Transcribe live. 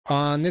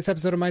On this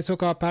episode of My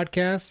So-Called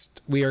Podcast,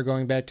 we are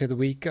going back to the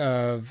week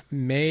of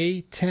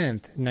May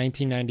 10th,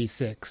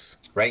 1996.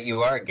 Right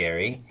you are,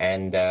 Gary.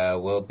 And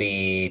we'll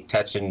be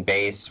touching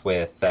base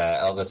with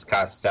Elvis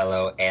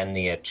Costello and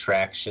the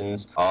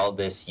Attractions, All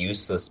This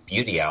Useless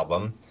Beauty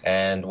album,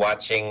 and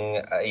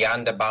watching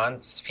Yonda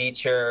Bont's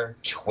feature,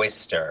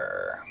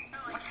 Twister.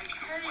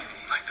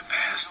 Like the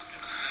past.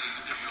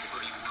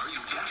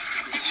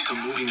 The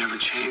movie never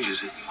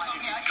changes. It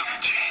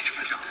can't change,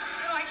 but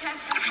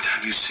every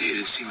time you see it,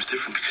 it seems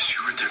different because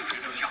you were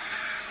different.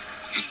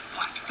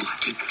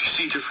 You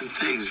see different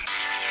things.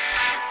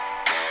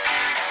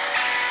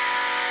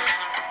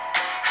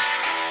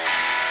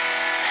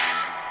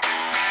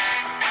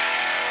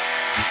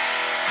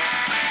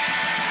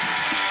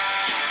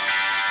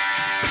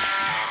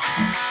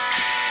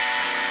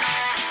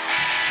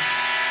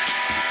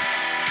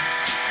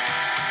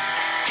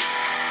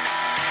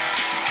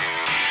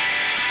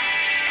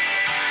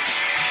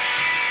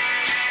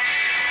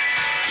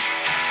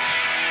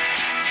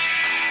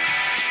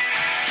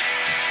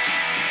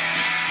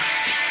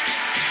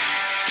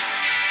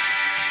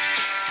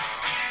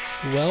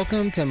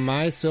 Welcome to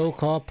My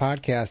So-Called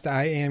Podcast.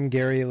 I am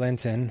Gary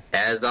Linton.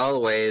 As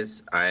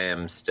always, I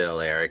am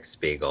still Eric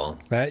Spiegel.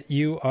 That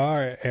you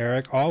are,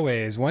 Eric,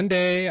 always. One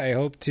day, I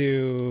hope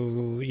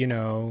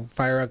to,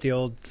 fire up the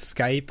old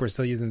Skype. We're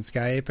still using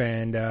Skype,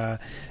 and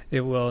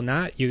it will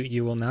not,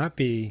 you will not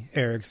be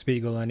Eric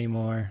Spiegel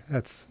anymore.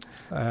 That's,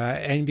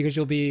 and because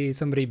you'll be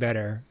somebody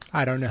better.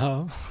 I don't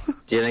know.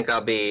 Do you think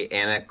I'll be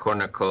Anna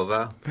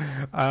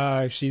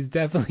Kournikova? She's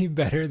definitely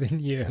better than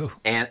you.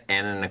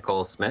 Anna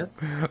Nicole Smith?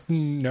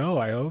 No,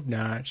 I hope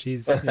not.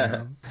 She's,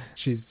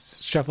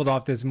 she's shuffled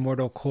off this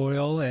mortal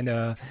coil and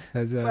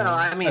has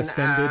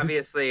ascended.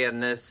 Obviously in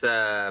this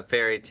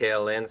fairy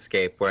tale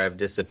landscape where I've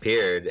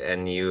disappeared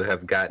and you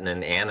have gotten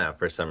an Anna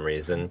for some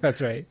reason.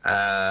 That's right.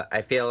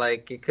 I feel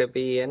like it could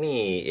be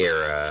any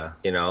era,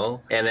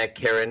 Anna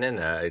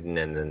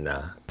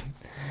Karenina.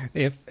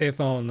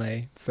 If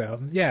only. So,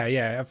 yeah,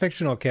 a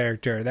fictional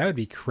character. That would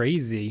be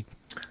crazy.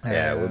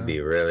 Yeah, it would be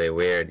really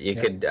weird. You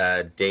could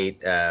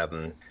date,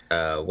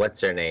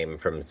 what's her name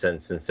from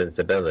Sense and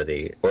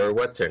Sensibility, or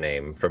what's her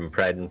name from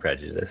Pride and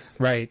Prejudice.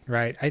 Right.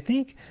 I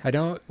think, I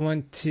don't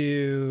want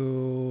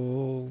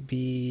to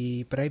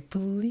be, but I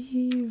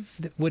believe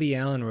that Woody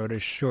Allen wrote a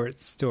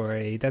short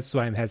story. That's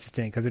why I'm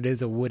hesitant, because it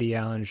is a Woody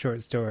Allen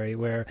short story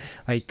where,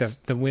 like,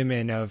 the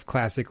women of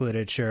classic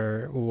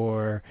literature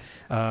were,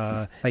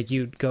 like,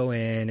 you'd go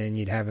in and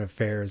you'd have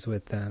affairs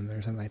with them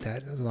or something like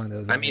that. Along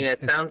those lines. I mean,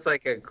 it sounds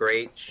like a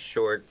great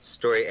short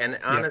story, and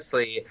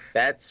honestly,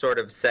 that sort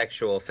of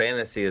sexual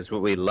fantasy is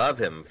what we love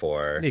him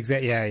for.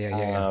 Exactly.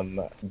 Yeah.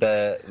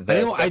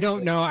 I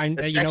don't know.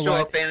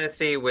 Sexual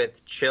fantasy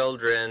with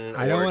children.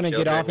 I don't want to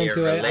get off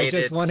into it. I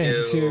just wanted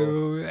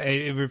to.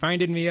 It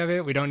reminded me of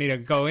it. We don't need to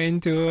go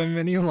into him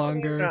any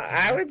longer. No,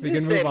 I would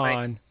just say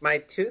my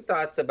two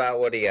thoughts about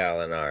Woody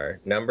Allen are: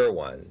 number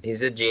one,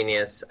 he's a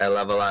genius. I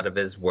love a lot of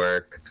his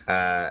work.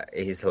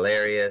 He's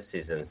hilarious.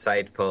 He's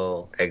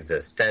insightful,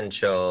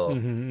 existential.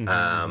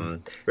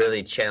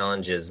 Really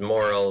challenges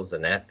morals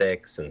and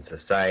ethics and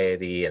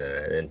society in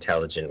an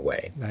intelligent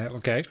way.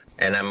 Okay.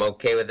 And I'm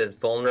okay with his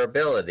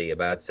vulnerability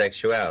about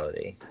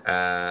sexuality.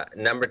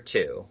 Number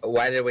two,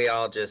 why did we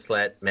all just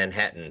let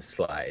Manhattan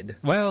slide?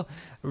 Well,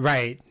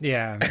 right.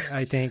 Yeah,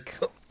 I think...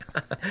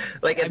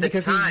 Like at the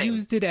because time, he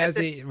used it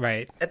as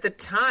right at the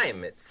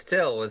time, it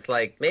still was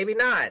like maybe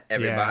not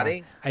everybody.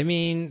 Yeah. I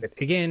mean,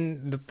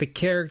 again, the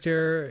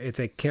character,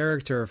 it's a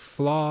character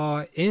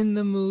flaw in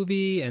the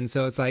movie, and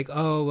so it's like,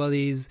 oh well,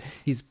 he's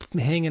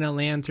hanging a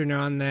lantern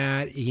on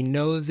that. He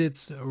knows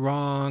it's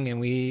wrong,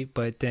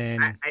 but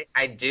then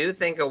I do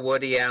think a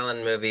Woody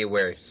Allen movie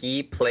where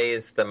he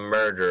plays the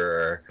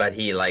murderer, but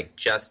he like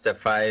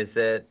justifies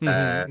it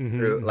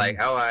through like,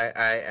 oh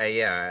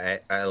I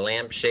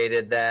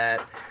lampshaded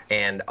that.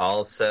 And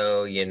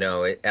also,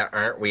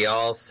 aren't we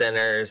all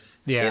sinners?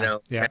 Kind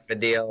of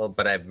deal.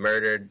 But I've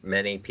murdered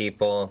many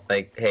people.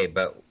 Like, hey,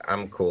 but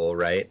I'm cool,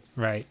 right?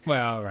 Right.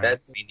 Well, right.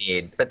 That's what we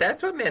need. But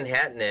that's what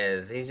Manhattan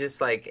is. He's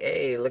just like,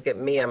 hey, look at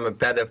me. I'm a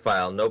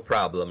pedophile. No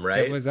problem,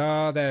 right? It was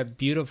all that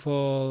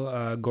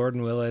beautiful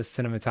Gordon Willis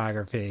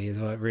cinematography is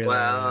what really...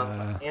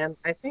 Well, and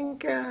I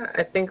think a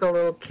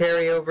little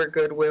carryover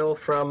goodwill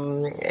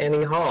from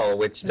Annie Hall,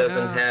 which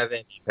doesn't have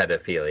any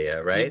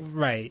pedophilia, right?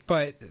 Right.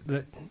 But,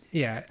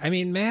 I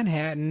mean,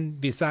 Manhattan,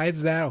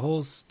 besides that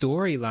whole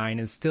storyline,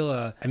 is still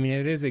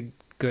it is a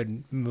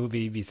good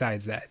movie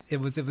besides that.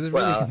 It was really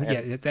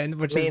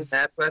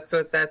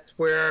that's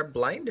where our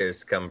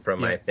blinders come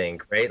from, I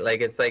think, right? Like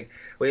it's like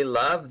we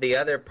love the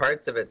other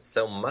parts of it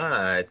so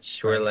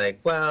much. We're like,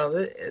 well,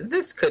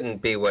 this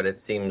couldn't be what it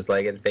seems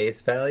like at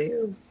face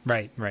value.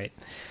 Right.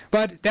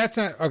 But that's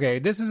not okay.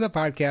 This is a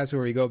podcast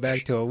where we go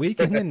back to a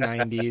week in the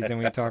 90s and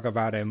we talk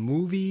about a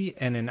movie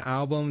and an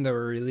album that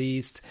were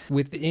released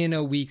within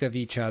a week of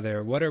each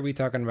other. What are we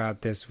talking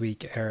about this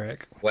week,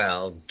 Eric?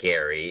 Well,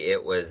 Gary,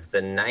 it was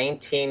the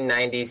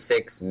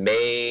 1996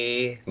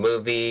 May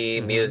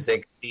movie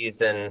music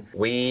season.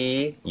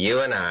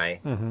 You and I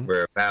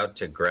were about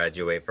to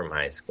graduate from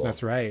high school.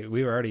 That's right.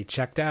 We were already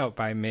checked out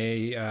by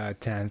May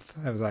 10th.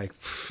 I was like,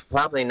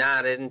 probably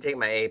not. I didn't take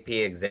my AP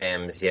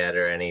exams yet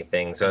or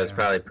anything, so I was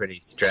probably pretty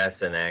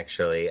stressing,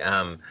 actually.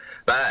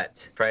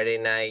 But Friday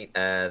night,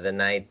 the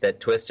night that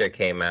Twister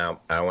came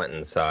out, I went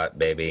and saw it,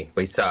 baby.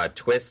 We saw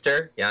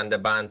Twister, Jan de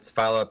Bont's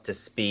follow-up to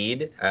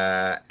Speed,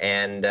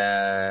 and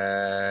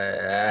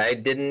I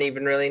didn't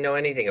even really know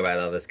anything about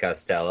Elvis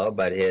Costello,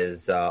 but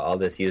his All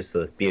This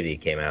Useless Beauty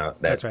came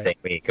out that same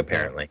week,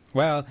 apparently.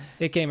 Well,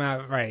 it came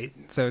out, right.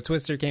 So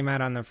Twister came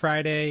out on the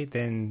Friday,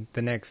 then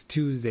the next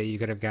Tuesday you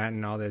could have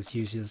gotten All This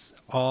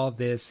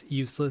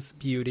Useless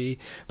Beauty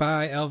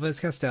by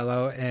Elvis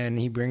Costello, and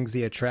he brings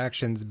the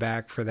attractions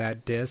back for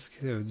that disc.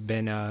 It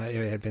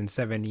had been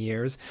 7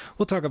 years.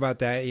 We'll talk about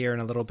that here in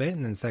a little bit,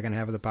 and then the second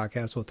half of the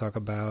podcast we'll talk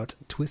about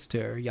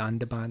Twister, Jan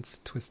de Bont's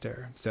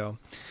Twister. So,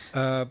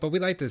 but we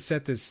like to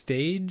set the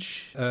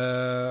stage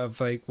of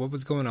like what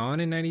was going on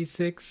in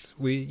 '96.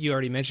 You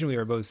already mentioned we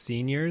were both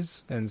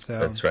seniors, and so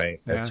that's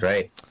right.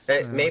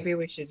 Maybe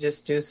we should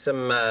just do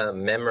some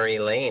memory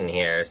lane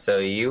here. So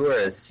you were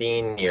a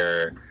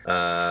senior,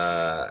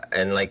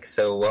 and like,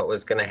 so what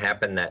was going to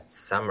happen that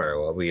summer?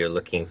 What were you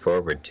looking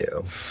forward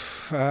to?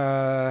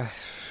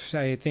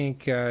 I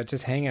think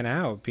just hanging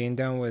out, being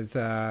done with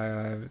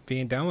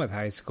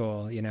high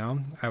school. You know,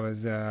 I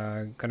was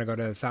gonna go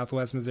to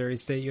Southwest Missouri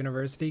State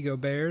University, go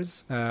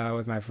Bears,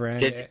 with my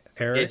friend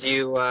Eric. Did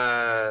you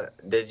work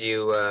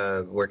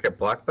at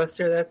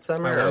Blockbuster that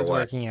summer? I was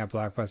working at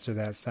Blockbuster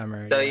that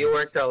summer. So you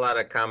worked a lot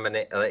of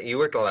you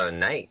worked a lot of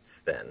nights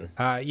then.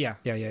 Yeah.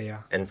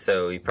 And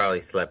so you probably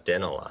slept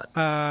in a lot.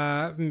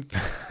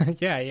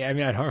 Yeah. I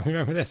mean, I don't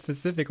remember that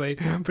specifically,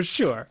 but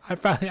sure. I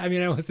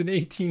was an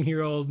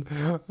 18-year-old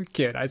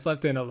kid. I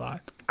slept in a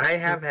lot. I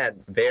have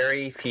had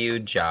very few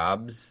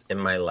jobs in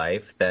my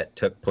life that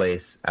took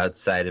place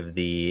outside of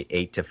the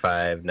 8 to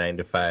 5, 9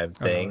 to 5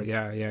 thing. Oh,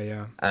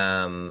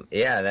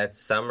 yeah. That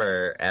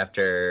summer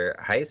after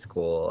high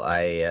school,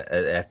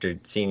 after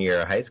senior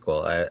year of high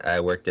school,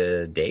 I worked at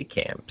a day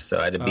camp. So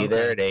I had to be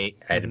there at 8.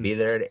 I had to be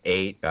there at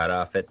 8, got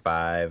off at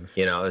 5.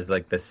 You know, it was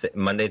like the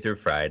Monday through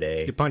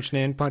Friday. You're punching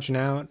in, punching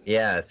out.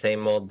 Yeah,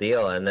 same old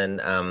deal. And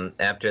then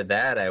after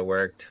that, I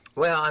worked...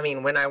 Well, I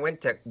mean, when I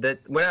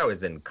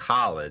was in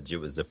college, it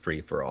was a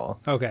free-for-all.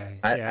 Okay.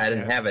 I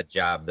didn't have a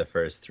job the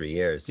first 3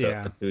 years,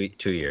 so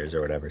 2 years or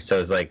whatever. So it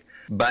was like,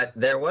 but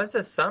there was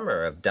a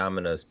summer of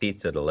Domino's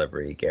pizza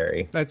delivery,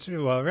 Gary. That's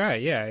well,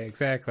 right. Yeah,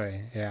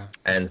 exactly. Yeah.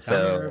 And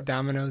summer of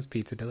Domino's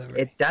pizza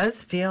delivery. It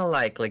does feel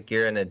like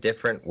you're in a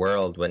different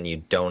world when you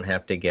don't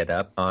have to get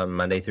up on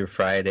Monday through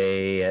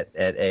Friday at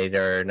 8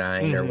 or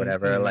 9 or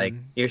whatever. Like,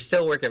 you're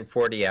still working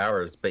 40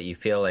 hours, but you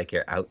feel like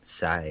you're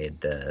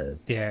outside the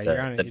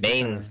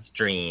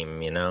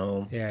mainstream, you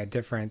know? Yeah,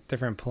 different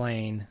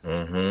plane.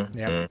 Mm-hmm.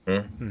 Yeah.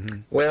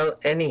 Mm-hmm. Well,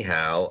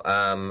 anyhow,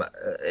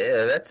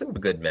 that's some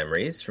good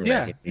memories from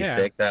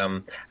 1986. Yeah.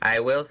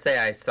 I will say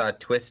I saw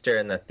Twister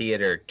in the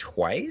theater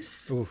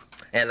twice. Oof.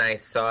 And I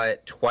saw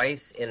it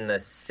twice in the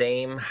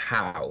same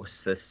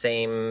house, the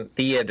same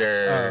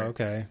theater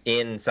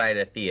inside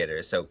a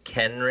theater. So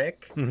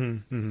Kenrick,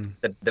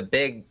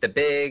 the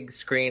big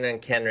screen on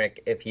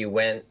Kenrick, if you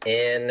went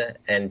in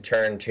and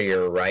turned to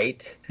your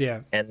right,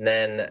 and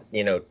then,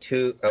 you know,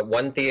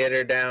 one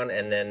theater down,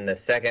 and then the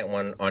second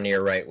one on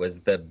your right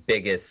was the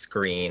biggest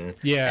screen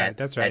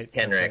that's right. at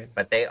Kenrick. That's right.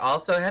 But they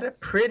also had a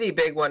pretty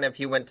big one if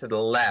you went to the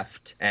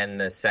left,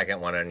 and the second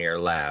one on your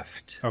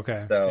left. Okay.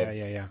 So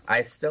yeah.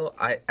 I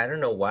don't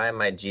know why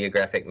my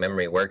geographic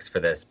memory works for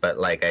this, but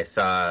like I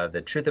saw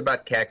The Truth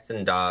About Cats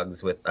and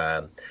Dogs with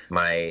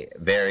my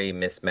very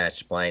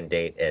mismatched blind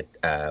date at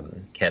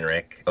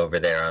Kenrick over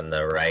there on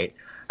the right.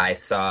 I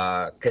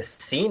saw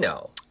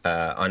Casino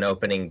on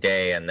opening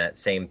day in that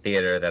same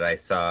theater that I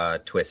saw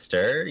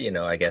Twister, you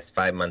know, I guess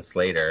 5 months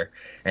later.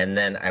 And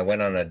then I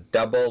went on a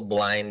double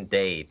blind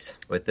date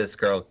with this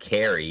girl,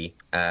 Carrie,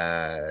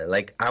 I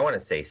want to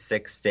say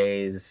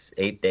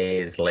 8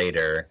 days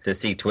later to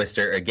see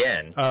Twister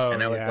again. Oh,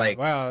 and I was like,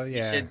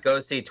 you should go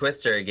see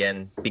Twister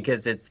again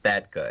because it's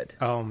that good.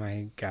 Oh,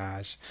 my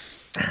gosh.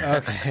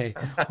 Okay,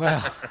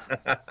 well.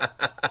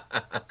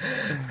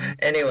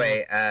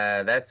 Anyway,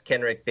 that's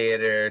Kenrick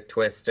Theater,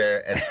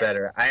 Twister,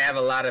 etc. I have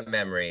a lot of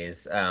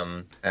memories.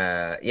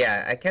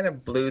 I kind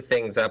of blew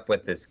things up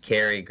with this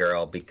Carrie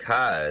girl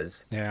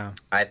because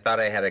I thought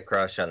I had a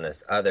crush on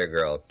this other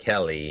girl,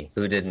 Kelly,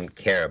 who didn't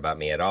care about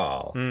me at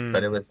all.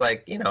 But it was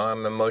like, you know,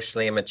 I'm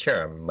emotionally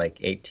immature. I'm like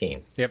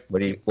 18. Yep.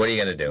 What are you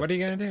gonna do? What are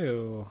you gonna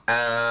do?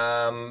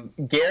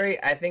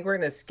 Gary, I think we're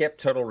gonna skip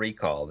Total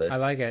Recall. I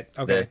like it.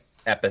 Okay. This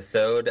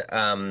episode.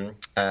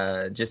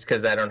 just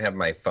because I don't have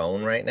my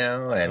phone right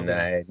now, and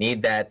I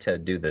need that to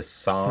do the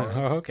song.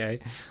 Oh, okay.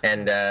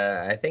 And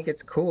I think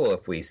it's cool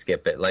if we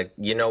skip it. Like,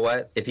 you know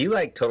what? If you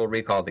like Total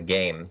Recall the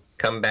game,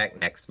 come back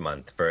next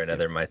month for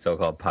another My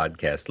So-Called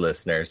Podcast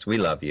listeners. We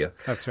love you.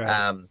 That's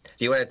right.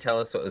 Do you want to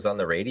tell us what was on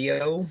the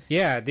radio?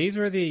 Yeah, these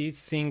were the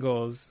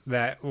singles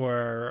that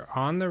were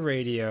on the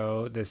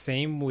radio the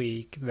same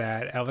week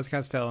that Elvis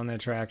Costello and the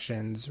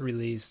Attractions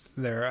released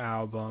their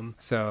album.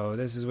 So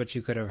this is what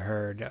you could have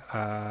heard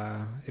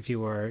if you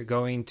were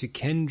going to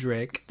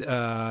Kendrick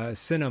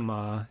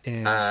Cinema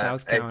in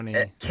South County.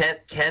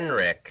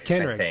 Kenrick.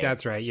 Kenrick,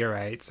 that's right. You're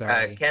right.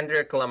 Sorry.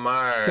 Kendrick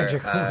Lamar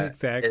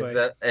exactly.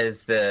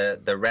 is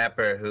the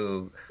rapper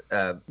who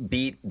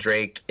beat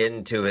Drake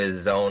into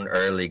his own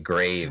early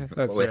grave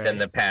within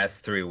the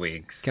past 3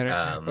 weeks.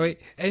 Wait,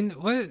 and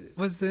what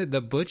was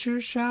the butcher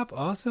shop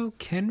also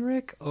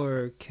Kenrick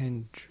or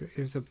Kendrick?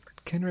 It was a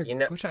Kenrick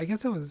butcher. I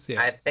guess it was.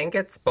 Yeah. I think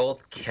it's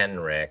both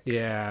Kenrick.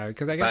 Yeah,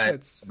 because I guess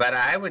it's. But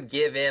I would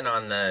give in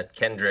on the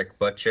Kendrick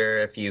butcher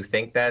if you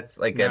think that's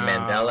like a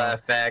Mandela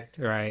effect,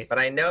 right? But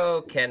I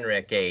know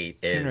Kenrick 8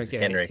 is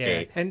Kenrick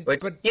 8,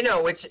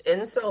 which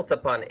insult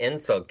upon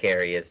insult,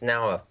 Gary, is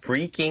now a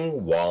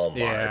freaking Walmart.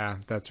 Yeah,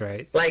 that's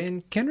right. Like,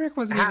 and Kenrick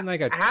wasn't even like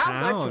a how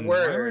town. Much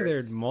worse? Why were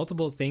there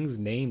multiple things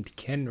named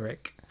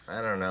Kenrick?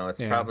 I don't know.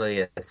 It's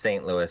probably a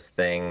St. Louis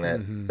thing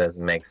that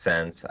doesn't make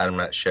sense. I'm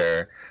not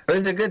sure. But it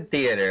was a good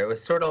theater. It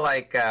was sort of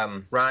like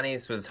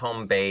Ronnie's was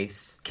home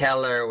base.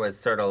 Keller was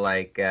sort of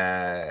like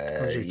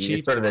the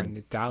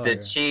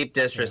cheap,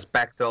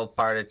 disrespectful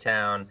part of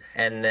town.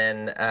 And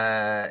then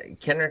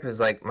Kendrick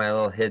was like my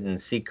little hidden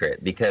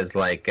secret because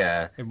it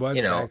was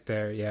back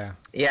there, yeah.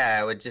 Yeah,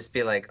 I would just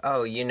be like,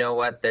 oh, you know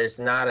what? There's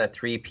not a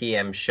 3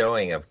 p.m.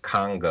 showing of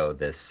Congo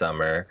this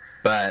summer,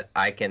 but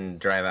I can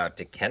drive out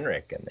to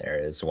Kenrick and there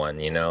is one,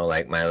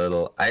 like my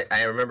little...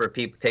 I remember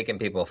taking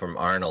people from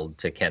Arnold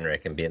to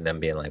Kenrick and them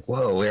being like,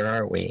 whoa, where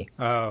are we?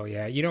 Oh,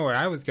 yeah. You know where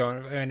I was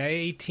going? At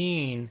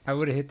 18, I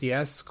would have hit the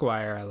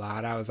Esquire a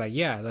lot. I was like,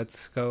 yeah,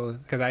 let's go.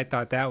 Because I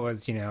thought that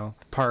was,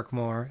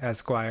 Parkmore,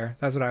 Esquire.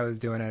 That's what I was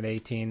doing at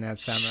 18 that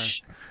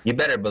summer. You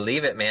better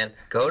believe it, man.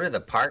 Go to the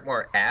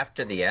Parkmore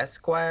after the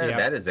Esquire. Yep.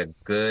 That is a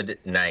good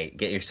night.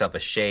 Get yourself a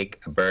shake,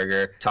 a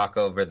burger, talk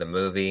over the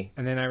movie.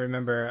 And then I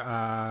remember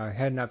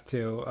heading up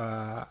to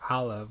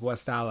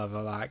West Olive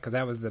a lot, because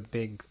that was the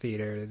big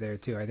theater there,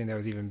 too. I think that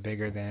was even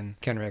bigger than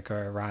Kenrick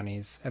or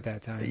Ronnie's at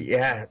that time.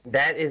 Yeah,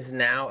 that is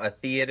now a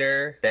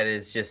theater that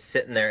is just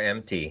sitting there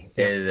empty.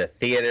 It is a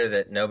theater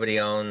that nobody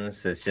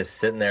owns. It's just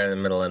sitting there in the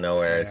middle of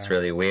nowhere. Yeah. It's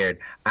really weird.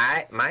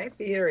 My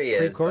theory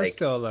is... Creek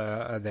still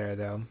there,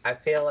 though. I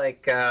feel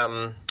like...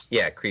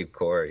 Creve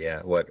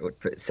Coeur, what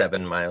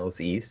 7 miles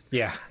east?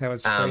 Yeah, that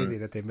was crazy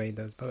that they made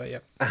those, but yeah.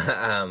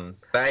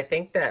 But I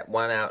think that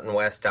one out in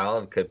West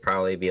Olive could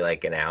probably be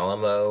like an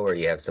Alamo, where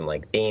you have some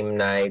like theme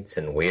nights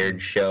and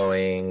weird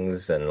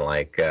showings and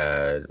like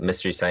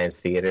Mystery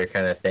Science Theater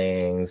kind of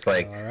things.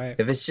 Like,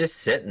 if it's just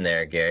sitting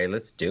there, Gary,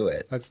 let's do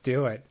it. Let's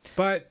do it.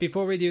 But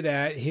before we do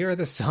that, here are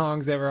the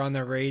songs that were on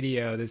the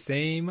radio the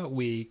same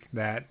week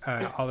that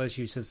All This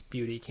Useless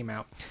Beauty came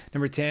out.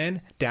 Number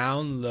 10,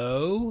 Down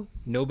Low,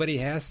 Nobody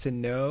Has to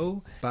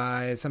Know,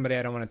 by somebody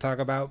I don't want to talk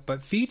about,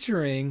 but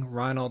featuring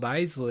Ronald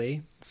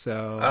Isley.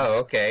 So. Oh,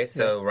 okay.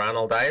 So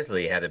Ronald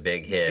Isley had a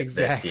big hit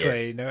this year.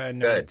 Exactly.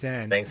 Number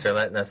 10. Thanks for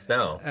letting us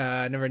know.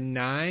 Number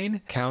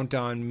 9, Count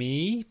on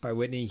Me by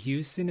Whitney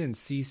Houston and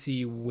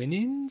CeCe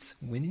Winans.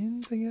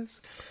 Winans, I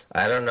guess.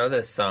 I don't know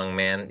this song,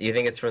 man. You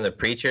think it's from The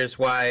Preacher's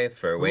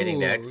Wife or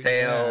Waiting to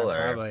Exhale?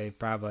 Yeah, or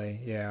probably.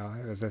 Yeah,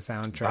 it was a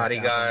soundtrack.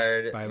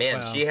 Bodyguard.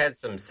 She had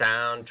some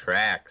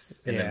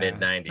soundtracks in the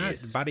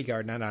mid-90s.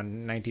 Bodyguard, not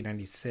on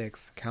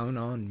 1996. Count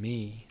on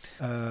Me.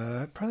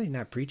 Probably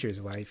not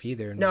Preacher's Wife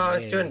either. No, I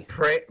was doing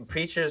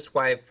Preacher's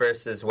Wife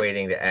versus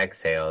Waiting to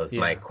Exhale is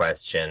my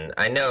question.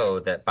 I know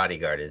that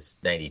Bodyguard is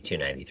 92,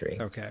 93.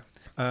 Okay.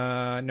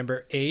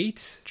 Number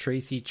 8,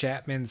 Tracy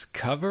Chapman's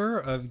cover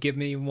of Give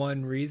Me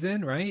One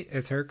Reason, right?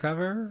 It's her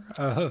cover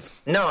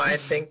of... No, I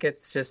think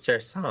it's just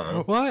her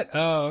song. What?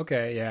 Oh,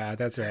 okay. Yeah,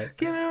 that's right.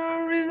 Give me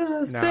one reason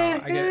to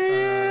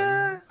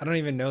stay. I don't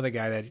even know the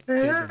guy that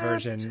did the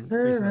version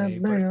recently,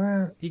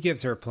 but he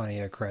gives her plenty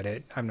of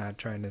credit. I'm not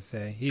trying to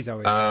say. He's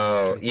always...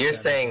 Oh, you're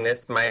saying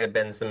this might have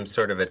been some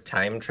sort of a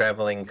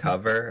time-traveling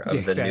cover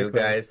of the New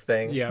Guys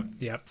thing? Yep.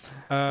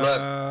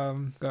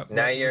 Look,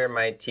 now you're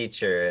my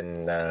teacher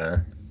in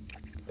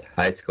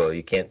high school.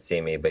 You can't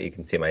see me, but you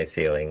can see my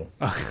ceiling.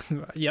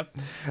 Yep.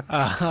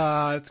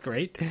 That's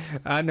great.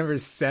 Number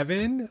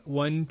 7,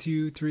 1,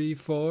 2, 3,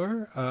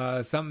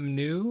 4. Something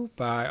New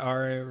by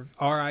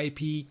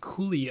R.I.P.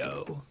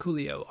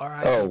 Coolio.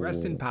 R.I.P.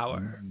 Rest in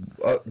Power.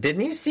 Oh,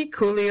 didn't you see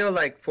Coolio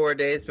like 4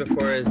 days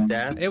before his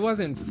death? It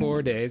wasn't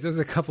 4 days. It was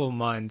a couple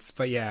months.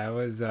 But yeah, it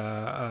was.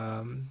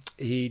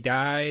 He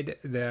died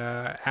it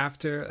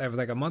was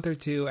like a month or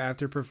two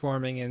after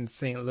performing in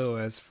St.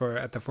 Louis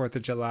at the 4th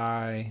of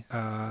July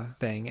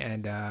thing,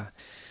 and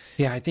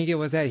Yeah, I think it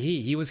was that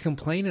heat. He was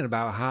complaining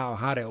about how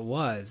hot it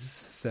was.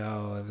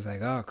 So it was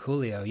like, oh,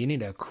 Coolio. You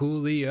need a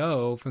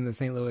Coolio from the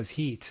St. Louis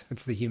heat.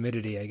 It's the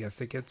humidity, I guess,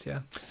 that gets you.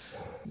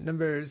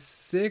 Number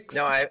 6.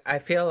 No, I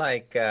feel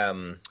like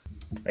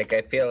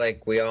I feel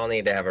like we all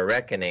need to have a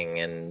reckoning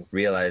and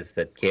realize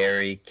that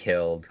Gary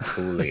killed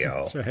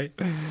Coolio. That's right.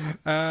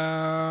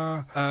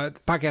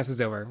 The podcast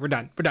is over. We're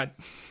done.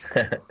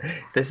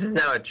 This is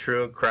now a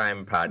true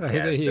crime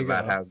podcast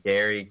about how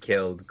Gary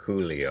killed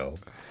Coolio.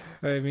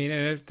 I mean,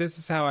 and if this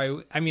is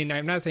how I mean,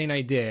 I'm not saying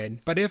I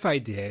did, but if I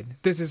did,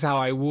 this is how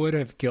I would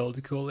have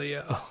killed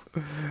Coolio.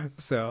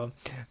 So,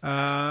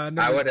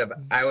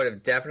 I would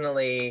have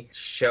definitely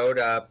showed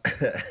up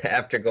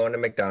after going to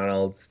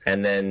McDonald's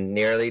and then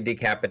nearly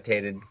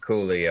decapitated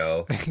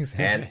Coolio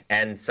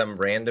and some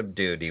random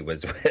dude he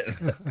was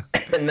with,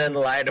 and then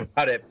lied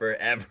about it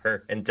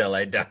forever until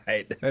I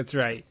died. That's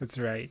right.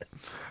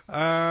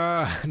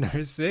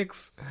 Number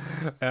 6,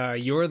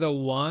 You're the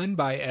One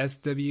by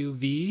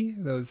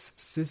SWV, those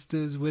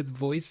sisters with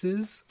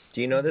voices. Do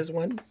you know this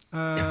one?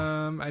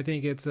 I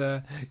think it's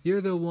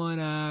You're the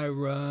One I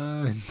Run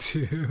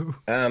To.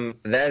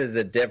 That is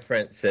a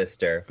different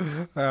sister.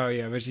 Oh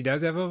yeah, but she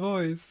does have a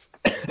voice.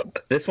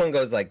 This one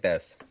goes like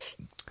this.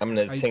 I'm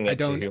gonna sing it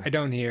to you. I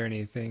don't hear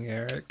anything,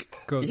 Eric.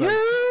 Goes You're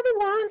the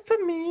one for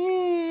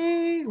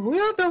me.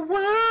 You're the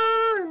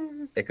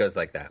one. It goes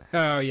like that.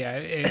 Oh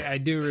yeah, I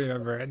do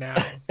remember it now.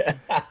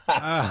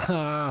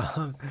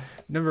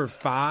 Number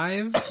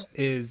 5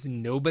 is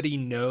Nobody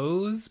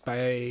Knows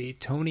by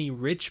Tony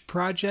Rich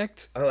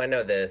Project. Oh, I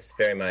know this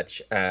very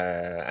much.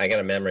 I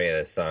got a memory of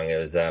this song. It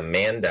was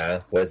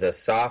Amanda was a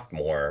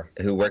sophomore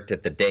who worked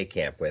at the day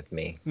camp with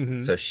me.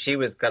 Mm-hmm. So she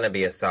was going to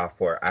be a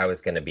sophomore. I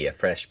was going to be a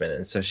freshman.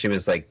 And so she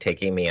was like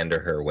taking me under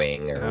her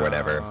wing or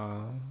whatever.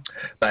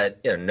 But,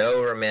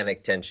 no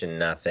romantic tension,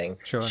 nothing.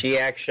 Sure. She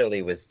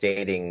actually was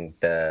dating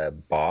the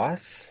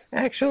boss,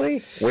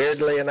 actually,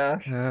 weirdly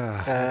enough.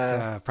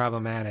 That's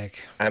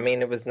problematic. I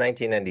mean, it was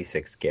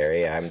 1996,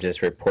 Gary. I'm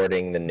just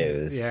reporting the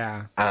news.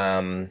 Yeah.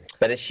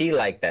 But she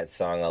liked that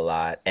song a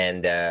lot.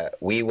 And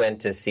we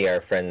went to see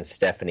our friend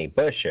Stephanie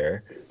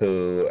Busher,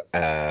 who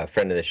a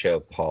friend of the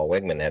show, Paul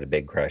Wigman, had a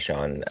big crush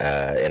on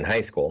in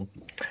high school.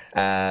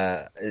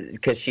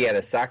 Because she had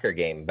a soccer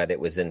game, but it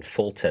was in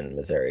Fulton,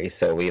 Missouri.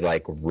 So we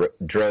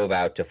drove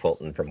out to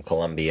Fulton from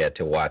Columbia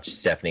to watch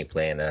Stephanie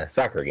play in a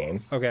soccer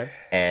game. Okay.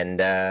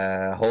 And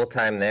whole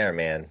time there,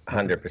 man,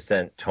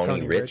 100%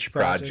 Tony Rich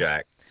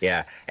Project.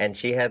 Yeah, and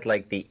she had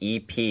like the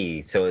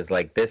EP, so it was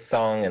like this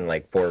song and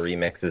like 4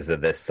 remixes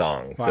of this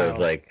song. Wow. So it was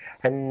like,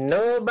 and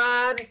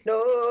nobody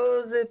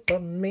knows it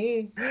but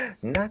me,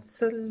 not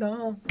so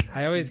long.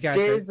 I always got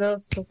days are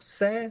so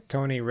sad.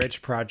 Tony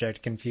Rich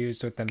Project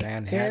confused with the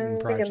Manhattan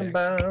Project.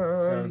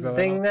 About so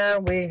thing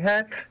that we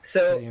had.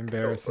 So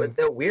embarrassing.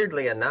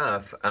 Weirdly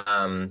enough, at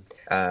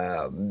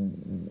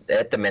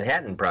the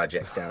Manhattan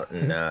Project out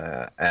in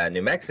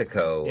New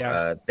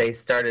Mexico, they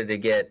started to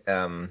get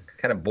kind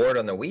of bored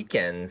on the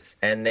weekends.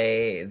 And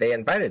they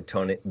invited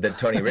the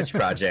Tony Rich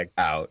Project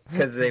out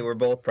because they were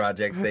both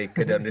projects. They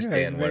could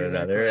understand one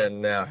another.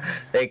 And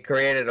they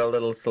created a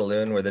little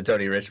saloon where the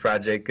Tony Rich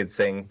Project could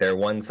sing their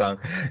one song,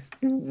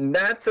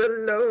 Not So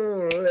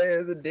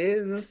Lonely, the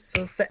days are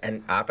so sad.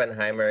 And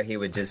Oppenheimer, he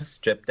would just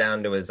strip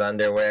down to his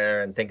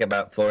underwear and think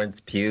about Florence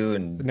Pugh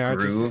and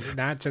groove.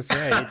 Not just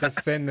that. He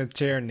just sit in the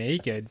chair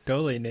naked,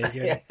 totally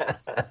naked.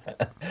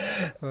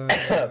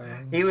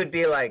 He would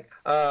be like,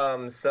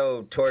 I'm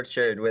so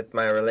tortured with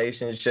my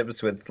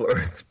relationships with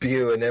Florence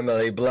Pugh and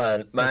Emily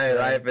Blunt. My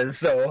life is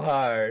so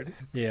hard.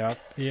 Yep.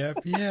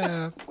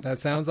 That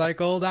sounds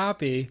like old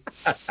Oppie.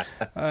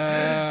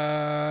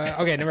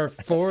 Okay, number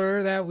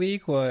 4 that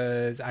week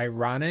was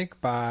Ironic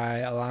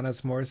by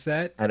Alanis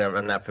Morissette.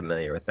 I'm not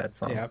familiar with that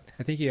song. Yep.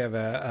 I think you have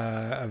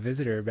a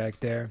visitor back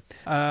there.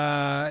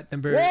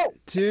 Number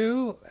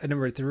 2,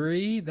 number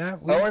 3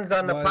 that week. Owen's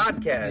on the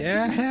podcast.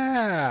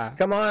 Yeah.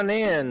 Come on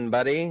in,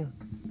 buddy.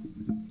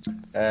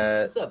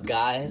 What's up,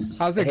 guys?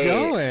 How's it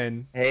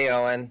going? Hey,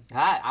 Owen.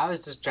 Hi. I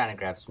was just trying to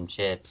grab some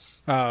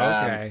chips. Oh,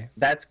 okay.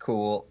 That's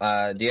cool.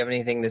 Do you have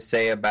anything to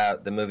say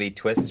about the movie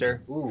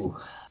Twister? Ooh,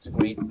 it's a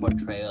great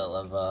portrayal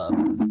of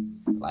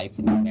life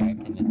in the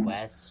American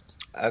Midwest.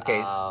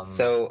 Okay,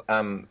 so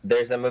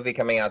there's a movie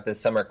coming out this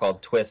summer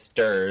called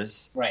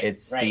Twisters. Right,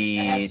 it's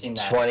the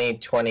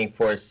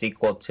 2024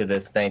 sequel to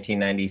this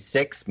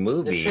 1996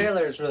 movie. The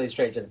trailer is really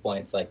straight to the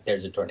point. It's like,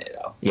 there's a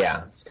tornado.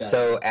 Yeah.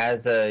 So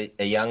as a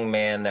young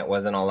man that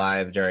wasn't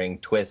alive during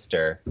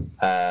Twister,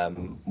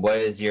 what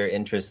is your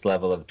interest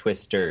level of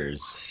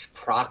Twisters?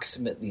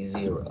 Approximately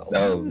 0.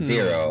 Oh,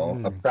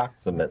 0.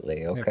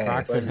 Approximately. Okay.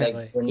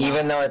 Approximately.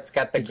 Even though it's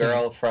got the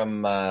girl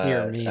from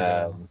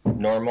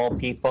Normal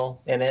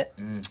People in it?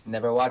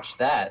 Never watched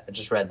that. I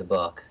just read the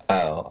book.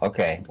 Oh,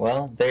 okay.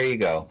 Well, there you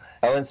go.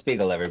 Owen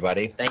Spiegel,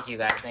 everybody. Thank you,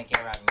 guys. Thank you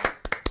for having me.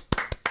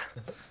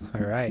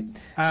 All right.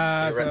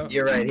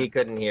 You're right. He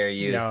couldn't hear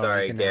you. No,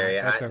 Sorry, Gary.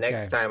 Okay.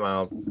 Next time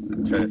I'll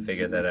try to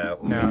figure that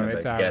out. No,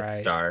 it's all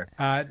guest right.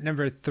 Star.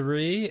 Number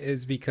 3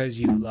 is Because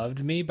You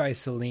Loved Me by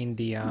Celine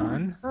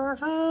Dion.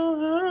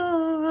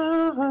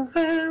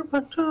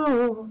 That's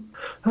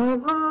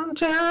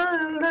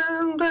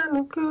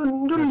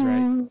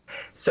right.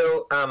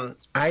 So,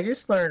 I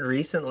just learned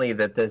recently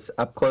that this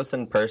Up Close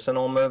and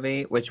Personal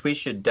movie, which we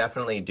should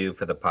definitely do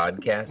for the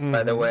podcast,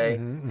 by the way,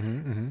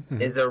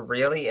 is a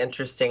really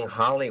interesting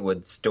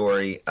Hollywood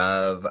story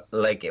of,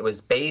 like, it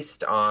was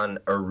based on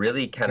a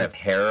really kind of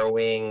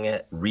harrowing,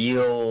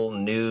 real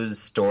news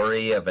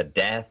story of a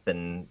death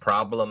and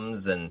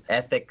problems and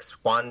ethics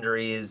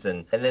quandaries,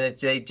 and then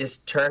they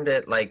just turned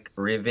it, like,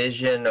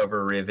 revision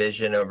over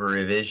revision over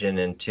revision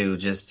into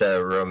just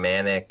a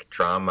romantic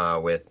drama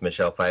with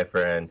Michelle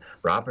Pfeiffer and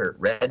Robert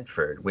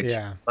Redford, which,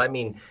 I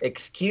mean,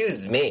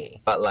 excuse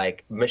me, but,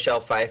 like, Michelle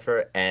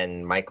Pfeiffer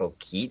and Michael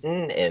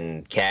Keaton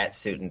in cat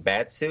suit and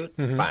bat suit,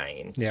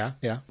 fine. Yeah.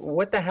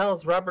 What the hell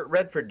is Robert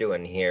Redford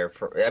doing here?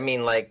 I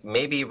mean, like,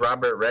 maybe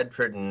Robert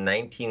Redford in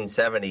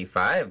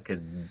 1975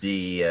 could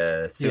be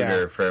a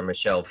suitor for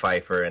Michelle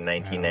Pfeiffer in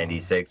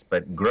 1996,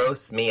 but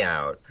gross me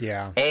out.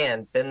 Yeah.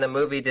 And then the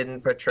movie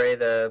didn't portray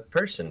the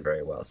person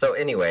very well. So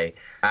anyway,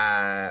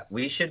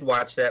 we should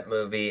watch that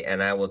movie,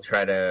 and I will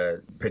try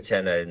to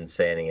pretend I didn't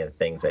say any of the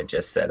things I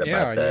just said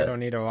about you don't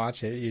need to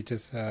watch it. You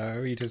just No.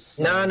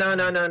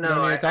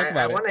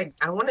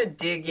 I want to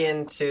dig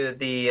into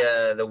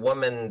the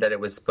woman that it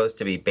was supposed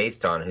to be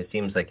based on, who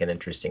seems like an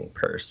interesting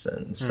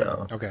person.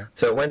 So okay.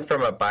 So it went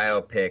from a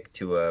biopic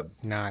to a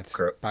not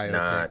biopic.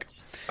 Not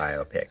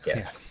biopic.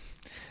 Yes. Yeah.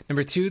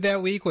 Number 2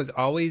 that week was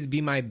Always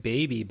Be My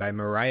Baby by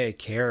Mariah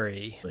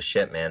Carey. Well,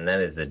 shit, man, that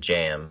is a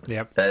jam.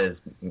 Yep. That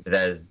is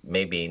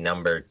maybe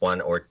number 1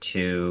 or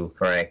 2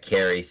 Mariah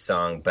Carey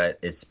song, but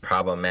it's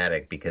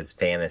problematic because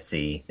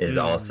Fantasy is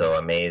also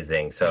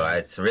amazing. So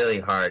it's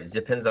really hard. It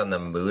depends on the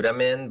mood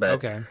I'm in,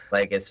 but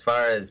like as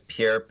far as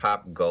pure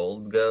pop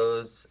gold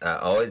goes,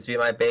 Always Be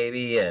My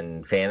Baby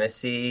and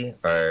Fantasy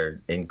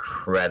are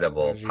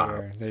incredible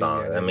pop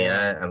songs. I mean,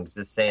 I'm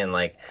just saying,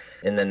 like,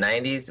 in the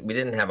 90s, we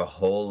didn't have a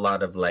whole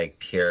lot of, like,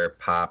 pure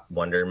pop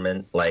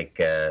wonderment like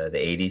the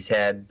 80s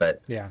had,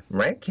 but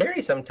Mariah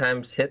Carey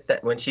sometimes hit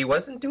that when she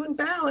wasn't doing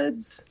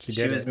ballads.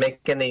 She was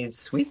making these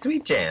sweet,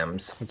 sweet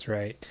jams. That's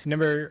right.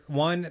 Number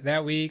 1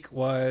 that week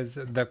was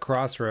The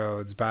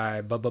Crossroads by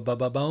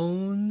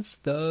Bones,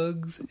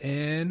 Thugs,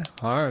 and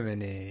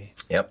Harmony.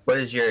 Yep. What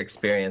is your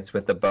experience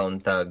with the Bone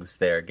Thugs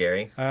there,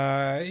 Gary?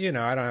 I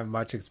don't have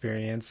much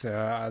experience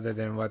other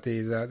than what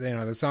these,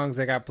 the songs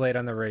that got played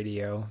on the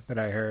radio that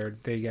I heard.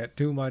 They get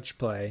too much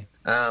play.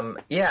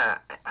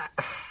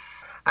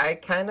 I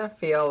kind of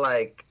feel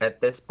like at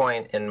this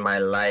point in my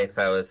life,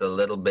 I was a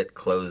little bit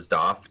closed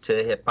off to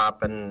hip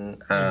hop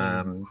and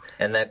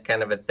that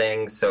kind of a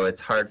thing. So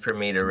it's hard for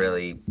me to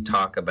really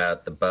talk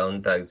about the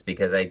Bone Thugs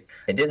because I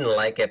didn't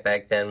like it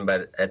back then,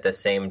 but at the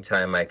same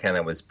time, I kind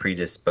of was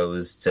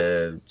predisposed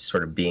to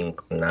sort of being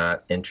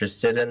not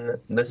interested in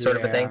this sort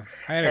of a thing.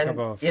 I had a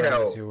couple of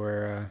friends who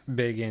were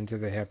big into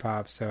the hip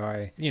hop,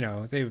 so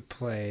they would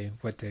play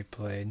what they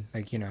played.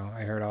 Like,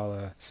 I heard all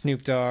the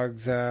Snoop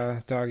Dogg's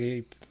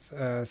Doggy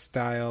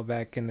style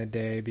back in the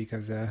day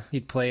because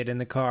he'd play it in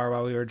the car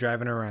while we were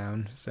driving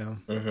around. So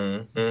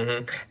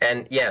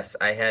and yes,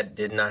 I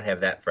did not have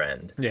that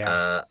friend.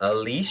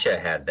 Alicia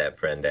had that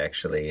friend.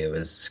 Actually, it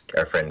was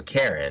our friend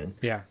Karen,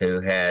 who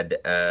had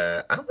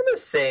I want to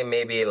say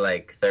maybe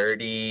like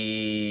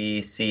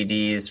 30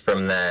 CDs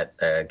from that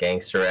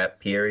gangster rap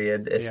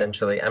period.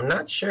 Essentially, I'm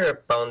not sure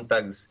if Bone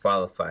Thugs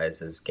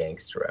qualifies as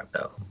gangster rap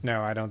though.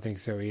 No, I don't think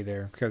so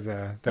either because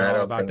they're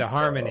all about the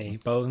harmony.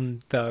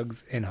 Bone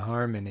Thugs and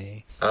harmony.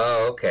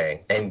 Oh,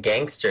 okay. And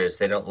gangsters,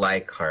 they don't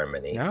like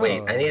harmony. No.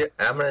 Wait,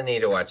 I'm gonna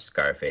need to watch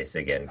Scarface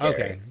again, Gary.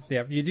 Okay.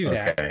 Yep, you do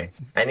that. Okay.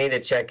 I need to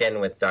check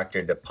in with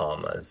Dr. De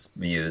Palma's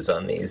views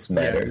on these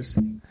matters.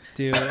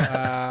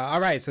 All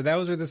right, so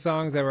those were the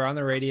songs that were on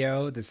the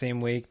radio the same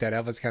week that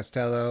Elvis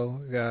Costello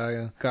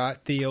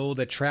got the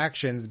old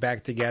Attractions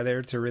back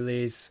together to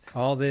release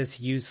All This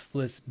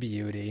Useless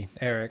Beauty.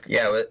 Eric.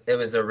 Yeah, it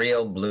was a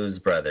real Blues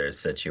Brothers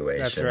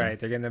situation. That's right.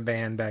 They're getting the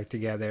band back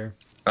together.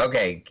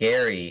 Okay,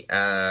 Gary,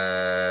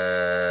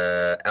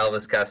 Elvis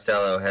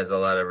Costello has a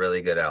lot of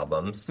really good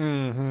albums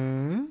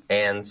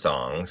and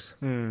songs.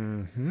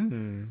 Either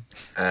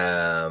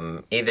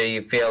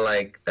you feel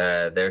like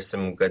there's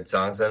some good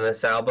songs on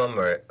this album,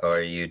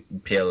 or you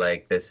feel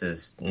like this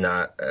is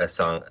not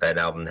an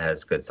album that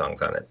has good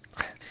songs on it.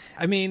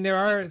 I mean, there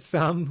are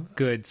some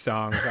good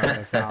songs on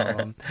this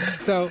album.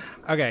 So,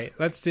 okay,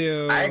 let's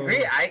do... I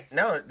agree.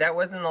 No, that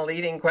wasn't a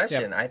leading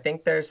question. Yep. I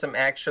think there's some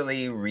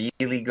actually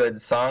really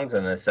good songs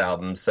on this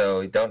album,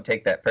 so don't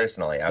take that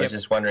personally. I was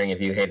just wondering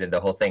if you hated the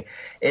whole thing.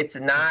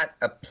 To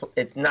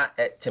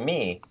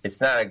me,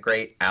 it's not a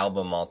great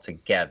album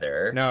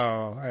altogether.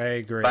 No, I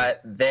agree.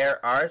 But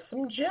there are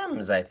some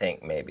gems, I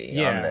think,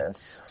 maybe, on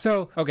this.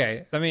 So,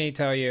 okay, let me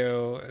tell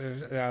you,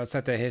 I'll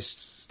set the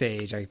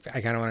stage. I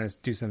kind of want to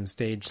do some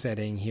stage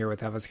setting here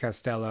with Elvis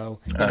Costello.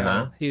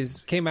 He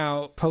came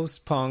out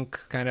post-punk,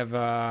 kind of.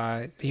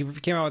 He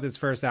came out with his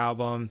first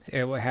album.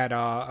 It had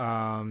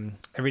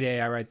Every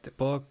Day I Write the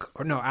Book.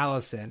 Or no,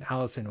 Allison.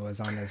 Allison was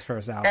on his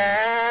first album.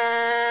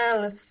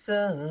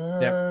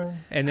 Allison. Yep.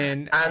 And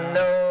then I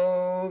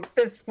know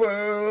This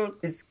world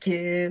is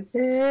killing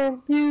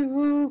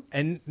you.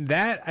 And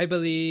that, I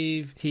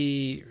believe,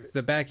 the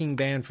backing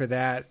band for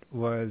that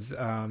was,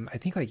 I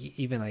think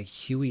even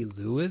Huey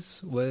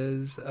Lewis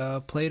was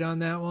played on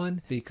that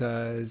one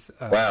because...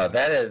 wow,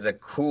 that is a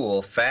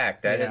cool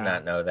fact. I did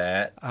not know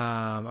that.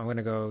 I'm going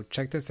to go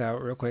check this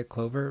out real quick.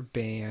 Clover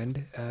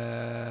Band,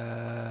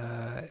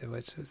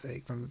 which was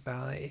from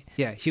ballet.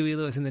 Yeah, Huey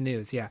Lewis in the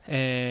News, yeah.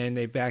 And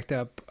they backed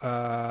up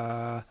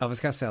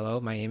Elvis Costello,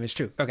 My Aim Is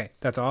True. Okay,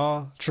 that's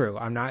all true.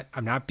 I'm not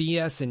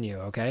BSing you,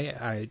 okay?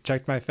 I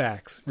checked my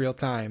facts real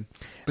time.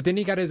 But then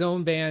he got his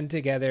own band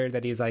together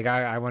that he's like,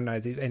 I want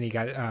to, and he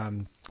got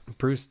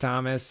Bruce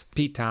Thomas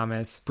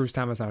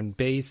on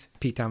bass,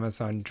 Pete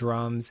Thomas on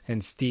drums,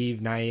 and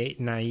Steve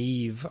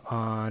Naive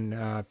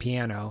on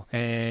piano,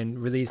 and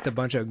released a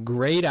bunch of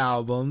great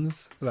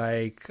albums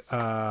like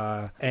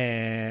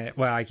and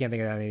well, I can't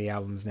think of any of the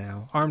albums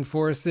now. Armed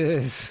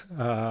Forces,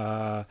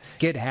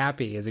 Get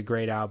Happy is a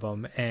great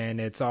album,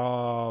 and it's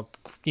all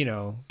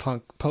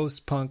punk,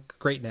 post-punk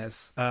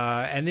greatness.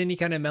 And then he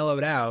kind of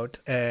mellowed out,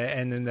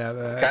 and then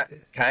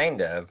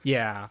kind of.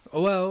 Yeah.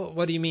 Well,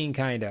 what do you mean,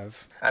 kind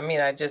of? I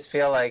mean, I just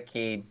feel like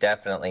he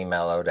definitely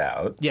mellowed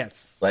out.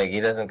 Yes. Like, he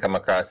doesn't come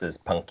across as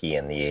punky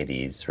in the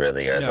 80s,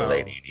 really, or the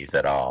late 80s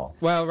at all.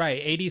 Well,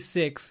 right.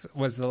 86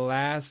 was the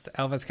last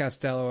Elvis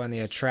Costello and the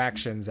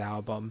Attractions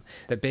album.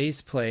 The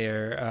bass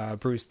player,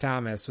 Bruce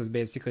Thomas, was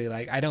basically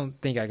like, I don't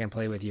think I can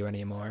play with you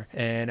anymore.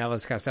 And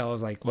Elvis Costello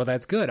was like, well,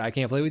 that's good. I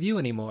can't play with you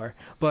anymore.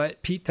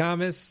 But Pete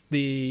Thomas,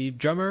 the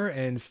drummer,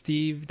 and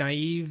Steve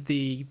Naive,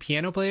 the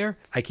piano player,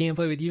 I can't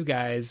play with you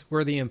guys.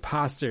 We're the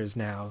imposters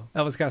now.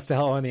 Elvis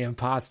Costello and the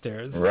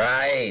imposters.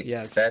 Right.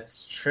 Yes.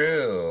 That's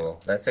true.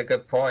 That's a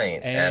good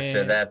point. And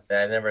after that,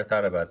 I never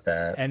thought about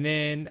that. And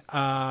then,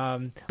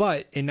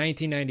 but in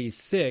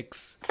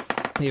 1996,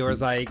 he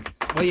was like,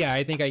 well,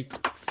 yeah,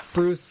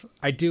 Bruce,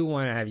 I do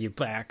want to have you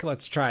back.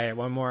 Let's try it.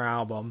 One more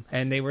album.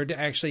 And they were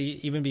actually,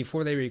 even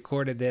before they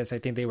recorded this, I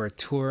think they were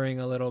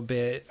touring a little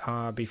bit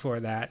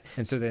before that.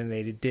 And so then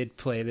they did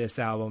play this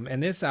album.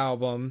 And this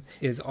album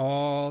is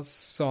all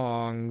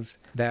songs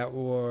that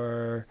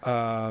were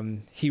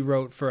he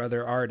wrote for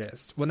other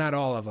artists. Well, not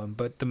all of them,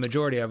 but the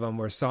majority of them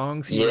were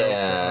songs he wrote for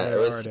other it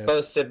was artists.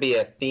 Supposed to be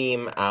a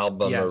theme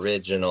album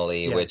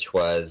originally, which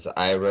was,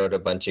 I wrote a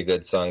bunch of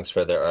good songs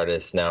for other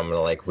artists. Now I'm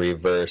going to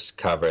reverse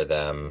cover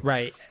them.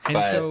 Right. And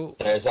but so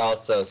there's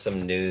also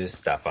some new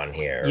stuff on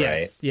here,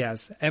 right?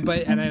 Yes. And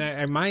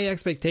my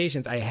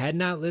expectations, I had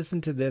not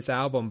listened to this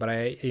album, but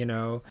I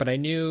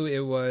knew it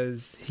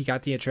was, he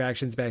got the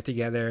Attractions back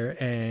together,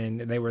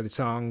 and they were the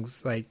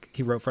songs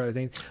he wrote for other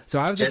things. So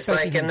I was just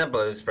like in the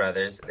Blues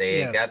Brothers,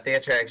 they got the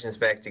Attractions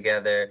back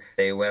together.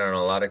 They went on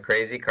a lot of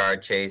crazy car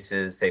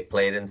chases. They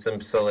played in some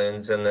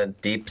saloons in the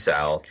Deep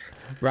South.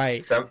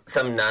 Right.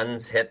 Some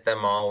nuns hit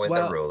them all with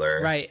a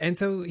ruler. Right. And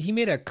so he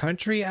made a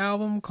country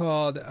album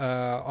called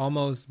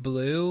Almost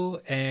Blue,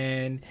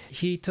 and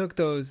he took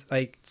those,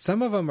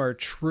 some of them are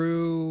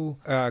true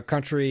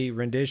country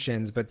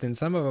renditions, but then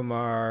some of them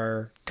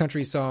are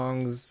country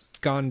songs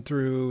gone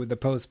through the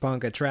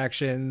post-punk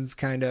Attractions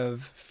kind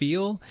of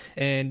feel,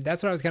 and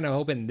that's what I was kind of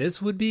hoping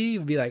this would be. It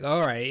would be like, all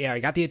right, yeah, I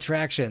got the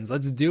Attractions,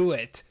 let's do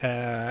it.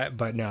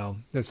 But no,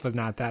 this was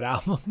not that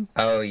album.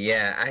 Oh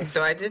yeah,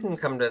 so I didn't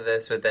come to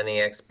this with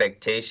any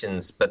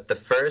expectations, but the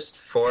first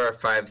 4 or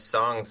 5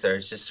 songs are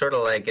just sort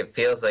of it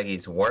feels like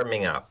he's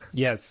warming up.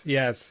 Yes.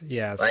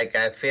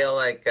 I feel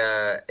like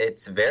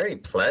it's very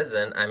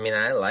pleasant. I mean,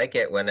 I like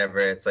it whenever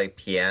it's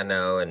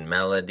piano and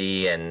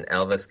melody and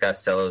Elvis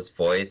Costello's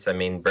voice. I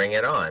mean, bring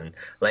it on.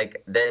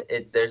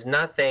 There's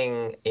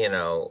nothing,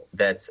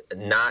 that's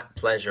not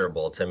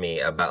pleasurable to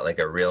me about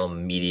a real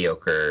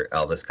mediocre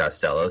Elvis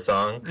Costello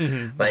song.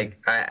 Mm-hmm.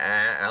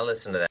 I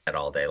listen to that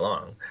all day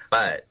long.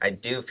 But I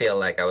do feel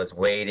like I was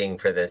waiting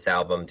for this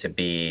album to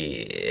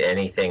be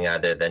anything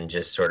other than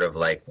just sort of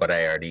what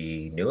I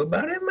already knew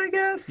about him, I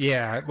guess.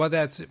 Yeah, well,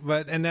 that's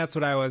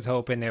what I was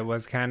hoping. It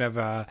was kind of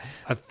a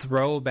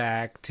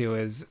throwback to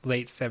his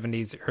late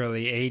 70s,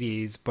 early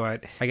 80s,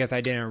 but I guess I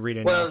didn't read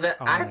enough. Well,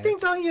 I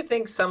think, don't you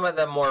think some of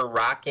the more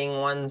rocking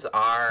ones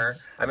are?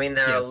 I mean,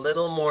 they're a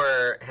little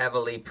more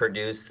heavily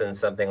produced than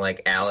something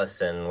like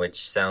Allison,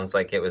 which sounds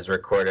like it was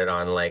recorded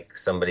on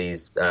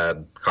somebody's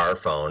car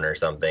phone or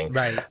something.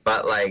 Right.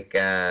 But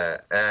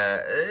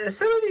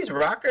some of these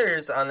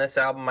rockers on this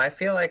album, I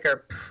feel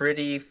are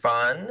pretty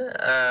fun.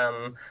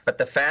 But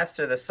the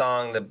faster the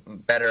song, the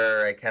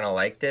better I kind of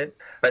liked it.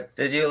 But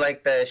did you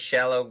like the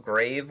Shallow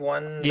Grave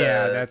one?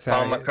 Yeah, that's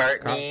Paul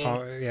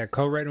McCartney.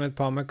 Co-written with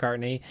Paul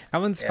McCartney.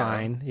 That one's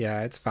fine.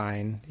 Yeah, it's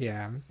fine.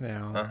 Yeah.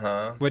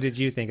 What did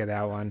you think of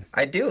that one?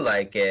 I do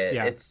like it.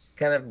 Yeah. It's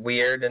kind of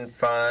weird and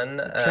fun.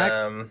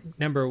 Track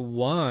number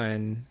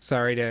 1,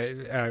 sorry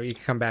to you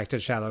can come back to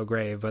Shallow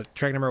Grave, but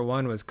track number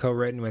 1 was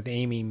co-written with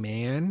Amy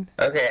Mann.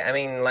 Okay, I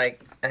mean,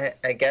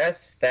 I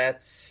guess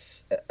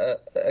that's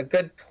a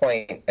good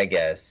point, I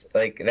guess.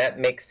 Like, that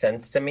makes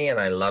sense to me, and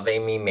I love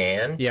Amy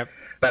Mann. Yep.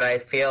 But I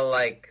feel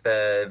like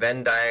the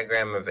Venn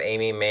diagram of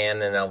Amy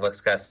Mann and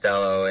Elvis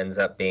Costello ends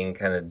up being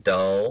kind of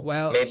dull.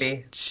 Well,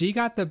 maybe she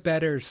got the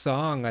better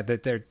song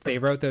that they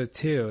wrote those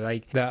two,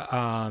 like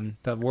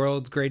the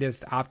world's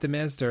greatest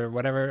optimist or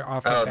whatever.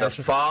 Off of the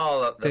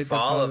fall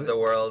of the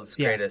world's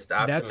greatest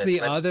optimist. That's the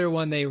other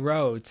one they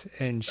wrote,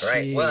 and she.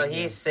 Right. Well,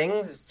 he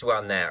sings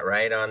on that,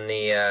 right? On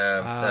the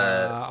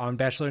on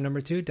Bachelor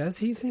number 2, does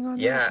he sing on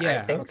that? Yeah,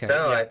 I think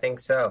so. Yeah. I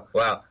think so.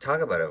 Well, talk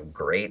about a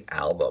great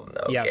album,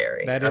 though,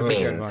 Gary. That is a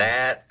good one.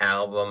 That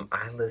album,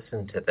 I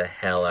listened to the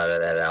hell out of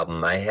that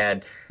album.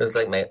 It was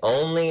like my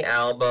only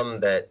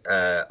album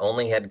that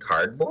only had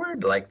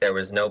cardboard, like there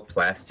was no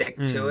plastic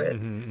to it.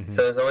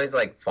 So it was always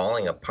like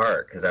falling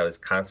apart because I was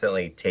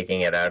constantly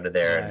taking it out of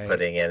there and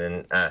putting it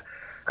in.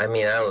 I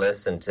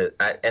listened to,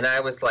 and I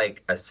was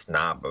like a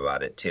snob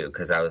about it too,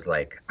 because I was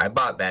like, I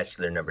bought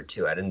Bachelor number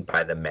 2. I didn't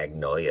buy the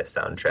Magnolia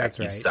soundtrack. That's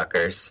right. You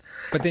suckers.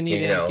 But then you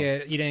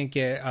didn't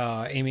get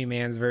Amy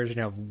Mann's version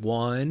of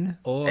One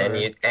or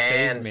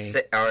Save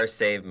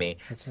Me.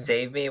 Right.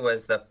 Save Me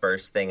was the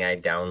first thing I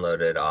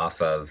downloaded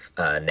off of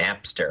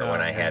Napster when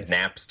I had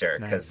Napster,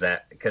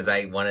 because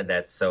I wanted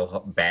that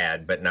so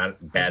bad, but not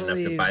bad enough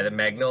to buy the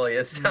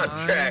Magnolia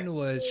soundtrack. Mine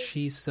was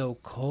She's So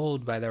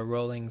Cold by the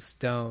Rolling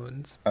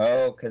Stones.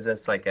 Oh, because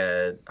it's like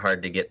a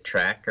hard to get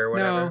track or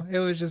whatever?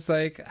 No, it was just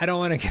like, I don't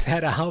want to get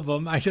that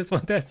album. I just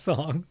want that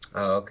song.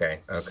 Oh, okay.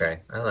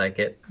 I like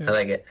it.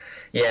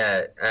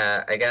 Yeah,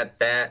 I got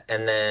that,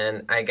 and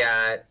then I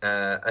got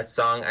a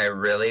song I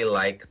really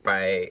like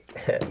by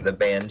the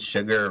band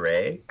Sugar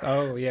Ray.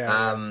 Oh,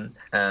 yeah.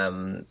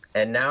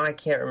 And now I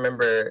can't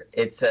remember.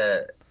 It's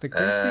a... The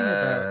great thing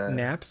about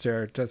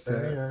Napster,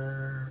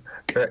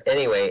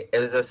 anyway, it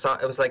was a song.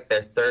 It was like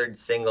their third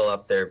single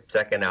off their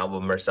second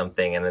album or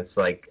something, and it's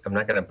like, I'm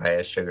not gonna buy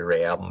a Sugar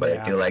Ray album, but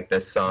I do like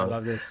this song. I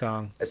love this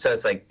song. So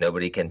it's like,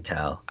 nobody can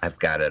tell. I've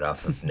got it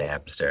off of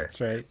Napster.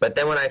 That's right. But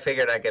then when I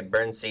figured I could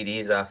burn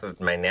CDs off of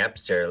my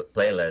Napster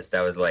playlist,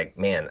 I was like,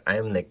 man,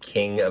 I'm the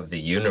king of the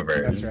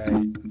universe.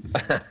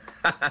 That's right.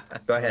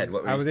 Go ahead.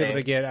 What were you I was saying? able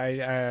to get.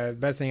 The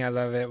best thing I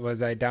love it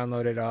was I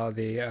downloaded all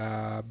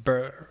the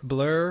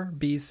Blur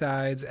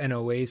B-sides and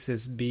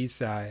Oasis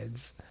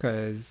B-sides,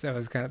 because that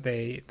was kind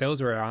of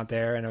those were out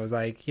there, and I was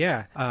like,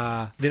 they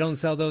don't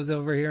sell those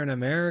over here in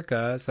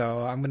America,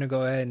 so I'm gonna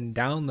go ahead and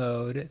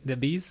download the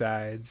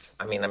B-sides.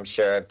 I mean, I'm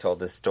sure I've told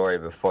this story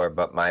before,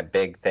 but my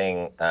big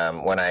thing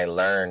when I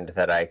learned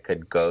that I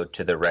could go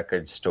to the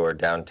record store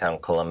downtown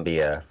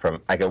Columbia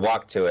I could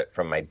walk to it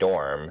from my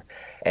dorm.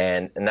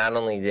 And not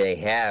only do they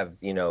have,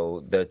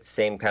 the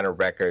same kind of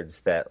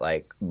records that,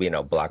 like,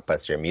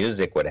 Blockbuster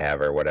Music would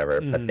have or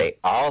whatever, but they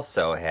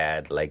also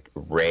had, like,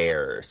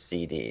 rare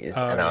CDs.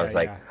 And I was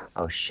like,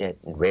 oh, shit,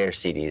 rare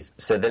CDs.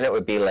 So then it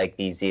would be, like,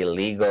 these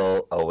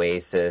illegal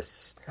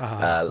Oasis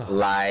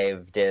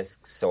live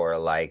discs or,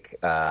 like,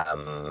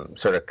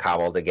 sort of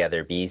cobbled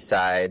together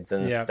B-sides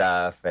and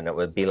stuff. And it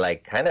would be,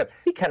 like, kind of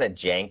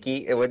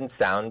janky. It wouldn't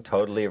sound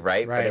totally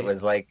right, but it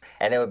was, like,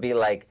 and it would be,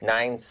 like,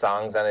 9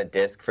 songs on a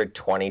disc for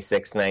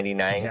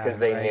 $26.99 because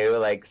they knew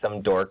like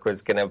some dork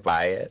was gonna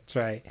buy it. That's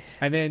right.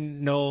 And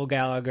then Noel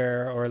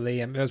Gallagher or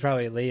Liam, it was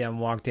probably Liam,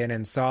 walked in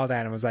and saw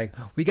that and was like,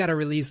 we got to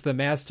release the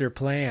master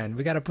plan.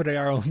 We got to put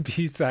our own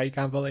B-side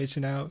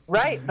compilation out.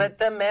 Right, but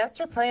the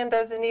master plan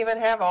doesn't even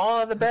have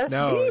all of the best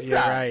B-sides. You're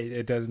right.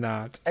 It does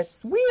not.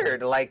 It's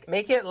weird. Like,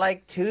 make it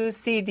like 2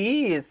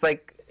 CDs.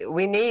 Like,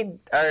 we need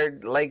our,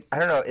 like, I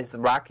don't know, is the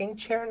rocking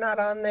chair not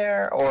on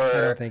there? Or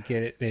I don't think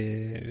it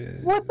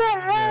is. What the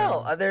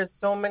hell? Yeah. There's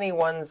so many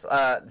ones.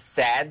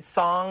 Sad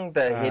Song,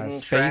 the hidden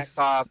track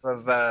off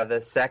of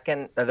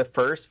the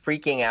first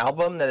freaking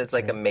album that is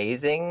like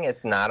amazing.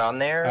 It's not on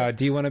there.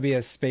 Do You Want to Be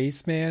a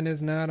Spaceman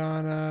is not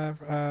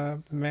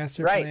on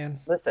Master Plan.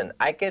 Listen,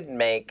 I could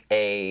make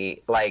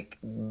a, like,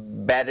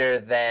 better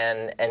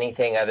than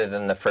anything other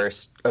than the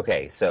first.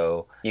 Okay,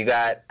 so you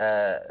got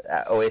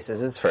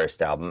Oasis's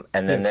first album,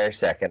 and then their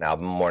second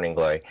album, Morning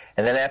Glory.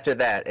 And then after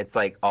that, it's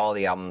like all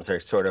the albums are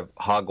sort of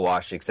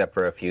hogwash except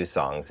for a few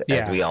songs,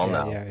 as we all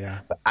know. Yeah.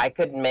 But I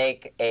could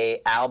make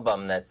a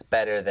album that's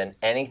better than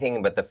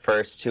anything but the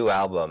first 2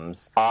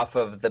 albums off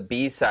of the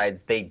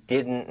B-sides they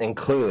didn't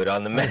include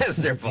on the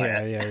master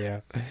plan. Yeah.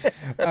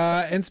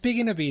 And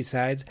speaking of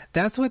B-sides,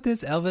 that's what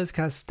this Elvis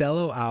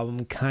Costello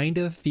album kind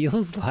of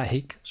feels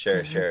like.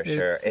 Sure.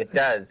 It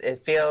does. It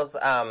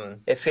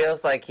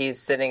feels like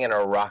he's sitting in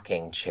a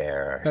rocking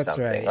chair or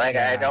something. Right. Like,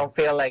 I don't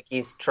feel like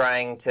he's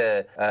trying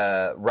to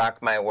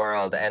rock my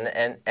world, and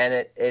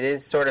it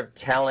is sort of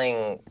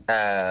telling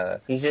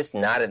he's just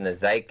not in the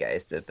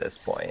zeitgeist at this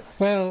point.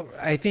 Well,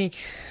 I think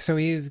so.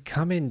 He's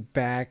coming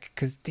back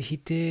because he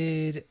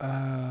did.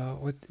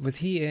 What was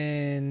he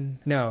in?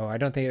 No, I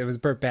don't think it was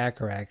Burt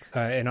Bacharach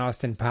in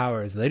Austin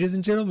Powers. Ladies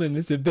and gentlemen,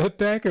 Mr. Burt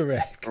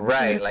Bacharach.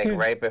 Right, like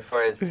right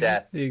before his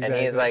death, exactly. And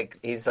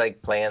he's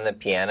like playing the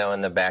piano in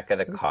the back of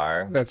the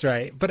car. That's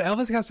right. But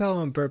Elvis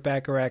Costello and Burt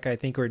Bacharach, I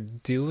think, were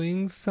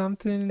doing something.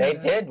 something. They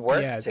did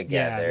work together.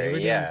 Yeah, they were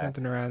doing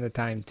something around the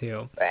time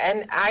too.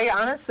 And I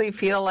honestly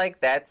feel like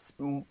that's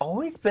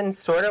always been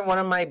sort of one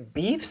of my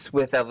beefs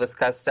with Elvis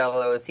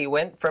Costello, is he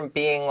went from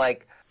being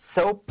like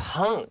so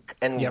punk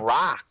and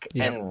rock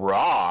and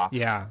raw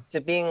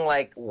to being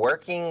like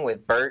working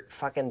with Burt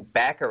fucking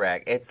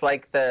Bacharach. It's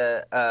like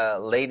the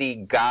Lady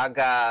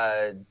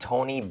Gaga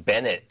Tony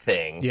Bennett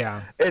thing.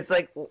 Yeah. It's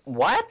like,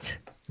 what?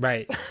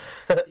 Right.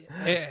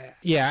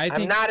 Yeah,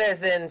 I'm not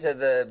as into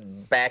the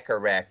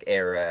Bacharach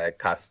era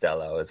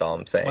Costello, is all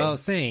I'm saying. Well,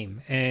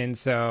 same. And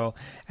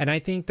I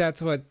think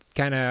that's what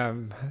kind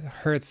of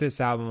hurts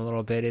this album a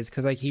little bit, is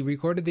because like he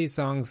recorded these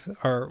songs,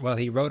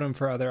 he wrote them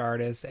for other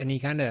artists, and he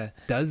kind of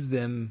does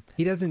them.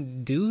 He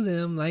doesn't do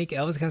them like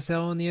Elvis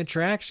Costello and the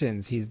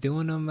Attractions. He's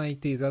doing them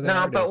like these other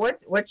artists. No, but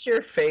what's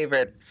your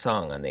favorite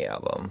song on the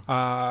album?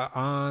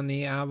 On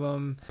the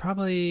album,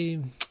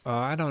 probably,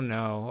 I don't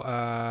know.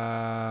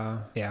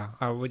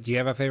 Do you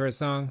have a favorite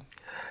song?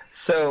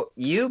 So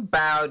You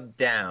Bowed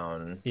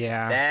Down.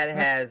 Yeah. That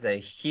has a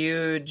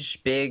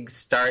huge, big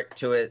start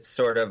to it,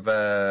 sort of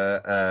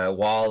a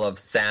wall of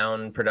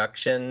sound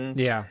production.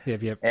 Yeah,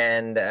 yep.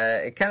 And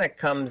it kind of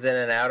comes in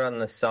and out on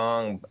the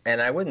song.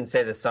 And I wouldn't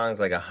say the song's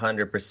like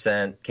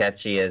 100%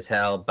 catchy as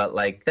hell, but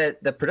like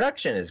the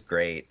production is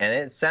great and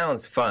it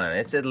sounds fun.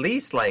 It's at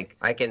least like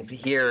I can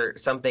hear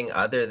something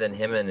other than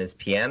him and his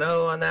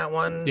piano on that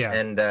one. Yeah.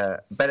 And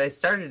but I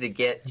started to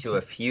get to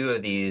a few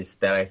of these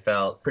that I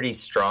felt pretty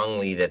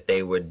strongly that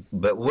they would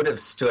have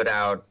stood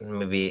out.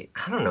 Maybe,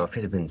 I don't know if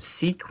it had been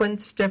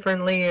sequenced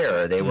differently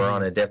or they were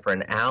on a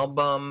different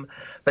album,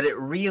 but it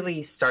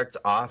really starts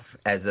off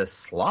as a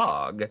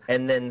slog,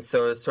 and then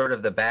so sort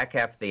of the back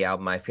half of the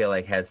album I feel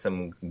like has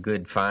some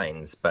good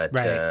finds, but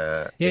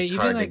it's even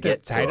hard like to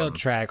get the title to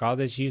track, All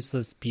This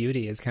Useless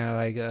Beauty, is kind of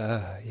like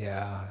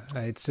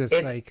it's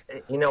just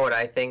like, you know what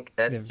I think,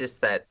 that's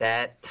just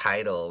that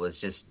title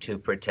was just too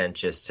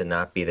pretentious to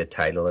not be the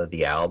title of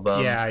the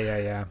album.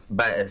 Yeah,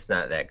 but it's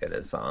not that good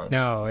a song.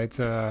 No, it's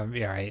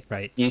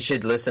right. You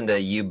should listen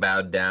to You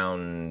Bowed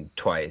Down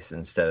twice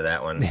instead of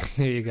that one.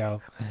 There you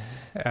go.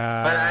 But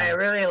I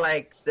really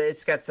like,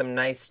 it's got some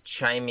nice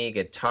chimey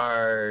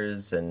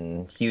guitars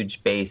and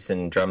huge bass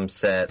and drum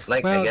set.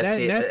 Like, I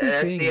guess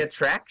that's the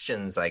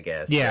Attractions, I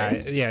guess. Yeah,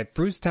 right? yeah.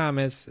 Bruce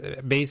Thomas,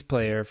 bass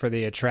player for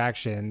the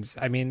Attractions.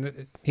 I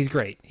mean, he's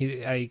great.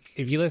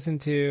 If you listen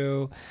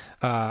to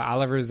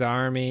Oliver's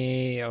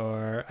Army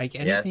or like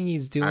anything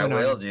he's doing, I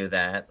will do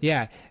that.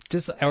 Yeah,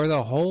 or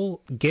the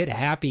whole Get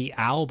Happy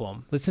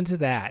album. Listen to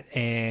that,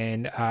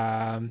 and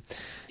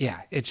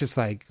it's just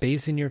like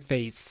bass in your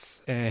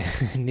face,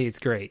 and it's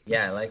great.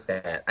 Yeah, I like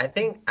that. I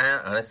think,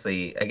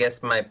 honestly, I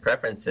guess my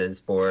preference is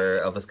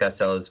for Elvis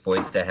Costello's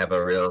voice to have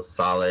a real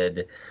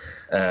solid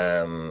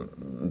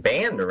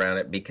band around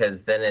it,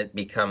 because then it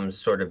becomes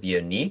sort of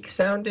unique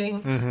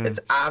sounding. It's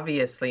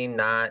obviously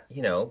not,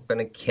 going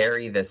to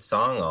carry this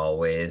song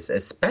always,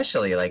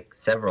 especially like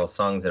several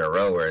songs in a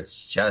row where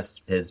it's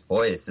just his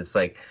voice. It's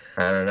like,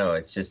 I don't know,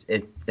 it's just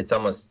it's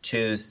almost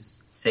too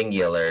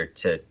singular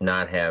to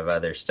not have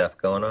other stuff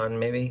going on,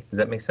 maybe. Does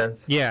that make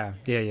sense? Yeah.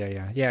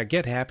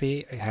 Get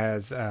Happy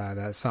has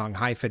that song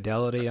High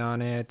Fidelity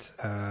on it.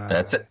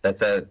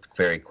 That's a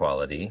very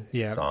quality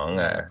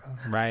song.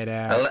 Right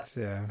Out.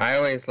 I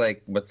always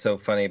like What's So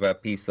Funny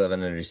About Peace, Love,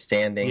 and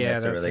Understanding. Yeah,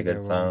 that's a really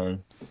good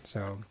song.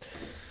 So,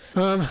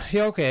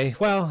 okay.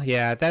 Well,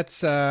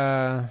 that's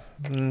All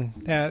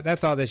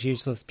This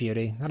Useless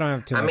Beauty. I don't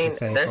have too much to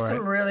say. There's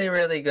some really,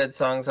 really good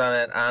songs on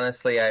it.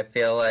 Honestly, I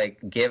feel like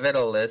give it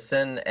a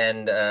listen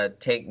and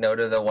take note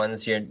of the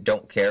ones you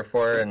don't care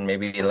for, and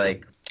maybe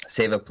like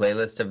save a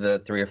playlist of the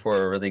 3 or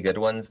 4 really good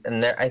ones.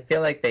 And I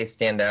feel like they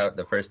stand out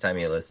the first time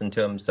you listen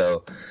to them.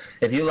 So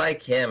if you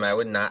like him, I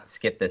would not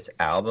skip this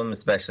album,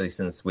 especially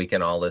since we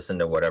can all listen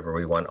to whatever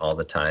we want all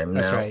the time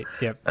now. That's right.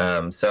 Yep.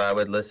 So I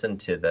would listen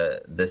to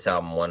this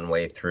album one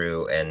way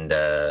through and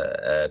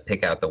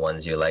pick out the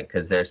ones you like,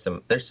 because there's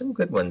some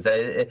good ones.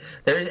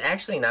 There's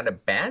actually not a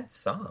bad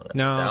song on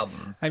this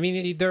album. I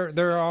mean,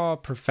 they're all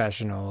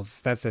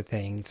professionals. That's the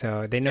thing.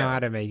 So they know how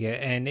to make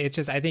it. And it's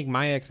just, I think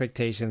my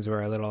expectations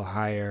were a little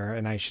higher,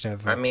 and I should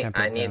have tempered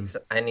them.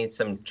 I need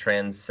some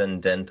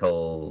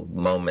transcendental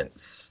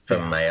moments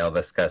from my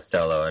Elvis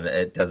Costello, and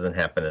it doesn't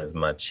happen as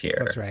much here.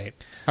 That's right.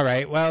 All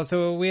right. Well,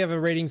 so we have a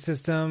rating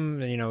system.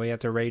 We have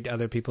to rate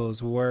other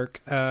people's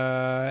work,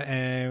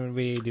 and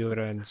we do it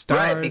in stars.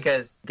 Right,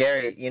 because,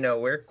 Gary,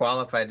 we're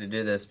qualified to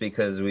do this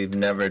because we've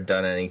never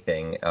done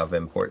anything of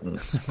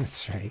importance.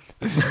 That's right.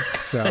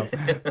 So,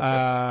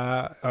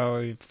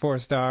 4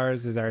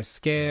 stars is our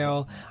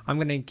scale. I'm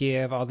going to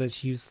give All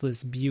This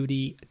Useless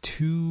Beauty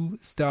 2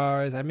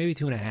 stars. Maybe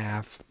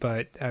 2.5,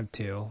 but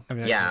 2.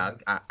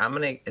 I'm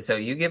going to... So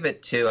you give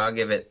it 2, I'll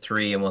give it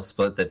 3, and we'll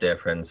split the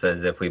difference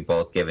as if we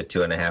both give it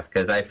 2.5,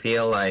 because I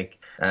feel like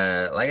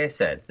I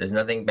said, there's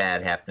nothing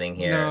bad happening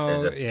here.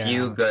 There's a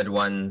few good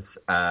ones.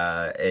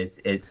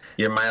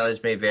 Your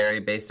mileage may vary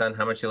based on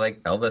how much you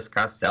like Elvis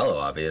Costello,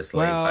 obviously.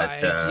 Well,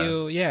 but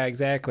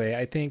exactly.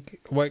 I think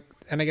what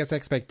and I guess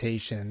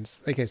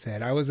expectations. Like I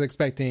said, I was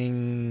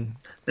expecting.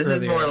 This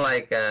is more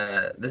like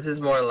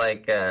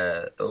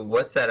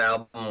what's that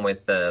album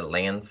with the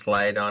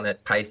landslide on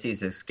it?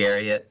 Pisces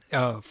Iscariot.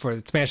 Oh, for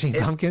Smashing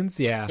Pumpkins,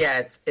 yeah.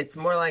 Yeah, it's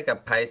more like a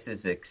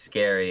Pisces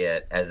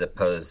Iscariot as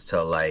opposed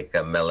to like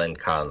a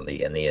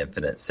Melancholy and the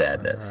Infinite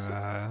Sadness.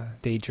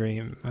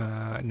 Daydream.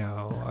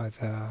 No,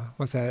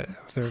 what's that?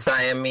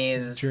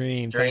 Siamese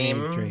Dream.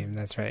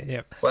 That's right.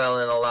 Yep. Well,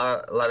 and a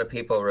lot of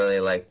people really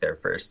like their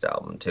first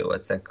album too.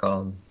 What's that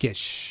called?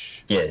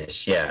 Gish.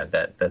 Gish. Yeah,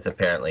 that's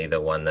apparently the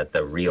one that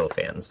the real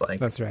fans like.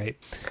 That's right.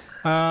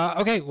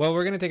 Okay, well,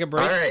 we're going to take a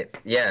break. All right.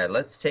 Yeah,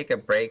 let's take a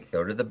break,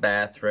 go to the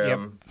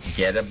bathroom,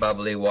 get a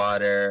bubbly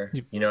water.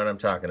 You know what I'm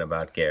talking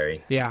about,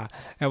 Gary. Yeah,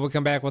 and we'll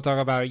come back, we'll talk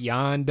about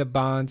Jan de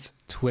Bont's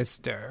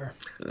Twister.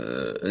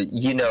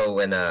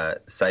 When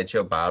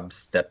Sideshow Bob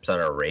steps on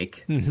a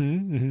rake,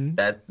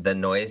 that the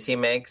noise he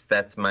makes,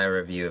 that's my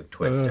review of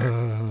Twister.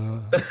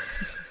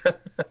 All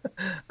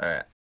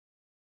right.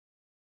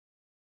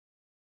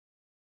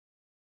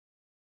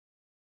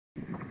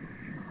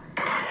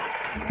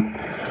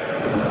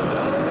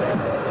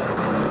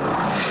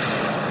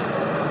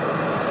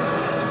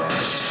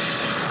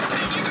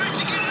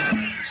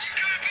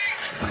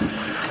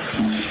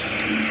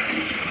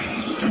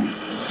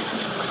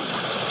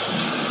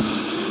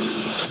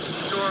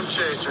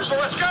 So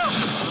let's go!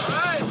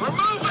 All right, we're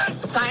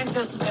moving!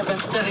 Scientists have been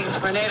studying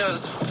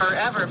tornadoes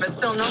forever, but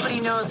still nobody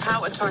knows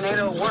how a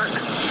tornado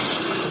works.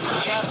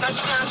 Yeah,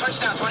 touchdown.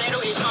 Tornado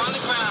is on the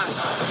ground.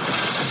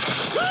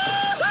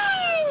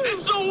 Woo-hoo!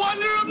 It's the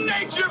wonder of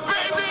nature,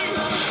 baby!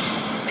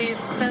 These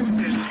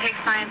sensors take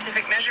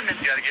scientific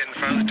measurements. You gotta get in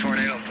front of the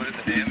tornado and put it in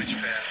the damage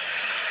pad.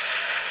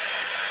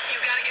 You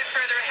gotta get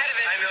further ahead of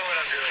it. I know what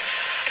I'm doing.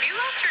 Have you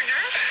lost your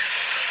nerve?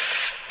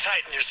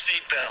 Tighten your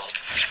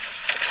seatbelt.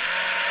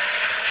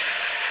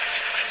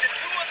 It's at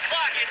 2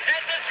 o'clock. It's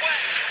heading this way.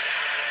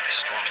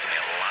 This storm's gonna be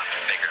a lot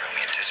bigger than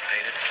we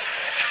anticipated.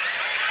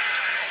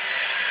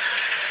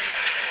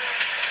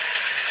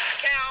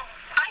 Cow.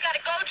 I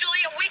gotta go,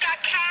 Julia. We got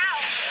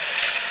cows.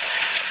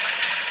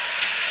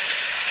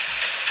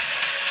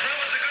 That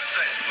was a good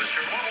size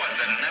twister. What was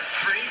that? An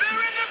F3?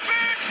 They're in the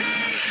back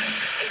seat!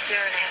 Is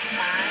there an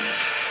F5?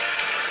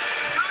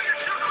 No,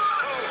 you're too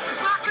close! It's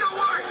not gonna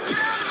work!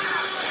 Get out of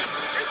there!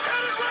 It's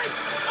headed right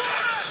for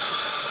us!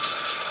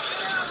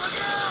 Yeah, look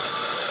out!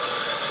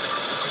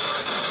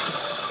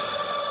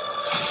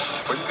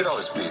 Where'd you get all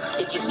this beef?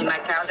 Did you see my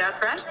cows out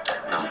front?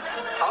 No.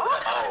 Oh.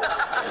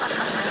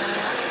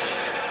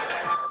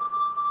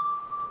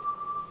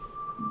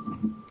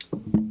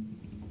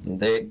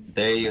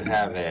 There you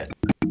have it.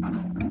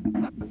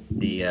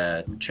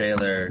 The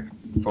trailer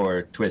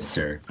for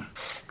Twister.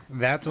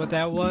 That's what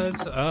that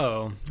was?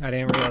 Oh, I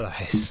didn't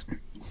realize.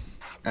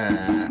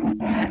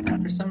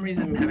 For some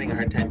reason, I'm having a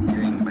hard time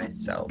hearing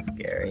myself,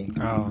 Gary.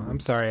 Oh, I'm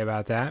sorry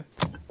about that.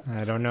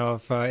 I don't know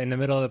if in the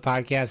middle of the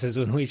podcast is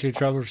when we should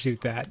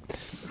troubleshoot that.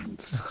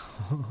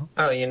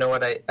 Oh, you know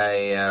what?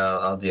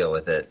 I'll deal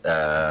with it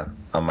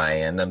on my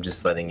end. I'm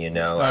just letting you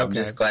know. Okay. I'm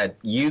just glad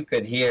you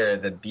could hear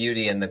the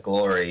beauty and the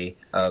glory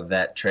of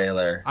that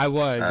trailer. I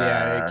was,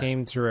 yeah, it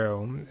came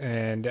through.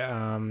 And,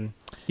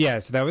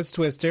 so that was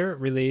Twister,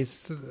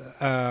 released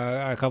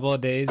a couple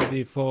of days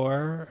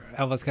before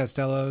Elvis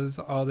Costello's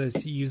All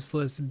This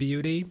Useless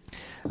Beauty.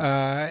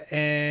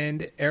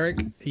 And Eric,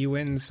 you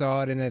went and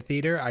saw it in the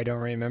theater. I don't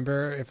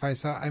remember if I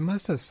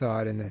must have saw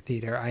it in the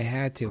theater. I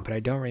had to, but I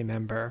don't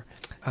remember.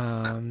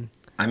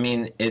 I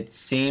mean, it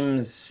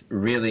seems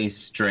really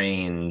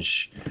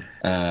strange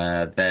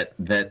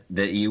that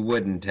you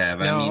wouldn't have.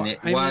 No, I mean,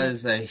 it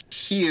was a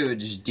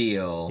huge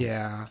deal.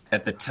 Yeah.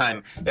 At the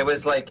time, it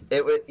was like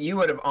you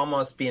would have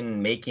almost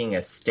been making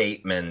a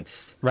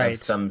statement Right. of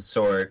some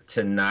sort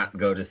to not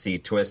go to see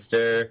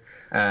Twister.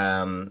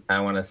 I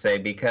want to say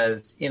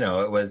because it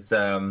was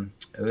kind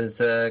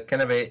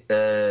of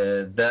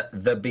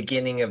the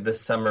beginning of the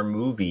summer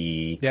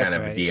movie That's kind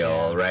of right, deal,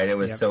 yeah. right? It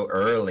was Yep. so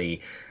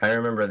early. I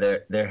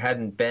remember there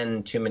hadn't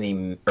been too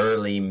many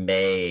early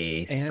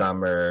May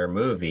summer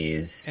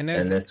movies, and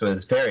this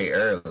was very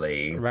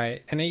early.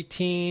 Right. And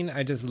 18,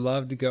 I just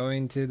loved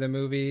going to the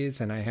movies,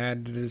 and I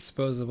had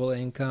disposable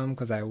income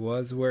because I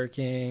was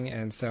working,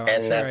 and so And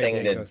I'm sure nothing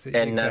I did go see,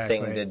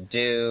 nothing to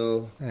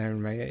do.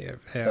 And my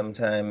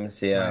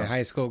Sometimes, my yeah.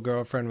 high school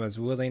girlfriend was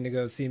willing to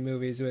go see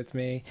movies with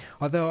me.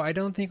 Although I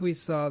don't think we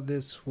saw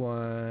this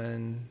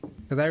one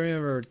because I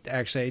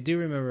do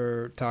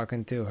remember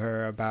talking to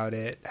her about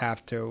it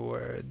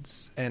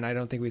afterwards, and I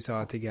don't think we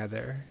saw it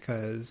together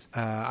because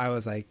I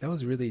was like, that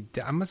was really.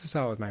 I must have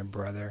saw it with my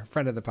brother,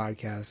 friend of the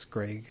podcast,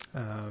 Greg.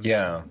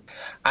 Yeah.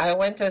 I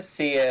went to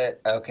see it.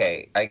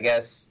 Okay, I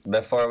guess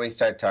before we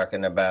start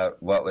talking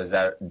about what was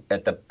out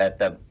at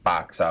the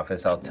box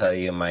office, I'll tell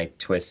you my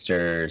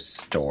Twister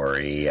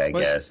story, I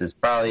guess. It's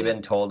probably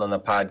been told on the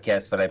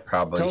podcast, but I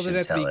probably told should it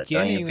at tell the it.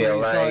 Don't beginning you feel when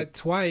we like? saw it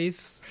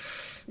twice.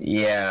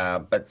 Yeah,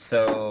 but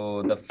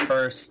so the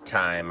first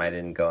time I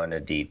didn't go into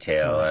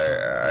detail.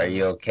 Are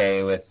you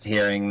okay with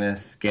hearing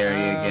this, Gary,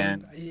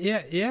 again?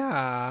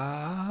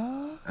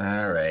 Yeah.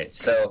 All right.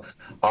 So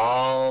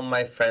all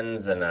my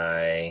friends and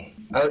I.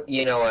 Oh,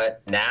 you know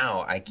what?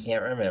 Now I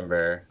can't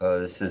remember. Oh,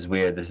 this is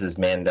weird. This is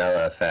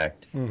Mandela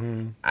effect.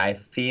 Mm-hmm. I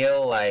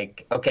feel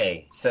like,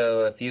 okay,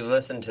 so if you've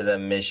listened to the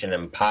Mission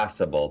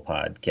Impossible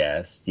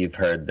podcast, you've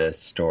heard this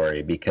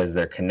story because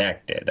they're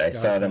connected. I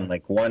saw them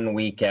like 1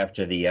 week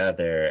after the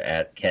other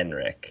at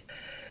Kenrick.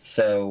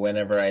 So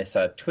whenever I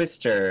saw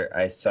Twister,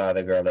 I saw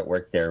the girl that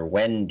worked there,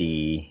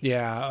 Wendy.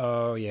 Yeah.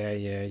 Oh, yeah.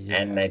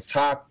 And I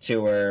talked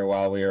to her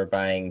while we were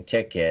buying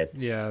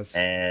tickets. Yes.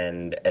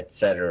 And et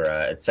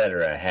cetera, et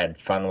cetera. Had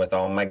fun with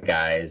all my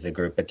guys, a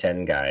group of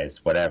 10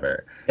 guys,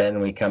 whatever. Then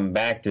we come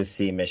back to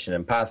see Mission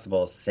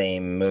Impossible,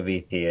 same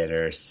movie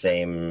theater,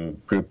 same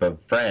group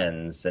of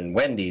friends, and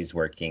Wendy's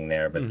working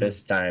there. But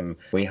this time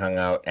we hung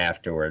out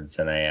afterwards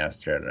and I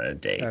asked her on a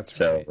date.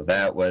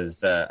 That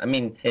was, I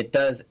mean, it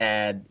does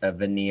add a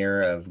veneer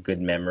of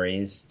good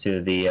memories to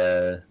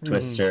the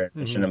Twister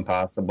Mission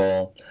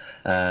Impossible.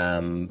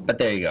 But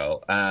there you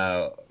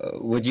go.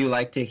 Would you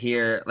like to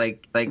hear,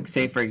 like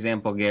say for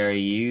example, Gary,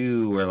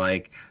 you were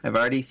like, I've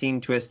already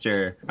seen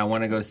Twister. I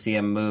want to go see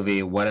a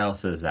movie. What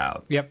else is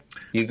out? Yep.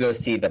 You go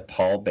see The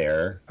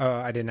Pallbearer. Oh,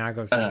 I did not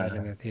go see that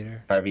in the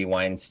theater. Harvey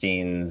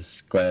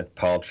Weinstein's, Gwyneth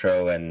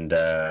Paltrow, and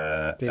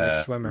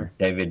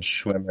David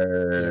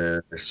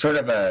Schwimmer. Sort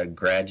of a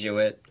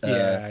Graduate.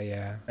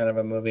 Yeah. Kind of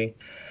a movie.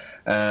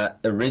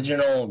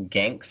 Original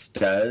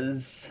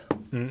Gangstas.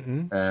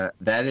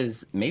 That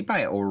is made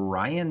by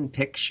Orion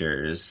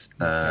Pictures.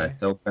 Okay.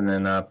 It's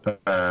opening up.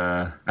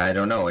 I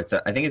don't know. I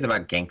think it's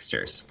about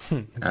gangsters.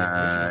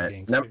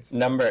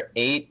 Number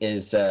 8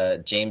 is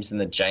James and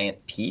the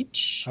Giant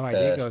Peach. Oh, I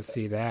did go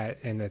see that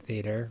in the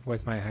theater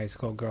with my high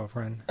school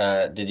girlfriend.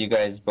 Did you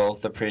guys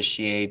both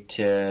appreciate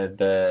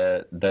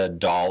the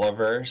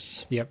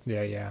Dolliverse? Yep.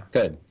 Yeah.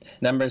 Good.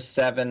 Number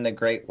 7, The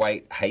Great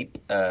White Hype,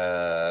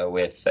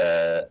 with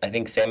I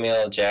think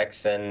Samuel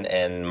Jackson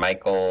and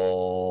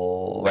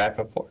Michael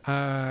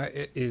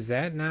Rappaport. Is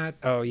that not?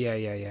 Oh,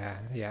 yeah.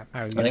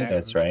 I think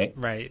that's right.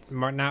 Right.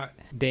 Not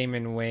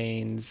Damon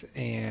Wayans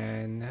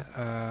and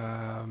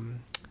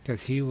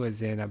because he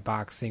was in a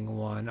boxing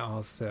one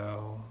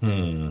also.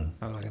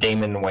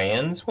 Damon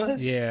Wayans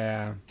was?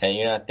 Yeah. And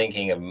you're not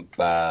thinking of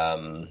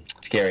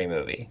Scary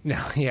Movie?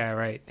 No, yeah,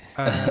 right.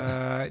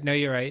 No,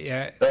 you're right.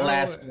 Yeah. The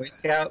Last Boy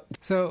Scout?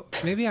 So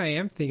maybe I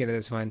am thinking of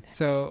this one.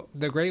 So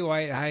The Great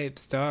White Hype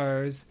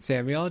stars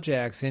Samuel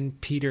Jackson,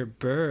 Peter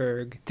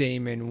Berg,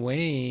 Damon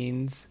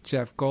Wayans,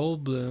 Jeff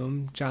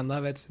Goldblum, John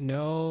Lovitz,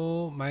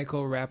 no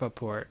Michael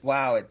Rappaport.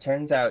 Wow, it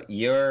turns out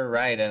you're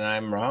right and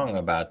I'm wrong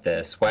about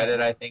this. Why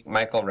did I think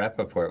Michael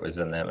Rappaport was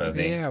in that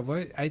movie? Yeah,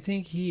 what? I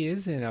think he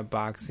is in a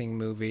boxing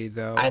movie,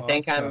 though. I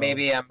think I'm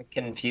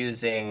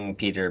confusing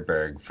Peter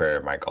Berg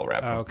for Michael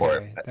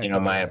Rappaport. Okay.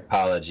 My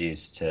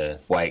apologies to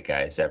white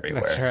guys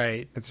everywhere.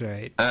 That's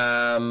right.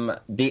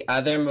 The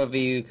other movie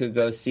you could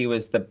go see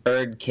was The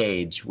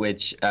Birdcage,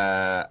 which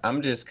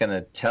I'm just going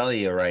to tell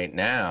you right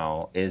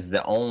now is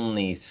the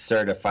only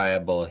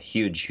certifiable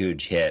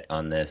huge hit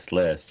on this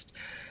list.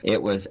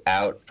 It was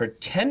out for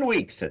 10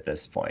 weeks at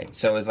this point.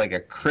 So it was like a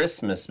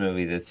Christmas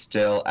movie that's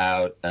still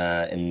out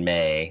in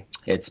May.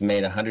 It's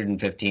made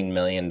 $115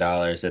 million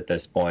at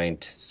this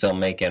point, still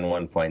making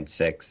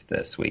 1.6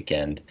 this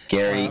weekend.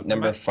 Gary,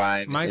 number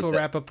 5. Michael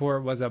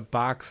Rappaport was a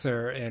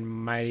boxer in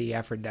Mighty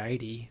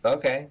Aphrodite.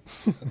 Okay.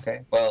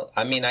 Well,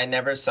 I mean, I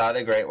never saw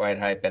The Great White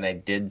Hype, and I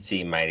did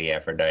see Mighty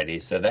Aphrodite,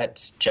 so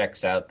that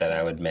checks out that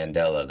I would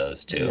Mandela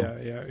those two.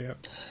 Yeah.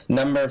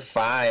 Number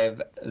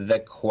 5, The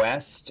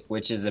Quest,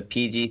 which is a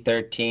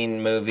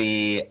PG-13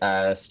 movie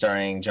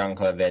starring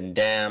Jean-Claude Van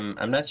Damme.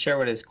 I'm not sure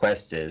what his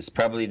quest is.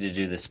 Probably to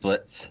do the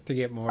splits. To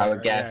get more. I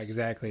would guess. Yeah,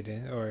 exactly.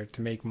 Or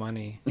to make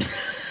money.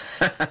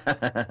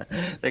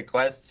 The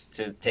quest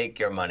to take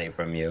your money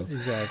from you.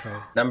 Exactly.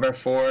 Number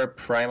 4,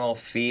 Primal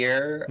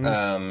Fear.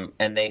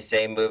 And they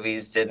say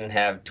movies didn't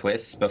have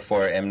twists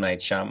before M. Night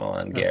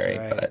Shyamalan, Gary,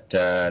 but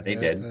they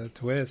did. It's a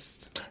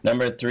twist.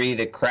 Number 3,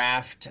 The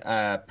Craft.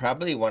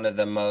 Probably one of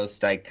the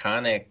most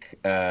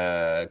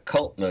iconic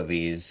cult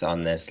movies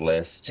on this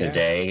list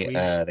today.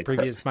 The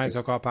previous My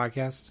So-Called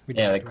podcast.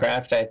 The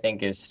Craft, I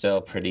think, is still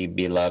pretty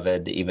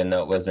beloved, even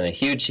though it wasn't a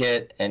huge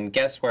hit. And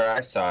guess where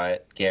I saw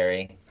it,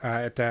 Gary?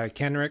 At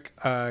Kendrick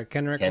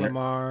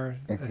Lamar.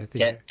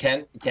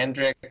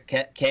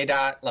 Kendrick K.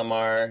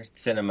 Lamar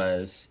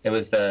Cinemas. It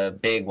was the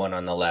big one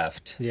on the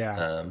left.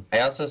 Yeah. I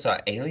also saw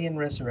Alien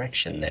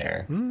Resurrection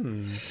there.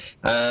 Number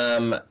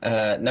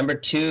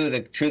 2,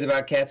 The Truth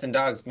About Cats and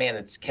Dogs. Man,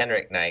 it's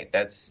Kendrick night.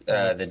 That's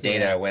the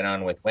date I went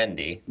on with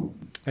Wendy.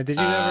 Did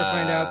you ever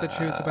find out the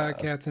truth about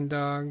cats and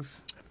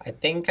dogs? I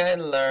think I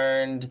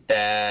learned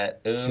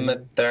that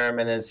Uma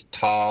Thurman is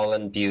tall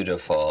and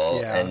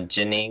beautiful, and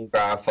Janine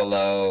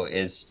Garofalo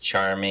is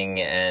charming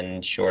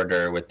and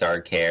shorter with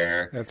dark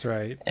hair. That's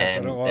right.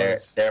 That's what it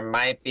was. There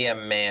might be a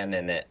man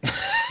in it.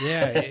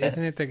 Yeah,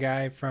 isn't it the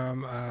guy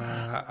from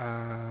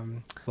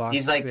Lost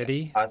He's like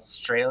City?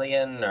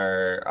 Australian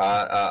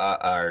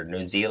or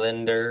New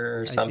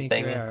Zealander or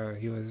something. I think,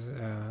 he was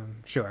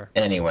Sure.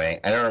 Anyway,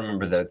 I don't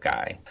remember the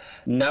guy.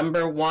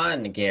 Number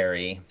 1,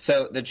 Gary.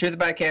 So, The Truth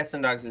About Cats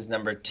and Dogs is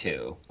number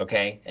 2,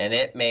 okay? And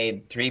it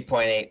made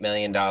 $3.8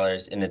 million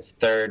in its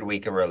third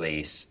week of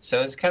release.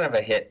 So, it's kind of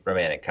a hit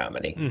romantic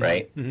comedy,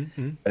 right?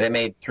 But it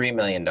made $3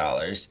 million.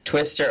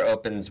 Twister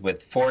opens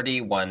with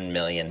 $41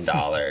 million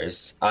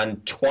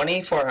on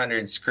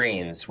 2,400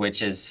 screens,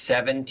 which is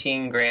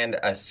 $17,000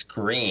 a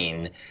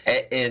screen.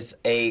 It is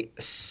a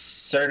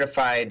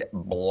certified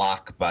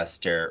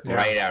blockbuster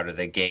right out of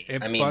the gate.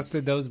 It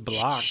busted those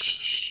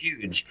blocks.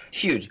 Huge.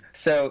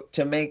 So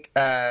to make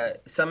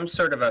some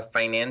sort of a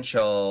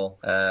financial,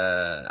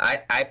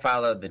 I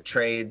followed the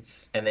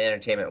trades and the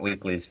entertainment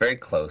weeklies very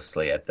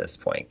closely at this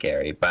point,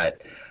 Gary,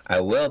 but I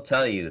will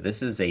tell you,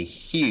 this is a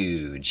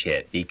huge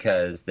hit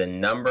because the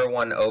number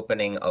 1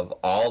 opening of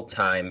all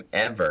time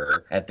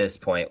ever at this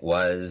point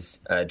was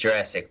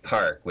Jurassic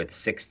Park with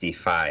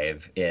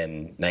 65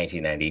 in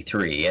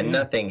 1993. And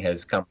nothing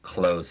has come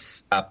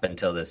close up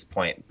until this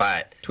point.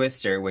 But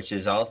Twister, which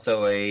is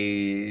also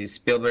a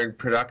Spielberg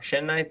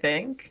production, I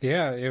think.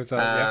 Yeah, it was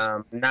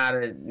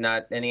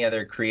not any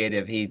other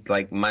creative. He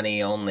like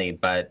money only,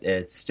 but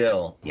it's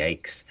still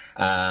yikes.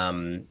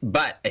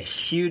 But a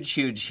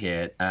huge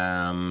hit.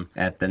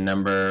 At the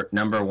number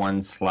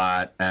 1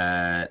 slot,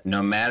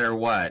 no matter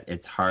what,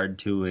 it's hard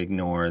to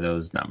ignore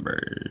those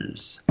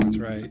numbers. That's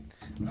right.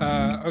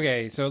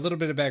 Okay, so a little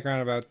bit of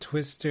background about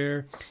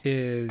Twister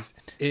is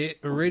it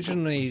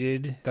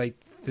originated, like,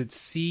 the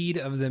seed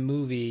of the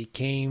movie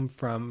came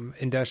from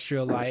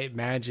Industrial Light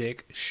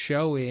Magic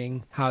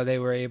showing how they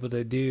were able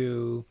to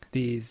do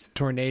these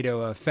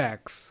tornado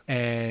effects.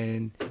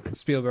 And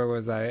Spielberg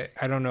was like,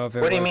 I don't know if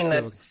it was... What do you mean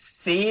the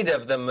seed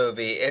of the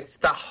movie? It's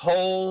the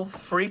whole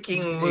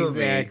freaking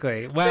movie.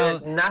 Exactly. Well,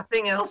 there's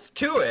nothing else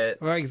to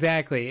it. Well,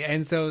 exactly.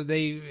 And so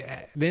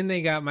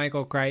they got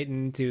Michael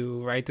Crichton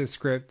to write the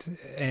script,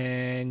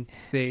 and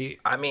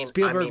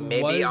Spielberg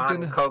maybe was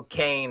on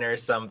cocaine or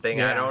something.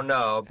 Yeah. I don't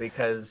know,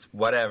 because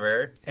whatever.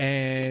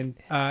 And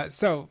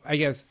so I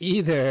guess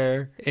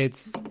either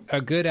it's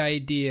a good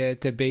idea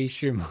to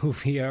base your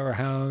movie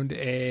around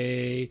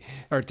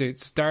or to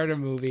start a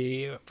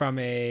movie from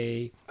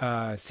a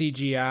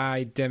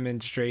CGI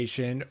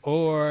demonstration,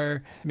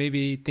 or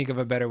maybe think of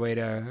a better way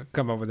to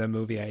come up with a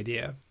movie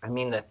idea. I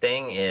mean, the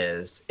thing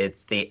is,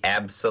 it's the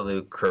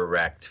absolute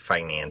correct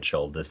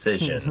financial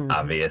decision,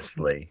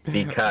 obviously,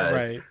 because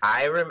Right.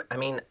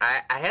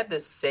 I had the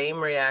same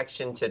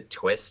reaction to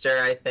Twister,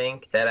 I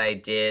think, that I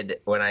did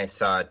when I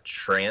saw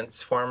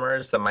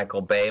Transformers, the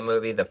Michael Bay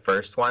movie, the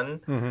first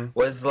one,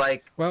 was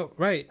like... Well,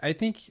 right, I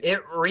think... It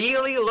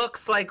really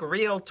looks like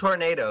real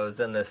tornadoes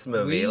in this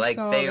movie. Like,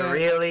 they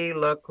really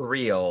look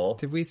real.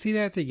 Did we see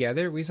that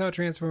together? We saw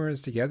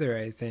Transformers together,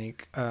 I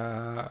think.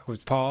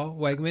 With Paul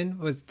Wegman?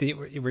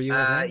 Were you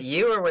with him?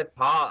 You were with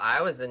Paul.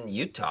 I was in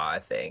Utah, I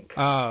think.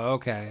 Oh,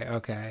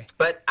 okay.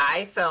 But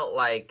I felt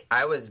like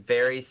I was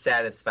very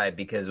satisfied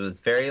because it was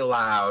very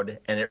loud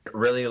and it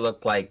really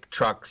looked like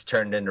trucks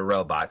turned into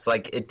robots.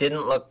 Like, it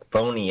didn't look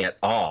phony at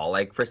all.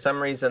 Like, for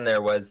some reason,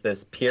 there was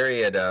this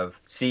period of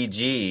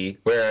CG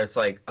where it's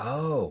like,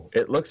 oh,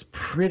 it looks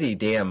pretty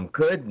damn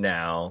good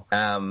now.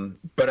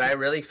 But I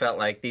really felt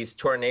like these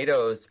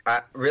tornadoes,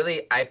 I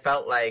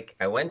felt like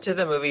I went to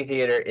the movie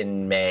theater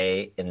in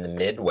May in the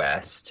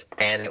Midwest,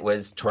 and it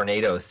was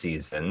tornado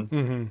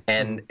season,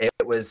 and it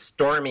was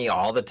stormy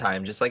all the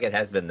time, just like it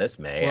has been this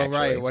May. Well, actually.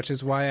 right, which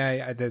is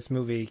why this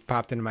movie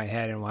popped into my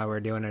head and why we're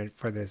doing it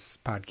for this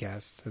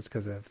podcast. It's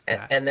because of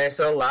that. And there's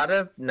a lot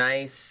of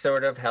nice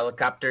sort of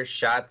helicopter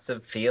shots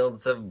of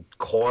fields of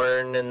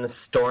corn and the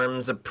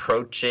storms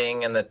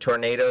approaching and the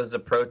tornadoes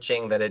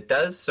approaching, that it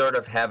does sort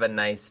of have a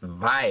nice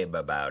vibe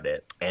about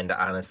it. And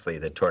honestly,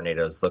 the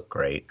tornadoes look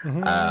great.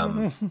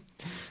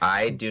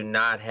 I do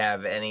not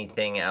have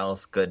anything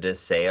else good to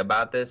say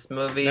about this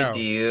movie. No. Do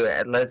you?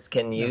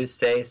 Can you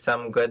say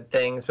some good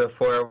things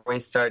before we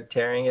start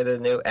tearing it a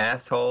new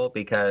asshole?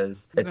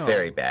 Because it's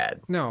very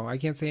bad. No, I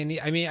can't say any.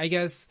 I mean, I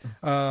guess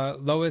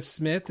Lois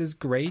Smith is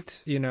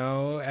great,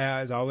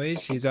 as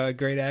always. She's a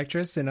great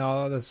actress in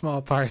all the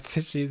small parts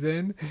that she's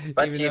in.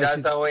 But she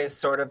does always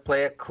sort of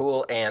play a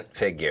cool aunt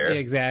figure.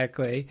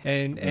 Exactly.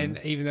 And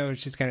even though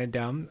she's kind of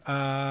dumb.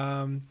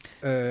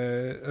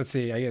 Let's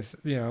see, I guess,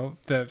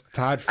 the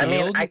Todd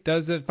Field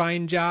does a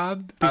fine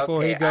job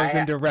before he goes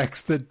and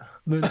directs the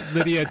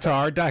Lydia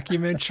Tarr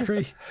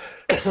documentary.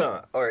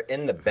 Or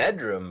In the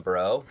Bedroom,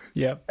 bro.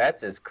 Yep.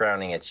 That's his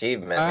crowning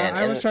achievement, man.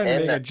 I was trying to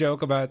make a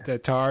joke about the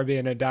Tar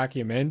being a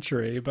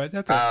documentary, but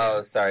that's okay.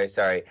 Oh,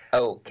 sorry.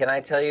 Oh, did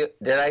I tell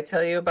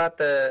you about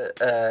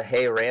the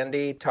Hey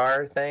Randy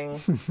Tar thing?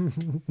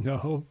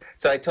 No.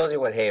 So I told you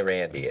what Hey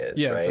Randy is,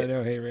 yes, right? I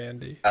know Hey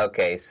Randy.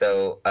 Okay,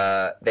 so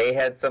they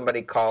had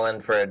somebody call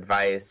in for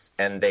advice,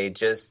 and they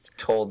just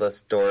told the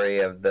story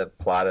of the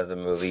plot of the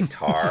movie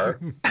Tar.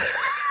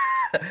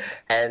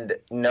 and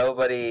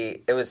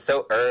nobody, it was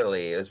so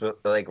early. It was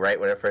like right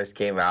when it first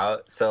came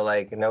out. So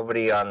like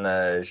nobody on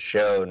the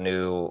show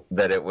knew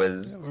that it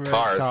was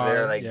tar. So they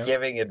were like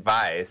giving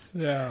advice.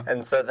 Yeah.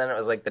 And so then it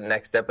was like the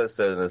next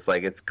episode, and it's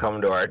like, it's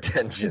come to our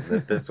attention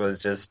that this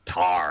was just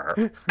tar.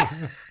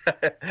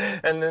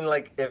 And then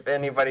like if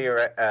anybody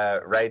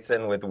writes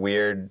in with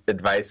weird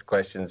advice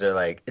questions, they're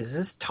like, is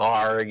this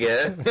tar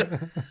again?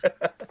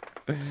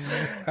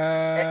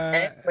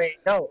 Anyway,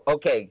 no.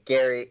 Okay,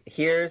 Gary,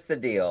 here's the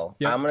deal.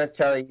 Yep. I'm going to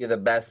tell you the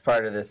best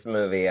part of this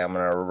movie. I'm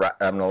going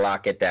to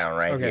lock it down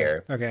right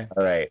here. Okay.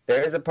 All right.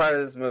 There is a part of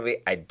this movie,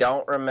 I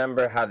don't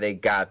remember how they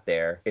got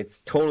there.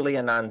 It's totally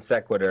a non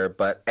sequitur,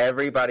 but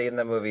everybody in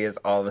the movie is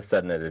all of a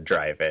sudden at a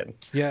drive-in.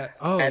 Yeah.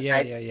 Oh, and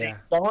yeah. They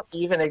don't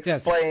even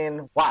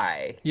explain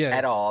why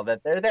at all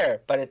that they're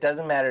there, but it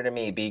doesn't matter to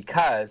me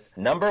because,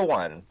 number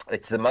one,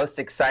 it's the most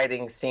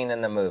exciting scene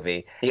in the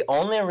movie. The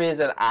only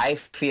reason I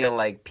feel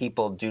like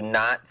people do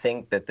not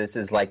think that this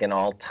is like an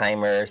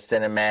all-timer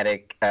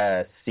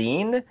cinematic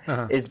scene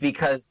is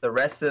because the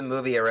rest of the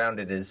movie around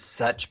it is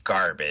such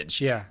garbage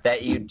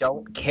that you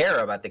don't care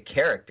about the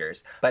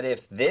characters. But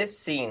if this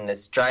scene,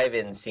 this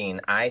drive-in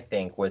scene, I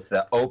think was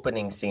the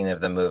opening scene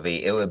of the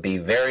movie, it would be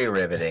very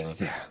riveting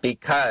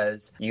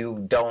because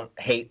you don't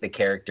hate the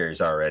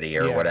characters already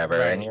or whatever,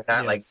 and you're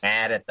not like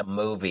mad at the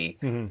movie.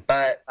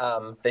 But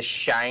The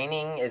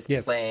Shining is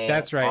playing.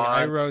 That's right.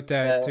 I wrote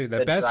that too.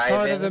 The best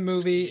part of the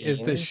movie is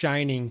the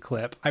Shining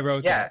clip. I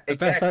wrote that. The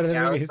best part of the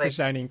movie is the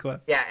Shining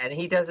clip. Yeah, and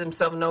he does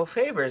himself no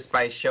favors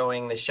by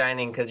showing The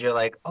Shining because you're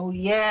like, oh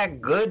yeah,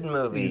 good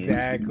movies.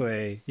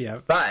 Exactly. Yeah.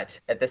 But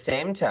at the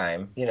same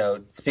time, you know,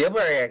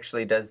 Spielberg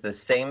actually does the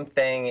same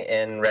thing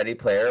in Ready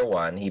Player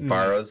One. He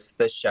borrows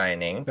The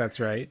Shining. That's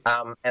right.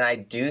 And I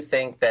do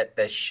think that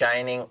The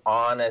Shining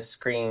on a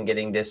screen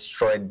getting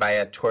destroyed by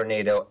a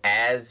tornado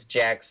as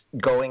Jack's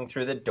going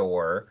through the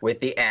door with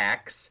the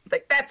axe,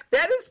 like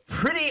that is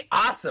pretty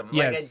awesome.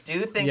 Yes. Like I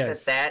do think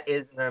that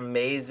is an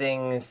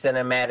amazing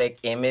cinematic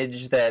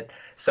image that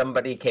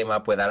somebody came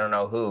up with. I don't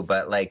know who,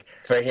 but like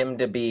for him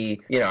to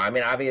be, you know, I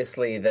mean,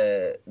 obviously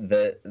the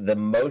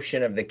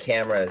motion of the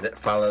camera as it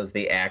follows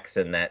the axe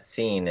in that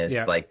scene is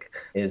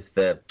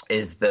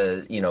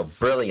the you know,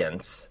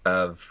 brilliance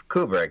of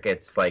Kubrick.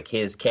 It's like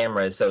his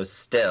camera is so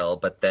still,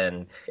 but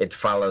then it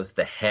follows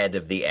the head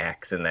of the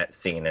axe in that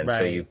scene, and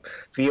so you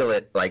feel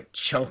it like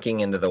chunking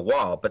into the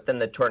wall, but then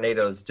the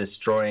tornado's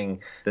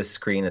destroying the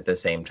screen at the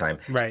same time.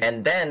 Right.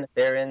 And then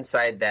they're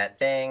inside that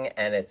thing,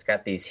 and it's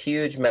got these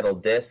huge metal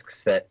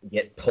discs that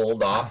get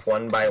pulled off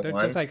one by They're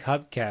one. just like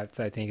hubcaps,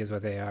 I think, is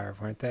what they are,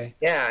 weren't they?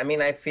 Yeah, I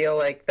mean, I feel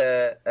like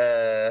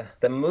the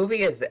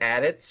movie is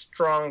at its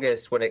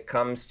strongest when it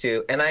comes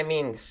to, and I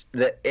mean,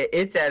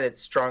 it's at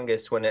its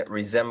strongest when it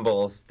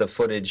resembles the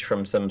footage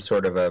from some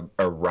sort of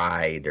a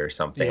ride or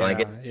something.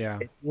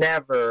 It's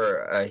never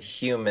a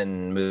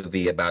human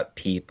movie about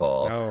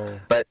people,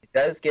 but it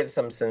does give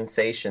some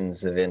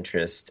sensations of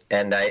interest,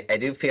 and I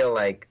do feel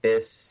like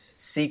this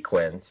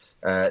sequence,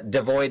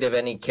 devoid of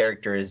any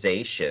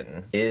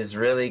characterization, is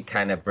really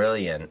kind of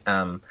brilliant.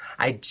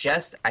 I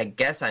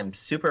guess I'm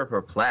super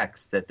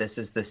perplexed that this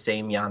is the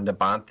same Jan de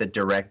Bont that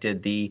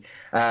directed the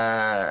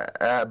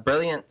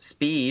brilliant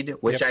Speed,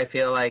 which I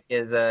feel like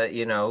is a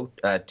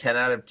 10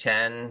 out of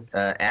 10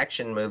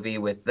 action movie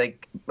with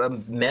like a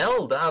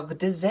meld of a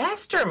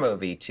disaster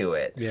movie to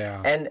it.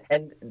 Yeah.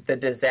 And the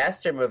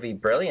disaster movie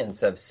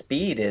brilliance of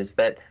Speed is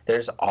that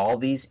there's all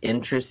these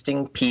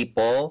interesting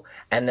people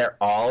and they're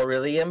all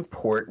really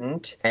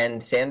important,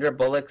 and Sandra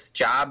Bullock's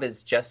job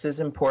is just as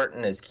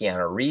important as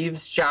Keanu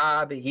Reeves'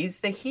 job. He's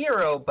the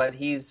hero, but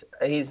he's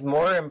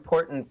more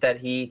important that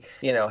he,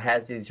 you know,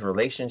 has these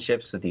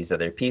relationships with these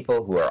other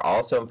people who are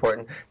also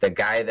important. The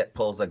guy that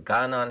pulls a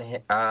gun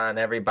on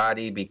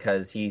everybody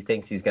because he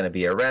thinks he's going to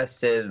be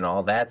arrested and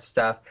all that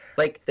stuff.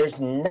 Like, there's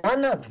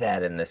none of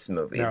that in this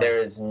movie. No. There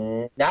is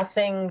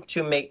nothing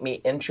to make me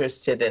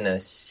interested in a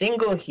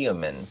single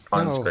human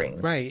on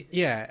screen. Right.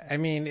 Yeah. I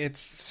mean, it's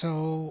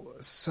so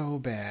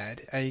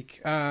bad.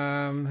 Like,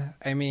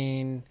 I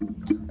mean,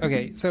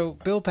 okay, so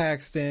Bill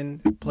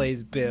Paxton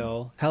plays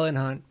Bill, Helen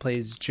Hunt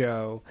plays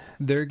Joe.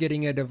 They're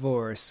getting a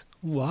divorce.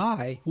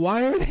 Why?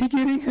 Why are they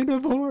getting a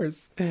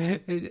divorce?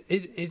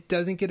 It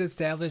doesn't get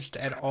established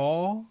at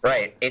all.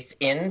 Right. It's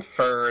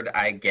inferred,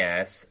 I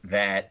guess,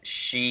 that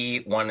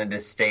she wanted to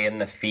stay in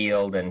the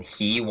field and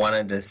he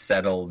wanted to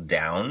settle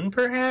down,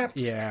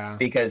 perhaps? Yeah.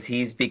 Because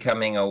he's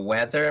becoming a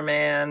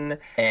weatherman.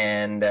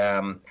 And,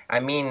 I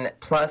mean,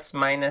 plus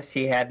minus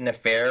he had an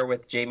affair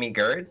with Jamie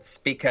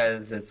Gertz,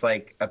 because it's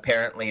like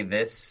apparently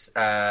these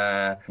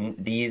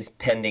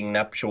pending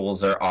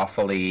nuptials are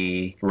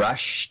awfully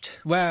rushed.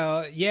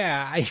 Well, yeah.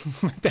 Yeah,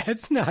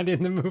 that's not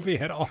in the movie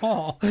at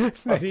all.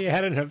 That he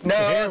had an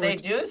affair. No, they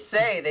do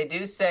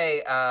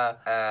say,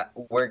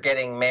 we're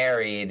getting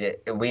married.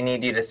 We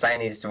need you to sign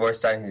these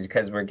divorce documents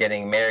because we're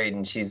getting married.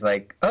 And she's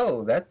like,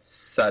 oh, that's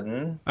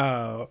sudden.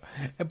 Oh,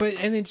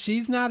 and then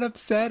she's not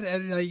upset,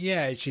 and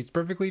yeah, she's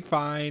perfectly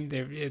fine.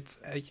 It's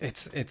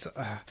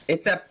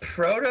a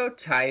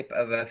prototype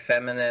of a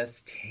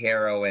feminist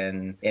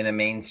heroine in a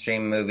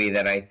mainstream movie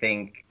that I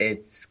think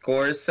it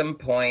scores some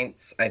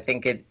points. I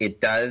think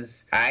it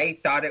does. I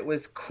thought it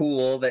was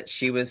cool that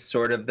she was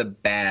sort of the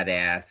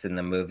badass in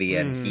the movie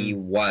and he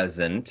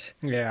wasn't.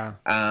 Yeah.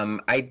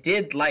 I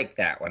did like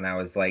that when I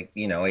was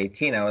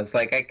 18. I was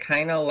like, I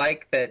kind of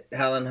like that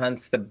Helen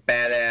Hunt's the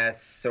badass,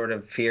 sort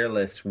of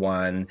fearless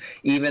one,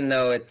 even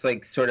though it's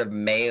like sort of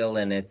male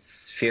in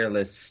its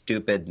fearless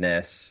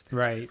stupidness.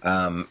 Right.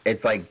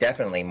 It's like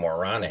definitely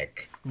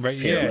moronic. Right.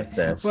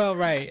 Fearlessness. Yeah. Well,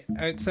 right.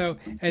 So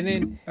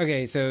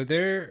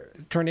they're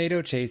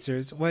tornado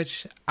chasers,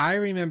 which I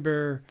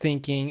remember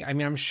thinking, I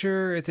mean, I'm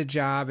sure it's a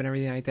job and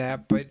everything like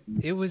that, but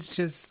it was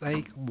just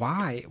like,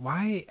 why?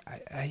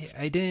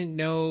 I didn't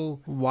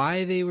know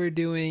why they were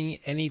doing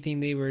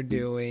anything they were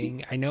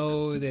doing. I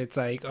know that it's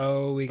like,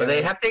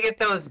 they have to get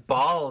those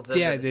balls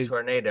into the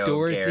tornado,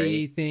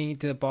 Dorothy Gary. thing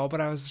to the ball, but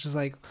I was just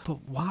like,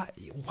 but why?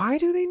 Why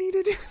do they need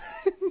to do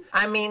that?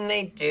 I mean,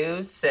 they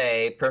do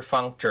say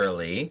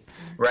perfunctorily,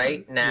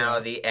 right now,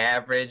 the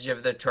average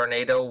of the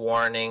tornado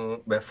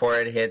warning before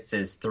it hits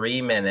is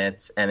 3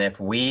 minutes. And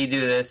if we do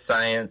this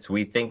science,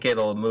 we think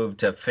it'll move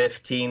to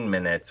 15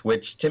 minutes,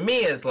 which to me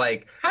is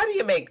like, how do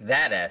you make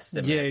that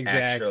estimate? Yeah,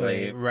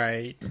 exactly. Actually?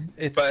 Right.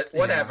 But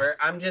whatever.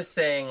 Yeah. I'm just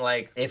saying,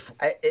 like, if,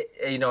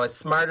 a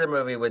smarter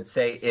movie would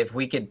say if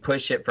we could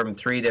push it from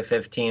 3 to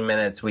 15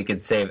 minutes, we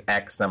could save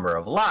X number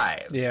of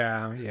lives.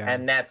 Yeah, yeah.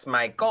 And that's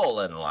my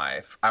goal in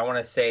life. I want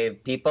to save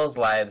people's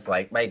lives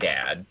like my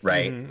dad,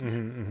 right?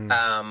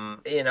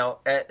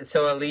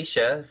 So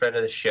Alicia, friend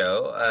of the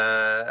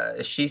show,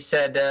 she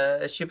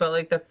said she felt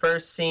like the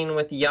first scene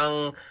with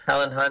young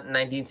Helen Hunt in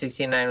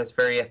 1969 was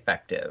very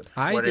effective.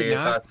 What are your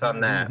thoughts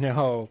on that?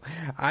 No,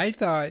 I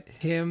thought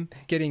him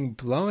getting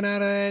blown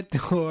out of that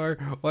door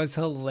was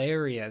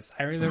hilarious.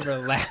 I remember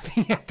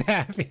laughing at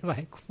that, being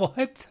like,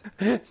 what?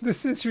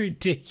 This is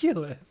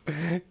ridiculous.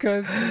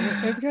 Because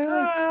it's kind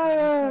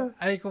of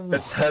like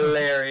it's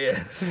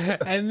hilarious.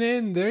 And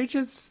then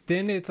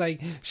it's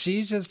like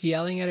she's just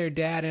yelling at her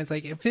dad, and it's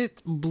like, if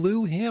it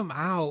blew him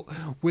out,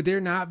 would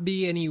there not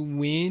be any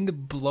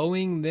wind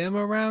blowing them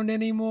around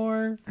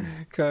anymore?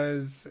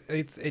 Because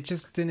it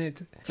just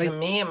didn't. To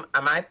me,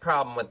 my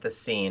problem with the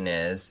scene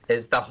is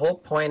the whole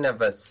point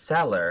of a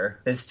cellar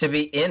is to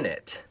be in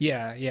it.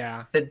 Yeah,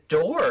 yeah. The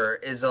door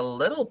is a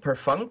little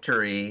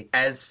perfunctory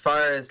as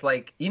far as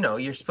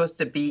you're supposed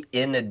to be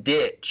in a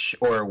ditch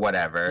or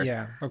whatever.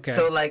 Yeah, okay.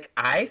 So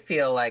I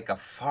feel like a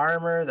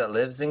farmer that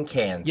lives in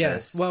Kansas.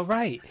 Yes, well,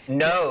 right.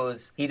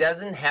 Knows he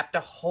doesn't have to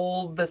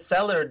hold the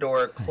cellar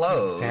door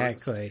closed.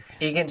 Exactly.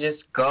 He can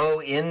just go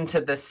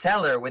into the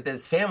cellar with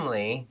his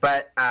family.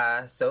 But,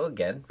 so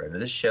again, friend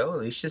of the show,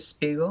 Alicia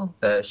Spiegel,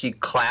 she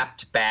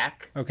clapped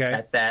back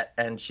at that,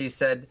 and she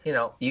said,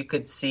 you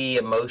could see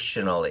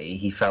emotionally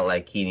he felt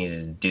like he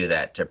needed to do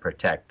that to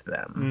protect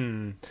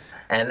them.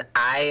 And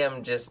I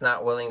am just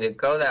not willing to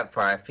go that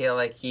far. I feel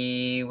like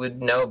he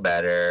would know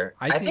better.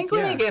 I think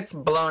when he gets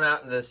blown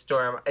out in the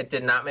storm, it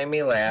did not make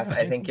me laugh.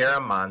 I think you're a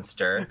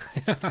monster.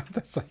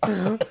 That's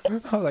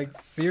like,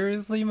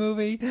 seriously,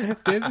 movie?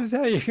 This is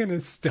how you're going to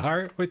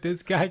start with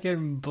this guy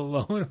getting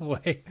blown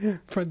away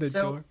from the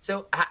door?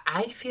 So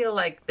I feel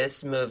like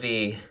this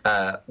movie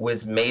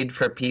was made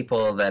for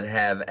people that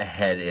have a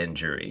head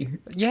injury.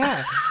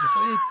 Yeah.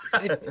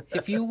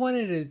 If you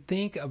wanted to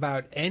think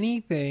about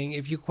anything,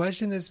 if you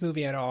question this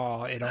movie at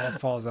all, it all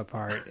falls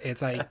apart.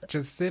 It's like,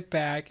 just sit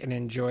back and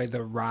enjoy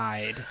the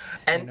ride.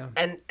 And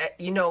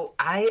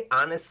I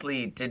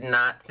honestly did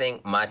not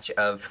think much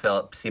of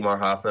Philip Seymour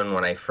Hoffman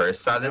when I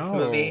first saw this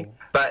movie.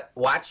 But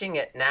watching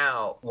it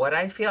now, what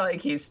I feel like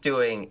he's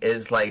doing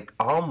is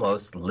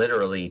almost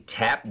literally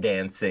tap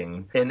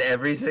dancing in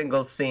every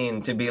single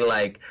scene to be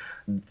like,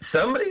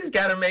 somebody's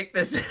got to make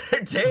this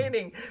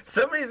entertaining.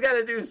 Somebody's got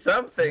to do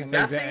something.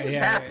 Nothing's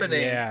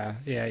happening. Yeah.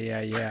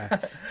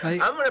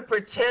 I'm going to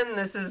pretend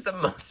this is the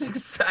most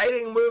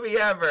exciting movie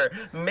ever.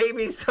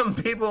 Maybe some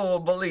people will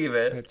believe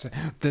it. It's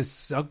the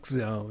suck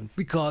zone.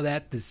 We call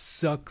that the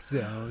suck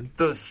zone.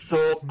 The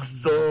suck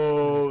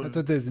zone. That's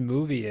what this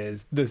movie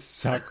is. The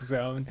suck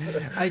zone.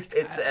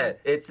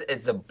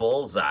 It's a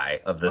bullseye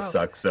of the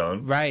suck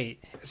zone. Right.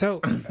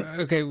 So,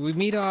 we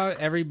meet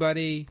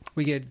everybody.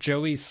 We get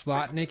Joey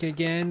Slotnick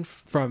again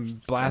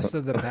from Blast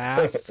of the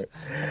Past.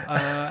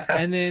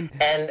 And then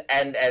and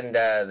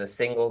the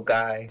single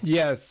guy.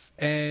 Yes,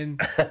 and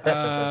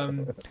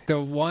the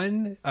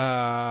one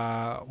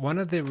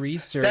of the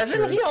researchers,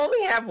 doesn't he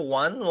only have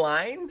one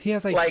line? He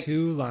has like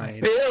 2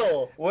 lines.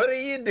 Bill, what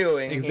are you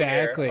doing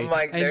Exactly. here? I'm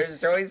like, there's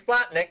Joey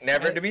Slotnick,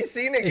 never to be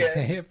seen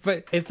again.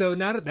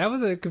 That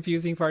was a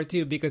confusing part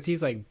too, because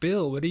he's like,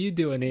 Bill, what are you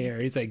doing here?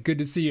 He's like, good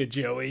to see you,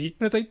 Joey.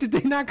 And it's like, did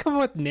they not come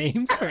up with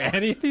names for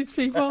any of these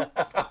people?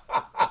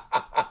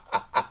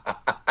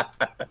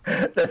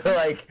 They're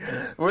like,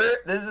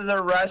 this is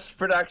a rush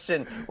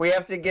production. We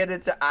have to get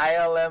it to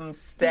ILM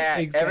stat.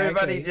 Exactly.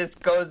 Everybody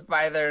just goes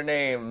by their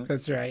names.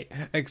 That's right.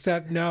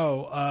 Except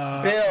no.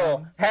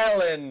 Bill,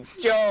 Helen,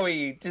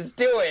 Joey, just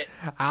do it.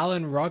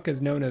 Alan Ruck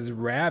is known as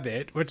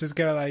Rabbit, which is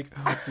kind of like,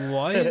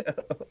 what?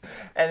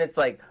 And it's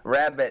like,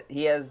 Rabbit,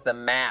 he has the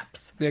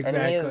maps. Exactly.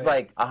 And he is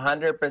like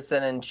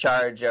 100% in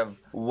charge of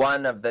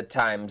one of the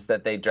times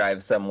that they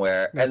drive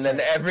somewhere. That's and then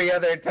right. every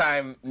other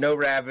time, no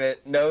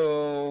Rabbit,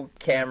 no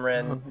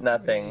Cameron,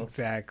 nothing.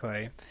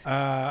 Exactly.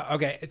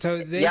 Okay,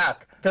 so they... Yuck.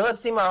 Philip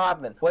Seymour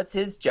Hoffman, what's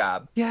his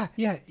job? Yeah,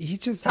 he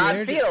just... Todd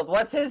Field,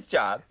 what's his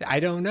job? I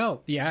don't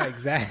know. Yeah,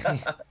 exactly.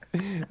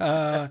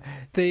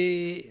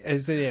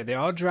 They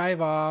all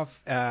drive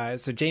off.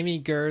 So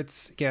Jamie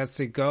Gertz gets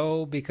to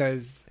go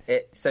because...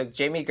 So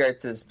Jamie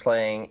Gertz is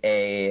playing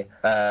a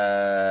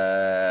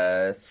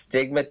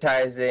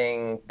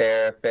stigmatizing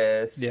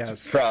therapist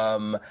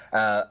from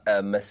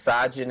a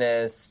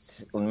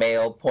misogynist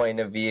male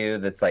point of view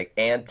that's like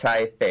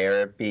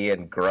anti-therapy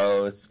and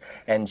gross,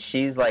 and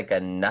she's like a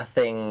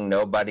nothing,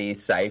 nobody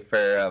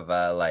cipher of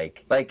a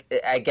like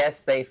I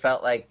guess they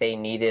felt like they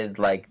needed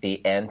like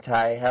the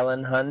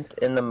anti-Helen Hunt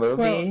in the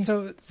movie.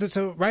 Well,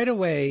 so right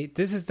away,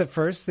 this is the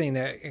first thing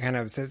that kind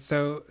of says,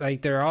 so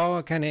like they're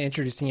all kind of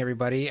introducing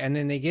everybody, and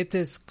then they get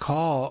this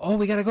call, oh,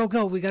 we gotta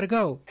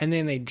go. And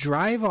then they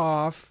drive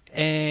off,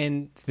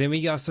 and then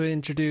we also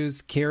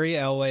introduce Cary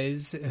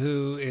Elwes,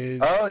 who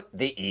is... Oh,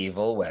 the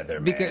evil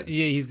weatherman. Because,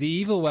 yeah, he's the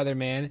evil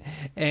weatherman,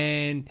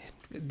 and...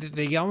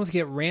 They almost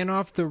get ran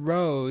off the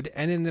road,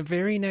 and in the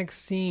very next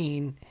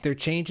scene, they're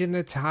changing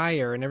the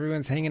tire, and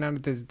everyone's hanging out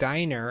at this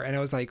diner, and I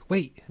was like,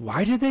 wait,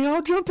 why did they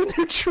all jump in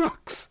their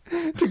trucks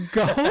to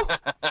go?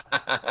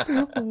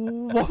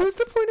 What was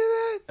the point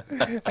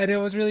of that? And it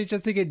was really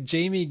just to get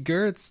Jamie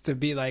Gertz to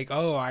be like,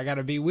 oh, I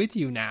gotta be with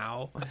you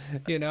now,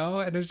 you know?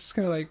 And it was just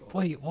kind of like,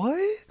 wait, what?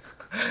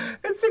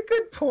 It's a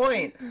good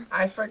point.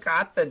 I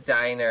forgot the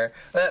diner.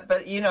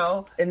 But you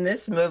know, in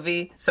this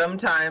movie,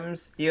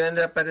 sometimes you end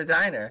up at a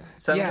diner.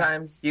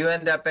 Sometimes you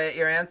end up at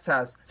your aunt's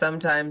house.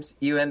 Sometimes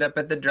you end up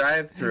at the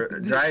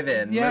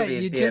drive-in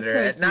movie theater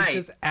at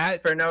night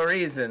for no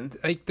reason.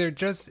 Like they're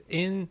just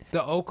in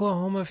the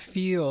Oklahoma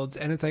fields,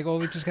 and it's like, oh,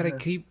 we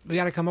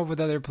gotta come up with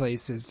other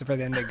places for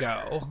them to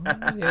go.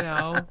 You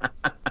know?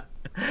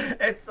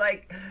 It's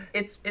like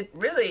it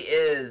really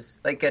is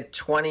like a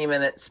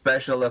 20-minute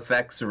special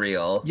effects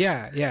reel.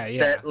 Yeah.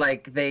 That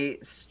like they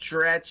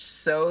stretched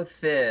so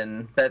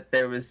thin that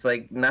there was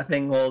like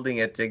nothing holding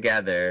it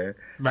together.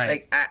 Right.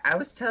 Like I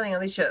was telling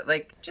Alicia,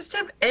 like just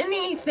have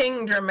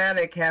anything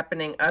dramatic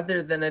happening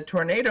other than a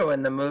tornado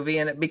in the movie,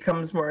 and it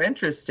becomes more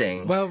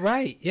interesting. Well,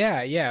 right,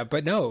 yeah,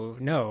 but no,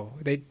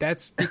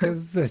 that's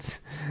because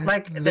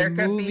there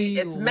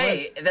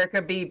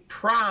could be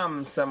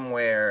prom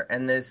somewhere,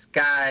 and this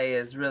guy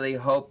is really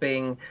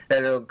hoping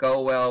that it'll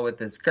go well with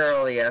this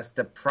girl. He has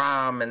to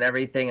prom and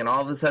everything, and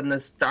all of a sudden the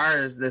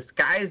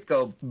skies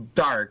go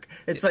dark.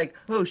 It's like,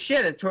 oh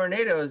shit, a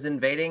tornado is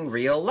invading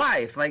real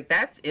life. Like,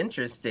 that's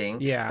interesting.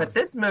 Yeah. But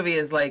this movie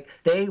is like,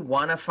 they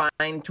want to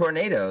find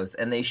tornadoes,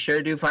 and they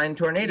sure do find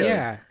tornadoes.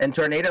 Yeah. And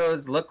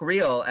tornadoes look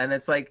real, and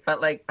it's like,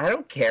 but like, I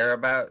don't care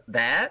about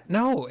that.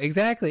 No,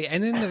 exactly.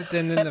 And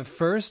then the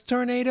first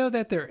tornado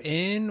that they're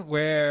in,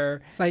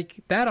 where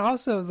like that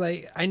also is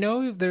like, I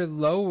know they're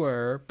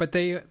lower, but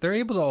they're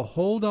able to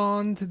hold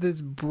on to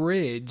this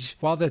bridge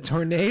while the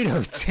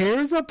tornado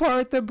tears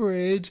apart the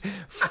bridge,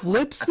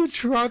 flips the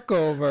truck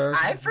over.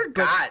 I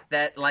forgot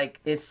that like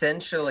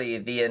essentially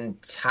the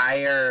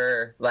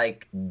entire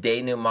like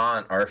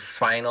denouement or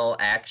final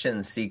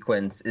action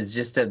sequence is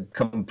just a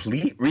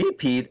complete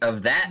repeat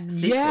of that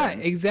sequence. Yeah,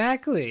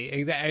 exactly.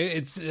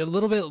 It's a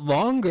little bit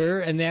longer,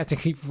 and they have to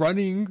keep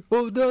running.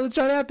 Oh no, let's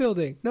try that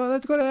building. No,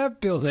 let's go to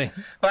that building.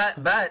 But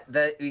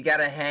you got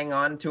to hang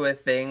on to a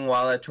thing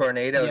while a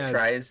tornado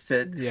tries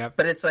to. Yep.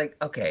 But it's like,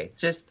 okay,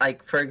 just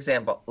like for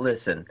example,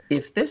 listen,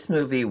 if this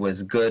movie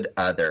was good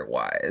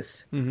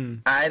otherwise,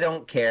 I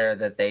don't care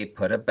that they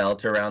put a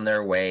belt around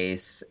their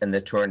waist and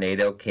the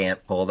tornado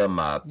can't pull them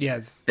up.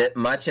 Yes. That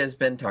much has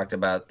been talked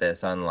about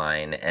this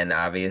online, and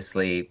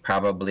obviously,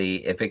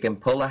 probably, if it can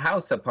pull a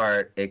house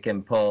apart, it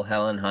can pull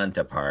Helen Hunt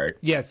apart.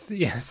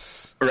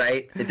 Yes.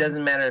 Right? It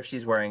doesn't matter if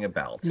she's wearing a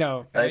belt.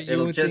 No,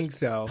 it'll would just think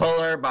so.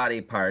 Pull her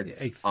body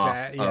parts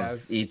off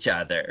of each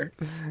other.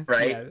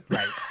 Right? Yeah,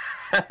 right.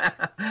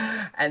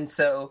 And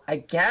so I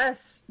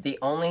guess and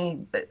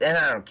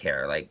I don't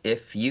care, like,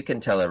 if you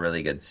can tell a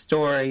really good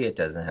story, it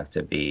doesn't have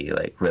to be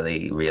like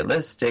really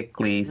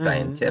realistically,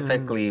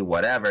 scientifically,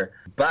 whatever.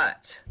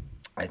 But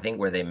I think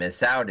where they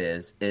miss out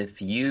is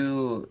if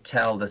you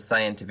tell the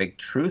scientific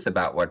truth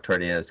about what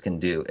tornadoes can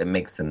do, it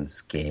makes them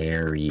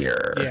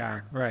scarier.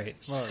 Yeah, right.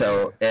 Well,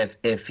 So if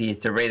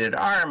it's a rated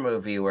R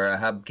movie where a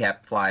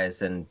hubcap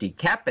flies and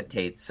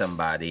decapitates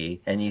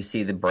somebody and you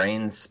see the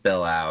brains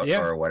spill out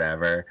or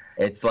whatever,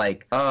 it's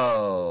like,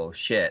 oh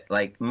shit,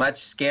 like much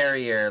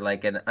scarier.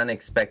 Like an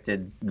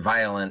unexpected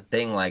violent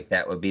thing like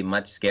that would be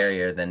much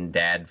scarier than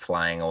dad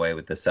flying away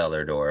with the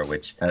cellar door,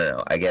 which I don't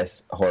know, I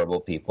guess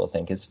horrible people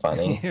think is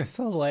funny. It's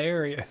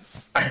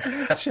hilarious.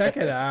 Check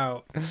it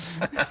out.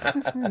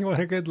 You want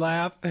a good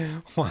laugh?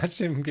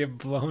 Watch him get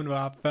blown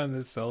up on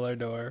the cellar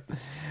door.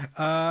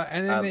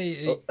 And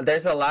then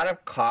there's a lot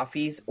of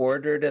coffees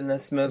ordered in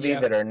this movie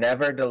that are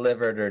never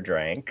delivered or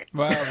drank.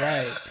 Well,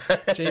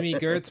 right. Jamie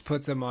Gertz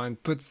puts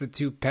the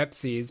two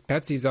Pepsis.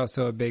 Pepsi's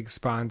also a big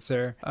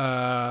sponsor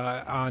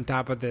on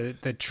top of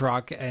the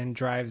truck and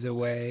drives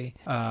away.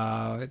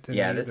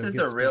 This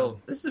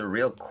is a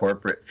real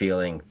corporate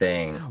feeling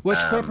thing. Which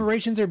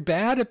corporations are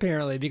bad,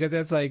 apparently, because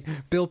that's like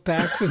Bill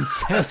Paxton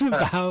says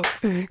about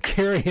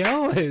Cary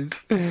Ellis.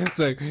 It's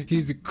like,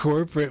 he's a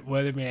corporate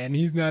weatherman.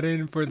 He's not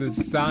in it for the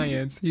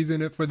science. He's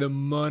in it for the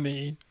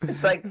money.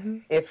 It's like,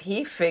 if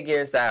he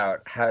figures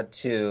out how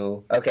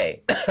to...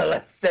 Okay,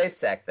 let's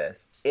dissect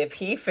this. If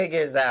he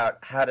figures out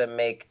how to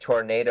make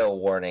tornado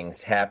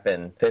warnings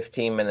happen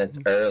 15 minutes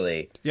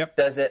early,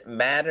 does it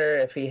matter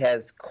if he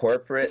has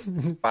corporate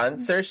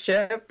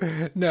sponsorship?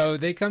 No,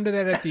 they come to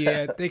that at the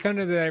end. They come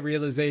to that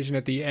realization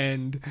at the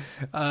end.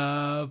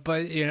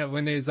 But you know,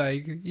 when there's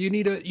like, you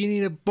need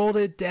to bolt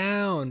it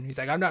down. He's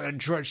like, I'm not going to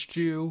trust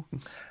you.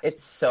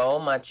 It's so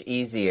much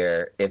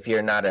easier if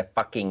you're not a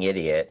fucking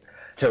idiot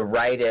to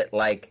write it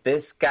like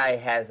this guy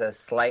has a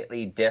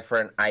slightly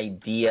different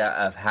idea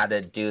of how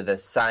to do the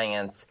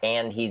science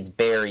and he's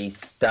very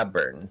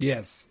stubborn.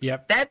 Yes.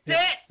 Yep. That's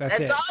it. That's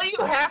it. All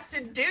you have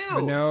to do.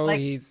 But no, like,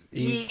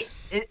 he's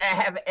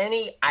have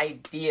any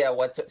idea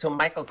so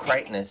Michael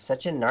Crichton is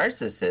such a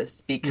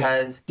narcissist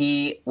because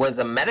he was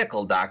a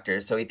medical doctor,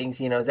 so he thinks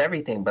he knows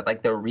everything, but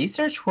like the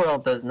research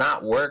world does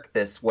not work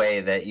this way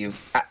that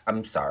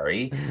I'm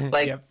sorry.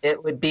 Like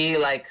it would be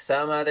like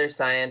some other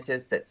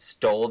scientist that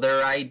stole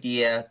their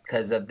idea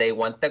because they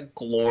want the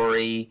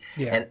glory,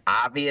 and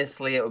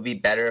obviously it would be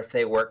better if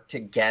they worked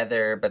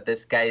together, but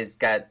this guy's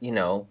got, you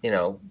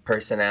know,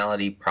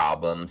 personality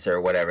problems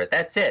or whatever.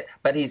 That's it.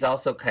 But he's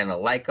also kind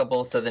of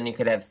likable, so then you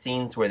could have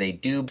scenes where they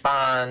do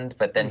bond,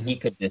 but then he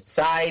could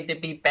decide to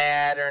be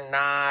bad or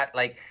not.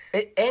 Like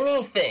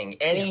any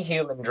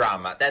human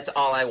drama. That's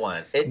all I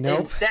want.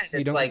 Instead,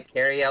 it's like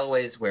Cary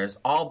Elwes wears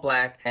all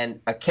black,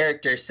 and a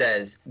character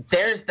says,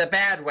 "There's the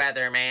bad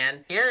weather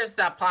man. Here's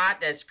the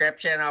plot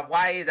description of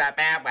why he's a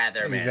bad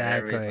weather man."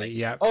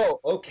 Exactly. Like, oh,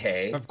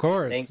 okay. Of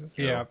course. Thank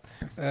you. Yep.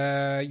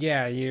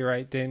 Yeah, you're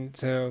right. Then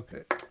so.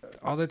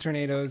 All the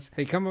tornadoes,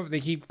 they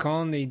keep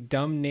calling the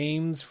dumb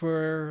names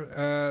for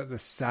the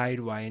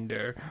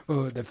Sidewinder,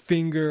 the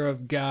Finger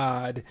of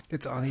God.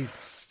 It's all these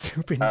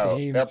stupid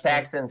names. Bill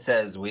Paxton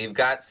says, "We've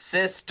got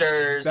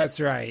sisters." That's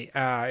right.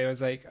 It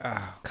was like,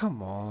 oh,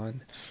 come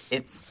on.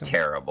 It's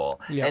terrible.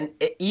 Yeah. And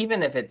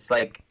even if it's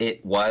like,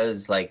 it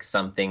was like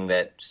something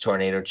that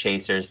tornado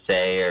chasers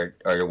say or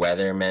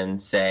weathermen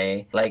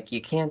say, like,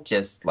 you can't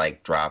just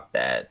like drop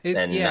that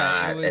and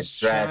not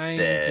address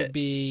it. To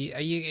be,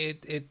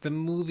 the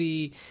movie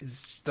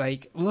is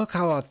like, look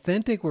how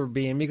authentic we're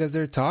being because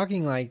they're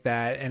talking like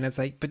that, and it's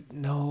like, but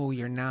no,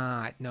 you're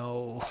not.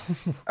 No.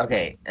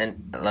 Okay,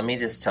 and let me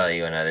just tell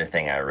you another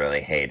thing I really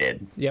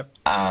hated. Yep.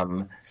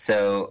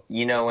 So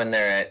you know when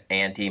they're at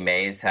Auntie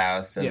May's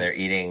house and they're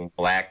eating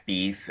black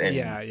beef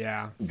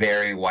and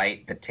very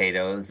white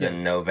potatoes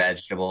and no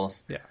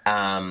vegetables. Yeah.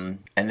 And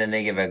then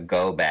they give a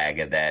go bag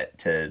of that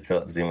to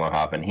Philip Seymour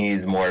Hoffman. He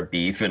needs more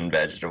beef and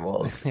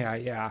vegetables.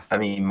 Yeah. I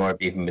mean, more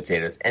beef and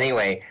potatoes.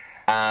 Anyway.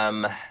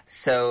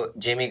 So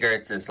Jamie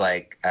Gertz is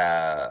like,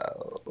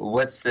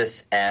 what's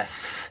this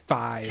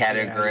F5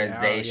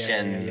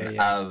 categorization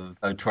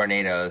of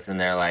tornadoes? And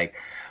they're like,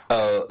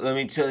 oh, let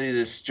me tell you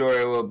the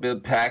story where Bill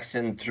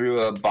Paxton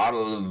threw a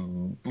bottle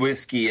of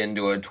whiskey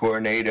into a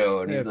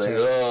tornado. And he's like,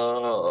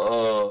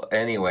 oh.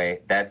 Anyway,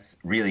 that's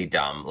really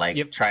dumb.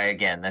 Like, try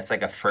again. That's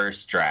like a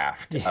first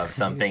draft of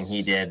something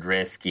he did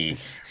risky.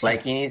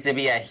 Like, he needs to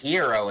be a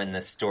hero in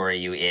the story,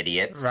 you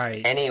idiots.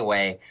 Right.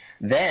 Anyway,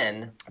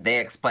 then they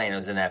explain it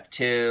was an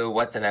F2,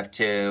 what's an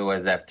F2,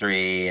 what's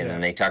F3, and then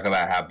they talk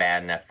about how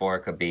bad an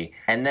F4 could be.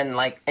 And then,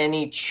 like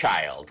any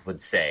child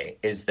would say,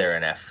 is there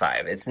an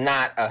F5? It's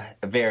not a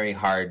very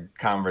hard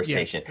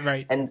conversation. Yeah,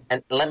 right. And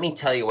let me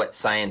tell you what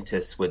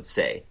scientists would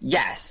say.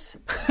 Yes.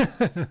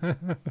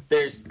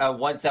 There's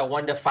what's a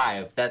 1 to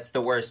 5. That's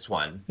the worst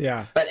one.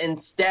 Yeah. But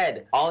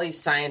instead, all these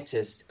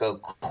scientists go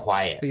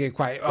quiet. They get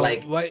quiet. Oh,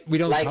 like, what? We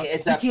don't like talk,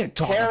 it's we a can't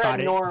talk about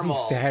it.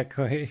 Paranormal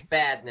Exactly.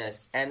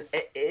 badness. And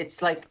it's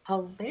it's like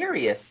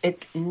hilarious.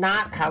 It's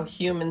not how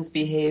humans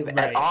behave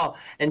at all.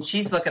 And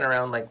she's looking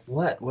around like,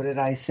 what did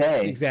I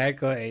say?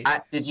 Exactly.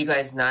 Did you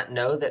guys not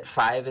know that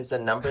 5 is a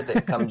number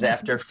that comes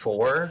after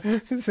 4?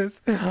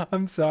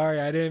 I'm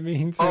sorry, I didn't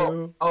mean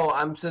to. Oh,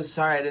 I'm so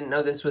sorry. I didn't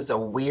know this was a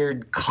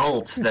weird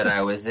cult that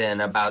I was in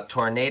about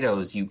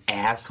tornadoes, you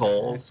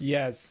assholes.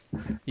 Yes.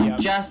 Yep.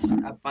 Just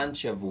a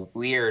bunch of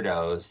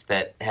weirdos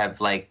that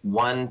have like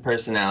one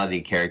personality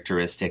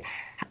characteristic.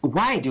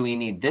 Why do we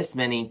need this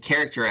many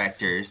character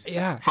actors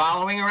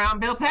following around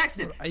Bill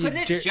Paxton?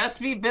 Couldn't it just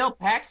be Bill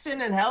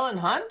Paxton and Helen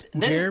Hunt?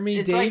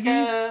 Jeremy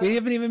Davies? We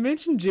haven't even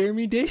mentioned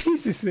Jeremy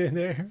Davies is in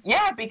there.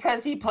 Yeah,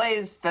 because he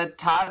plays the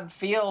Todd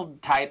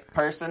Field type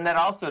person that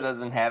also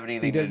doesn't have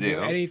anything to do. He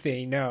doesn't do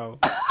anything, no.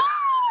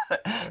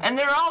 And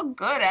they're all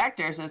good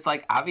actors. It's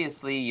like,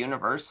 obviously,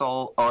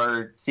 Universal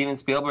or Steven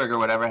Spielberg or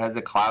whatever has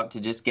the clout to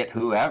just get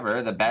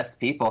whoever, the best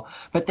people.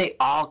 But they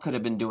all could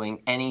have been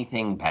doing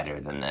anything better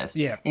than this.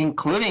 Yeah.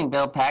 Including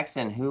Bill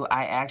Paxton, who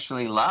I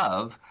actually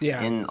love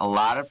in a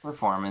lot of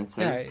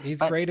performances. Yeah,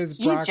 he's great as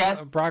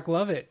Brock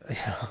Lovett.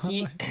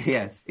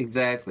 Yes,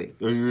 exactly.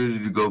 Are you ready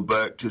to go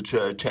back to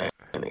Titanic?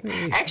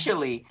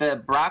 Actually, the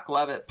Brock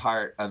Lovett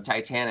part of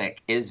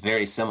Titanic is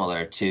very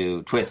similar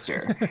to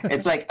Twister.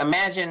 It's like,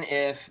 imagine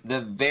if the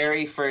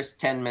very first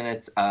 10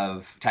 minutes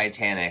of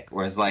Titanic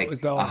was like a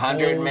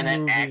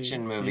 100-minute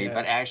action movie,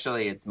 but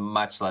actually it's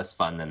much less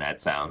fun than that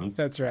sounds.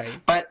 That's right.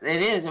 But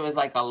it was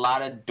like a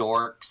lot of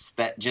dorks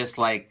that just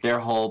like their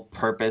whole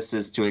purpose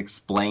is to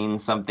explain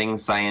something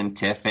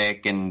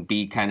scientific and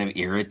be kind of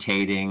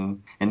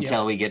irritating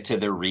until we get to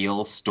the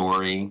real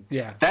story.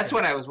 Yeah. That's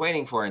what I was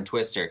waiting for in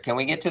Twister. Can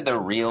we get to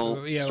the real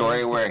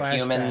story where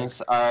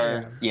humans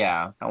are?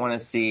 Yeah. I want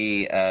to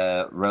see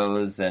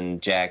Rose and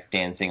Jack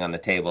dancing on the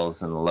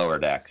tables in the lower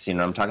decks. You know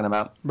what I'm talking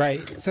about?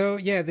 Right. So,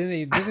 then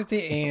they visit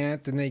the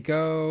aunt, then they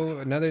go,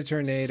 another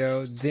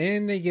tornado,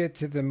 then they get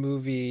to the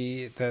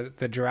movie,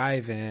 the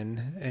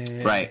drive-in.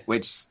 And... Right,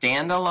 which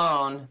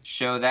standalone,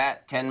 show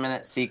that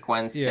 10-minute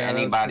sequence to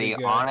anybody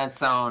on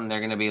its own. They're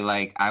going to be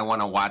like, I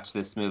want to watch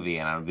this movie.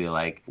 And I'll be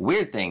like,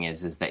 weird thing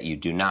is that you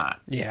do not.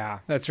 Yeah,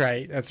 that's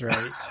right.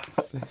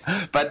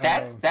 But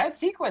that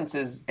sequence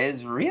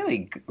is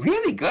really,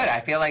 really good.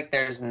 I feel like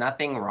there's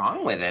nothing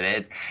wrong with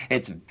it.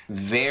 It's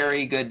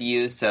very good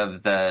use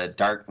of the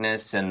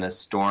darkness and the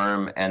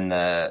storm and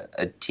the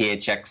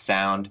THX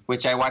sound,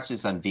 which I watched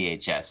this on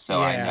VHS,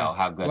 so I know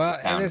how good the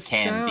sound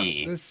can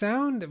be. The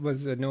sound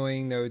was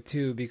annoying though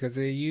too, because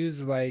they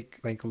use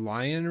like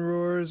lion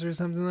roars or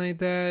something like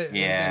that.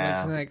 Yeah, and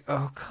it was like,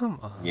 oh come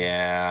on.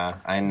 Yeah,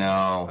 I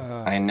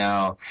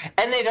know.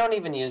 And they don't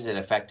even use it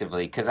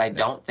effectively because I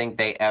don't think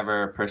they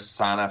ever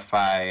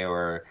personify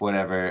or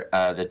whatever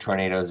the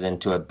tornadoes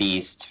into a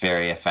beast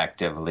very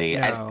effectively.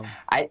 No.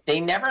 They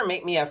never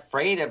make me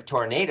afraid of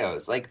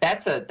tornadoes. Like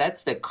that's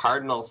the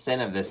cardinal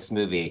sin of this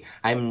movie.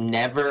 I'm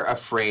never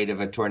afraid of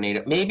a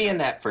tornado. Maybe in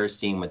that first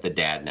scene with the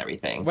dad and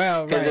everything.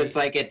 Well, because it's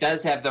like it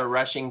does have the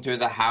rushing through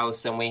the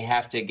house and we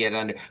have to get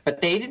under.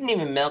 But they didn't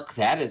even milk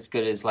that as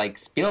good as like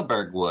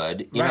Spielberg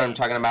would. You know what I'm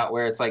talking about?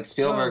 Where it's like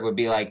Spielberg would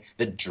be like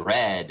the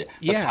dread,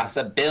 the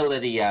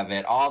possibility of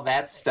it, all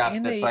that stuff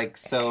and that's like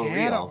so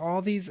real.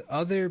 All these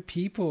other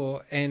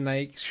people and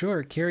like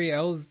sure, Carrie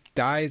Ells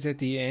dies at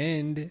the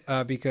end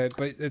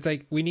but it's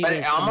like we need. But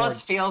it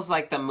almost feels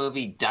like the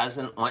movie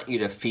doesn't want you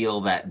to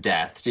feel that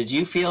death. Did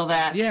you feel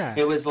that? Yeah.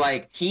 It was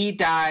like he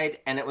died,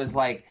 and it was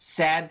like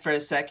sad for a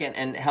second,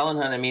 and Helen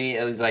Hunt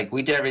immediately was like,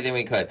 "We did everything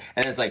we could,"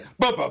 and it's like,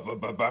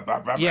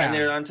 and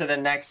they're on to the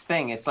next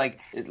thing. It's like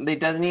it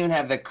doesn't even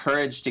have the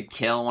courage to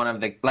kill one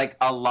of the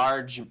a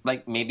large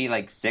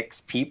maybe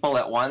 6 people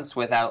at once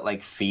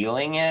without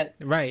feeling it.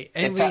 Right,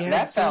 and we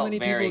had so many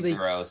people they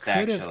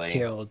could have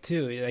killed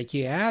too. Like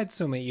you had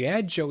so many. You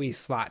had Joey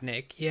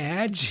Slotnick. You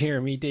had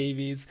Jeremy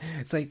Davies.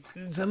 It's like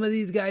some of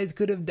these guys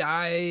could have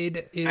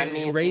died. I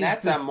mean,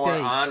 that's a more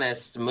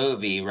honest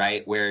movie,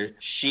 right? Where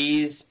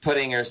she's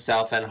putting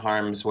herself in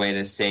harm's way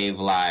to save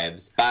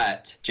lives,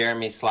 but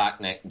Jeremy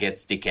Slotnick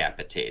gets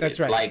decapitated. That's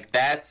right.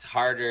 That's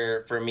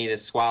harder for me to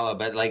swallow.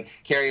 But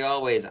Carrie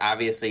always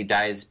obviously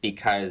dies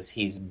because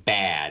he's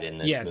bad in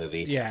this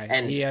movie. Yeah,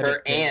 and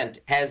her aunt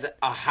has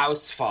a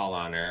house fall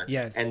on her.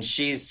 Yes, and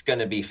she's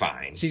gonna be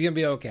fine. She's gonna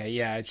be okay.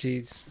 Yeah,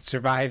 she's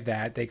survived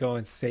that. They go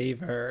and save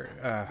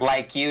her.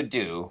 Like you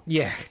do.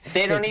 Yeah.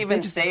 They don't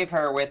even save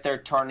her with their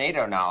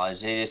tornado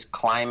knowledge. They just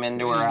climb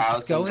into her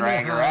house and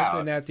drag her out.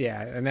 And that's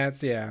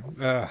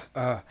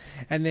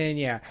and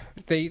then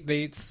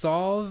they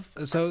solve.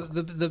 So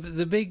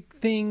the big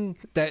thing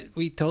that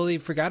we totally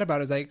forgot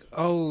about is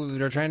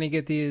they're trying to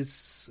get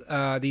these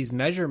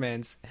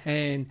measurements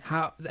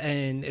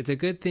and it's a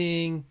good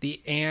thing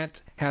the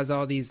aunt has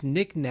all these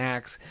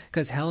knickknacks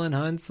because Helen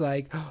Hunt's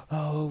like,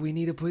 oh, we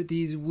need to put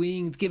these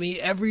wings. Give me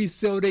every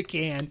soda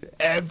can.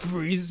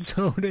 Every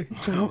soda.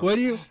 What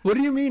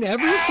do you mean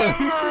every soda?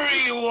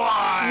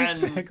 Everyone.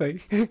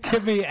 Exactly.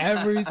 Give me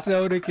every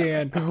soda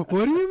can.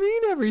 What do you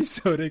mean every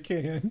soda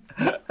can?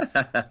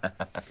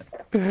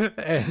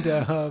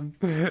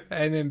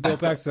 And then Bill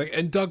Paxton's like,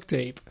 and duct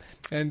tape.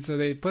 And so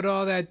they put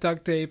all that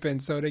duct tape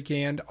and soda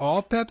can,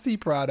 all Pepsi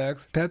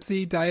products,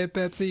 Pepsi, Diet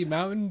Pepsi,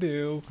 Mountain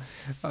Dew,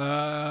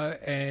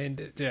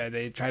 and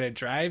they try to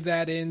drive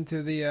that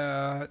into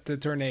the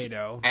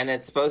tornado. And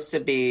it's supposed to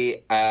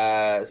be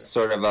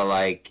sort of a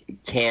like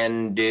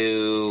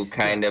can-do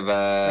kind of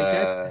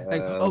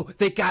a...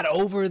 They got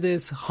over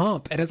this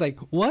hump. And it's like,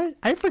 what?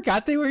 I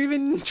forgot they were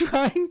even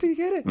trying to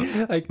get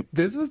it. Like,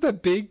 this was the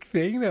big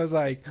thing that was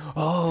like,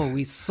 oh,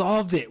 we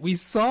solved it. We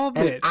solved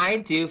it. I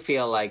do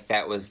feel like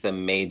that was the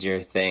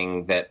major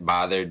thing that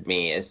bothered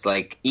me. It's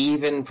like,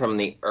 even from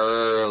the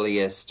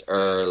earliest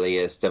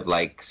of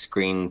like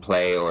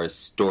screenplay or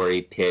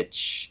story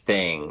pitch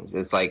things,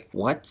 it's like,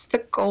 what's the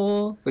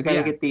goal? We got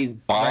to get these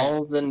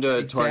balls into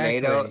a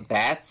tornado.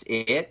 That's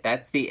it.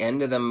 That's the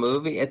end of the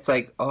movie. It's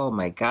like, oh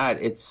my God,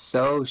 it's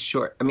so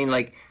short. I mean,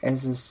 like,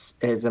 as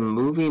a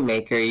movie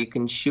maker, you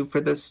can shoot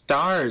for the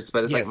stars,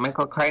 but it's like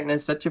Michael Crichton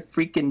is such a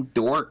freaking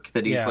dork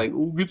that he's like,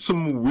 oh, get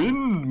some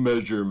wind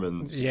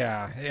measurements.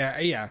 Yep.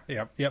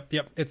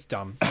 It's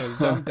dumb. It was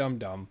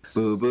dumb.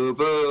 Boo, boo,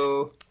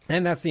 boo.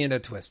 And that's the end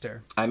of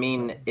Twister. I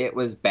mean, it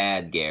was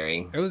bad,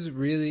 Gary. It was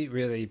really,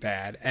 really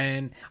bad.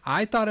 And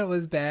I thought it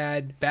was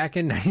bad back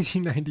in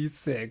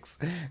 1996,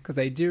 because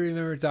I do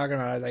remember talking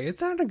about it. I was like,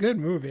 it's not a good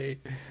movie.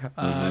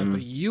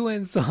 But you went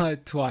and saw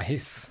it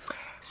twice.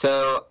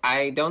 So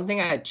I don't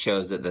think I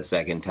chose it the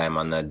second time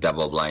on the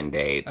double blind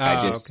date.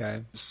 I just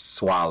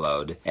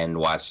swallowed and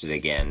watched it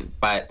again.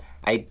 But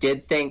I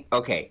did think,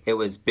 okay, it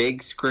was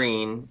big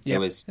screen. Yep. It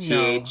was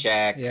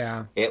THX.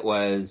 Yeah. It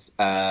was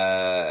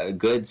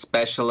good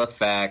special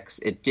effects.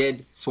 It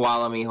did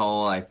swallow me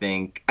whole, I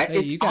think.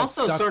 It's you got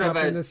also sort of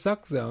in the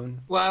suck zone.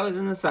 Well, I was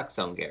in the suck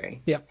zone,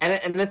 Gary. Yep.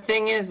 And the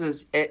thing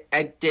is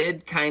I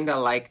did kind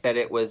of like that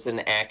it was an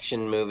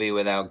action movie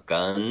without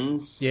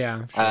guns.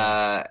 Yeah.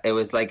 Sure. It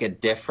was like a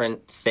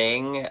different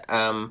thing.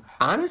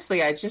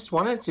 Honestly, I just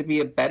wanted it to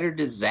be a better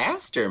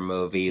disaster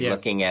movie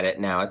looking at it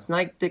now. It's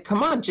like,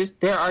 come on,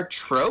 there are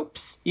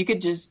tropes. You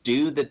could just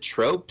do the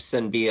tropes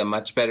and be a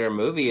much better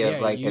movie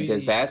of a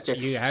disaster.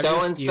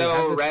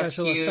 So-and-so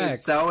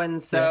rescues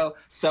so-and-so.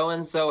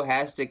 So-and-so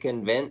has to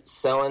convince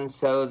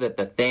so-and-so that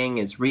the thing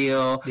is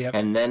real. Yep.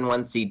 And then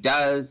once he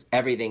does,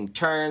 everything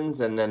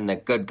turns and then the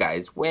good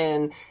guys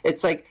win.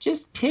 It's like,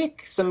 just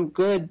pick some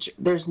good...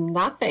 There's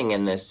nothing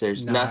in this.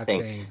 There's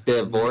nothing.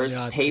 Divorce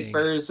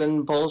papers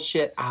and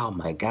bullshit. Oh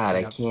my God,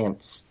 I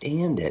can't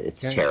stand it.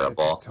 It's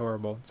terrible. It's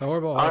horrible. It's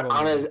horrible.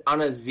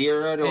 On a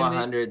 0 to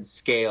 100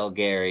 scale,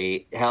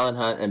 Gary, Helen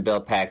Hunt and Bill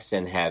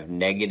Paxton have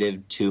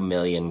negative 2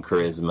 million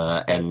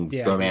charisma and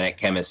romantic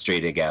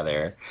chemistry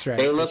together. Right.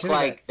 They look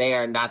like they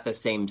are not the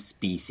same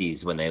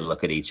species when they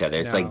look at each other.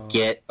 It's like,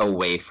 get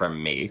away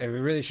from me. It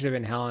really should have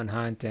been Helen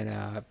Hunt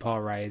and Paul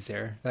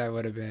Reiser. That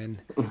would have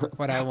been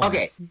what I want.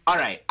 Okay, all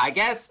right. I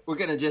guess we're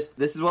going to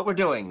this is what we're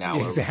doing now.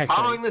 Exactly. We're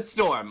following the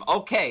storm.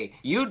 Okay,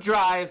 you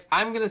drive.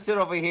 I'm going to sit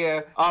over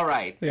here. All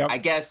right. Yep. I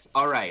guess,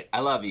 all right.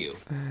 I love you.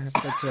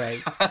 That's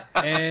right.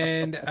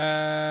 And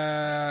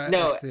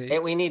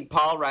we need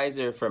Paul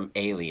Reiser from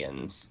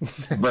Aliens,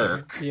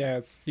 Burke.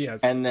 yes.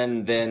 And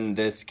then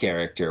this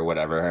character,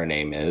 whatever her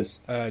name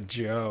is,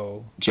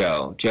 Joe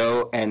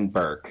and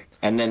Burke.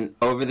 And then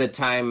over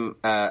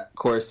the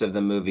course of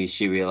the movie,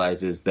 she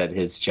realizes that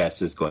his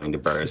chest is going to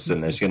burst,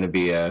 and there's going to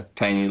be a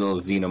tiny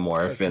little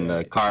xenomorph in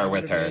the car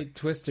with her.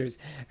 Twisters.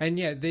 And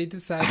they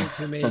decided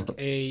to make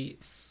a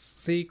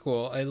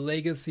sequel, a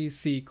legacy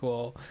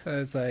sequel.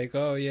 It's like,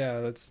 oh yeah,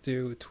 let's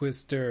do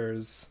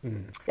Twisters.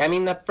 I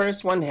mean, the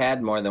first one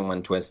had more than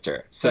one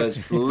twister, so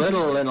it's a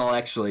little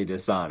intellectually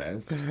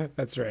dishonest.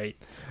 That's right.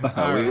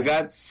 We've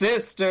got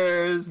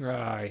sisters. Oh,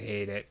 I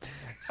hate it.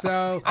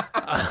 So,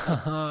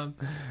 all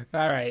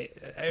right,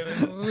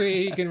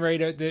 we can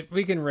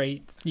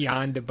rate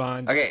Jan de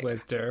Bont's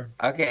Twister.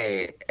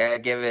 Okay,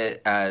 give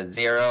it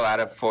 0 out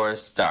of 4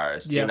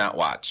 stars. Do not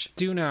watch.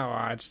 Do not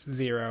watch.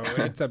 0.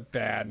 It's a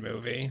bad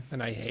movie,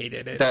 and I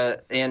hated it.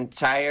 The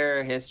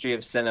entire history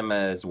of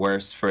cinema is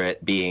worse for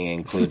it being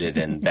included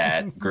in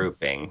that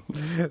grouping.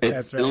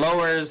 It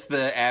lowers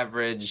the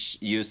average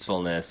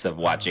usefulness of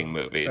watching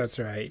movies. That's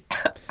right.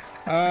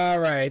 All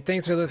right.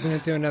 Thanks for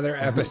listening to another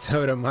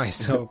episode of My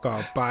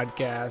So-Called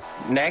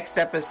Podcast. Next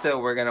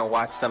episode, we're going to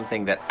watch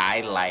something that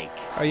I like.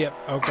 Oh, yep.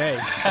 Okay.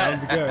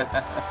 Sounds good.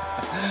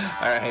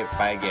 All right.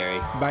 Bye, Gary.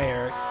 Bye,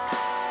 Eric.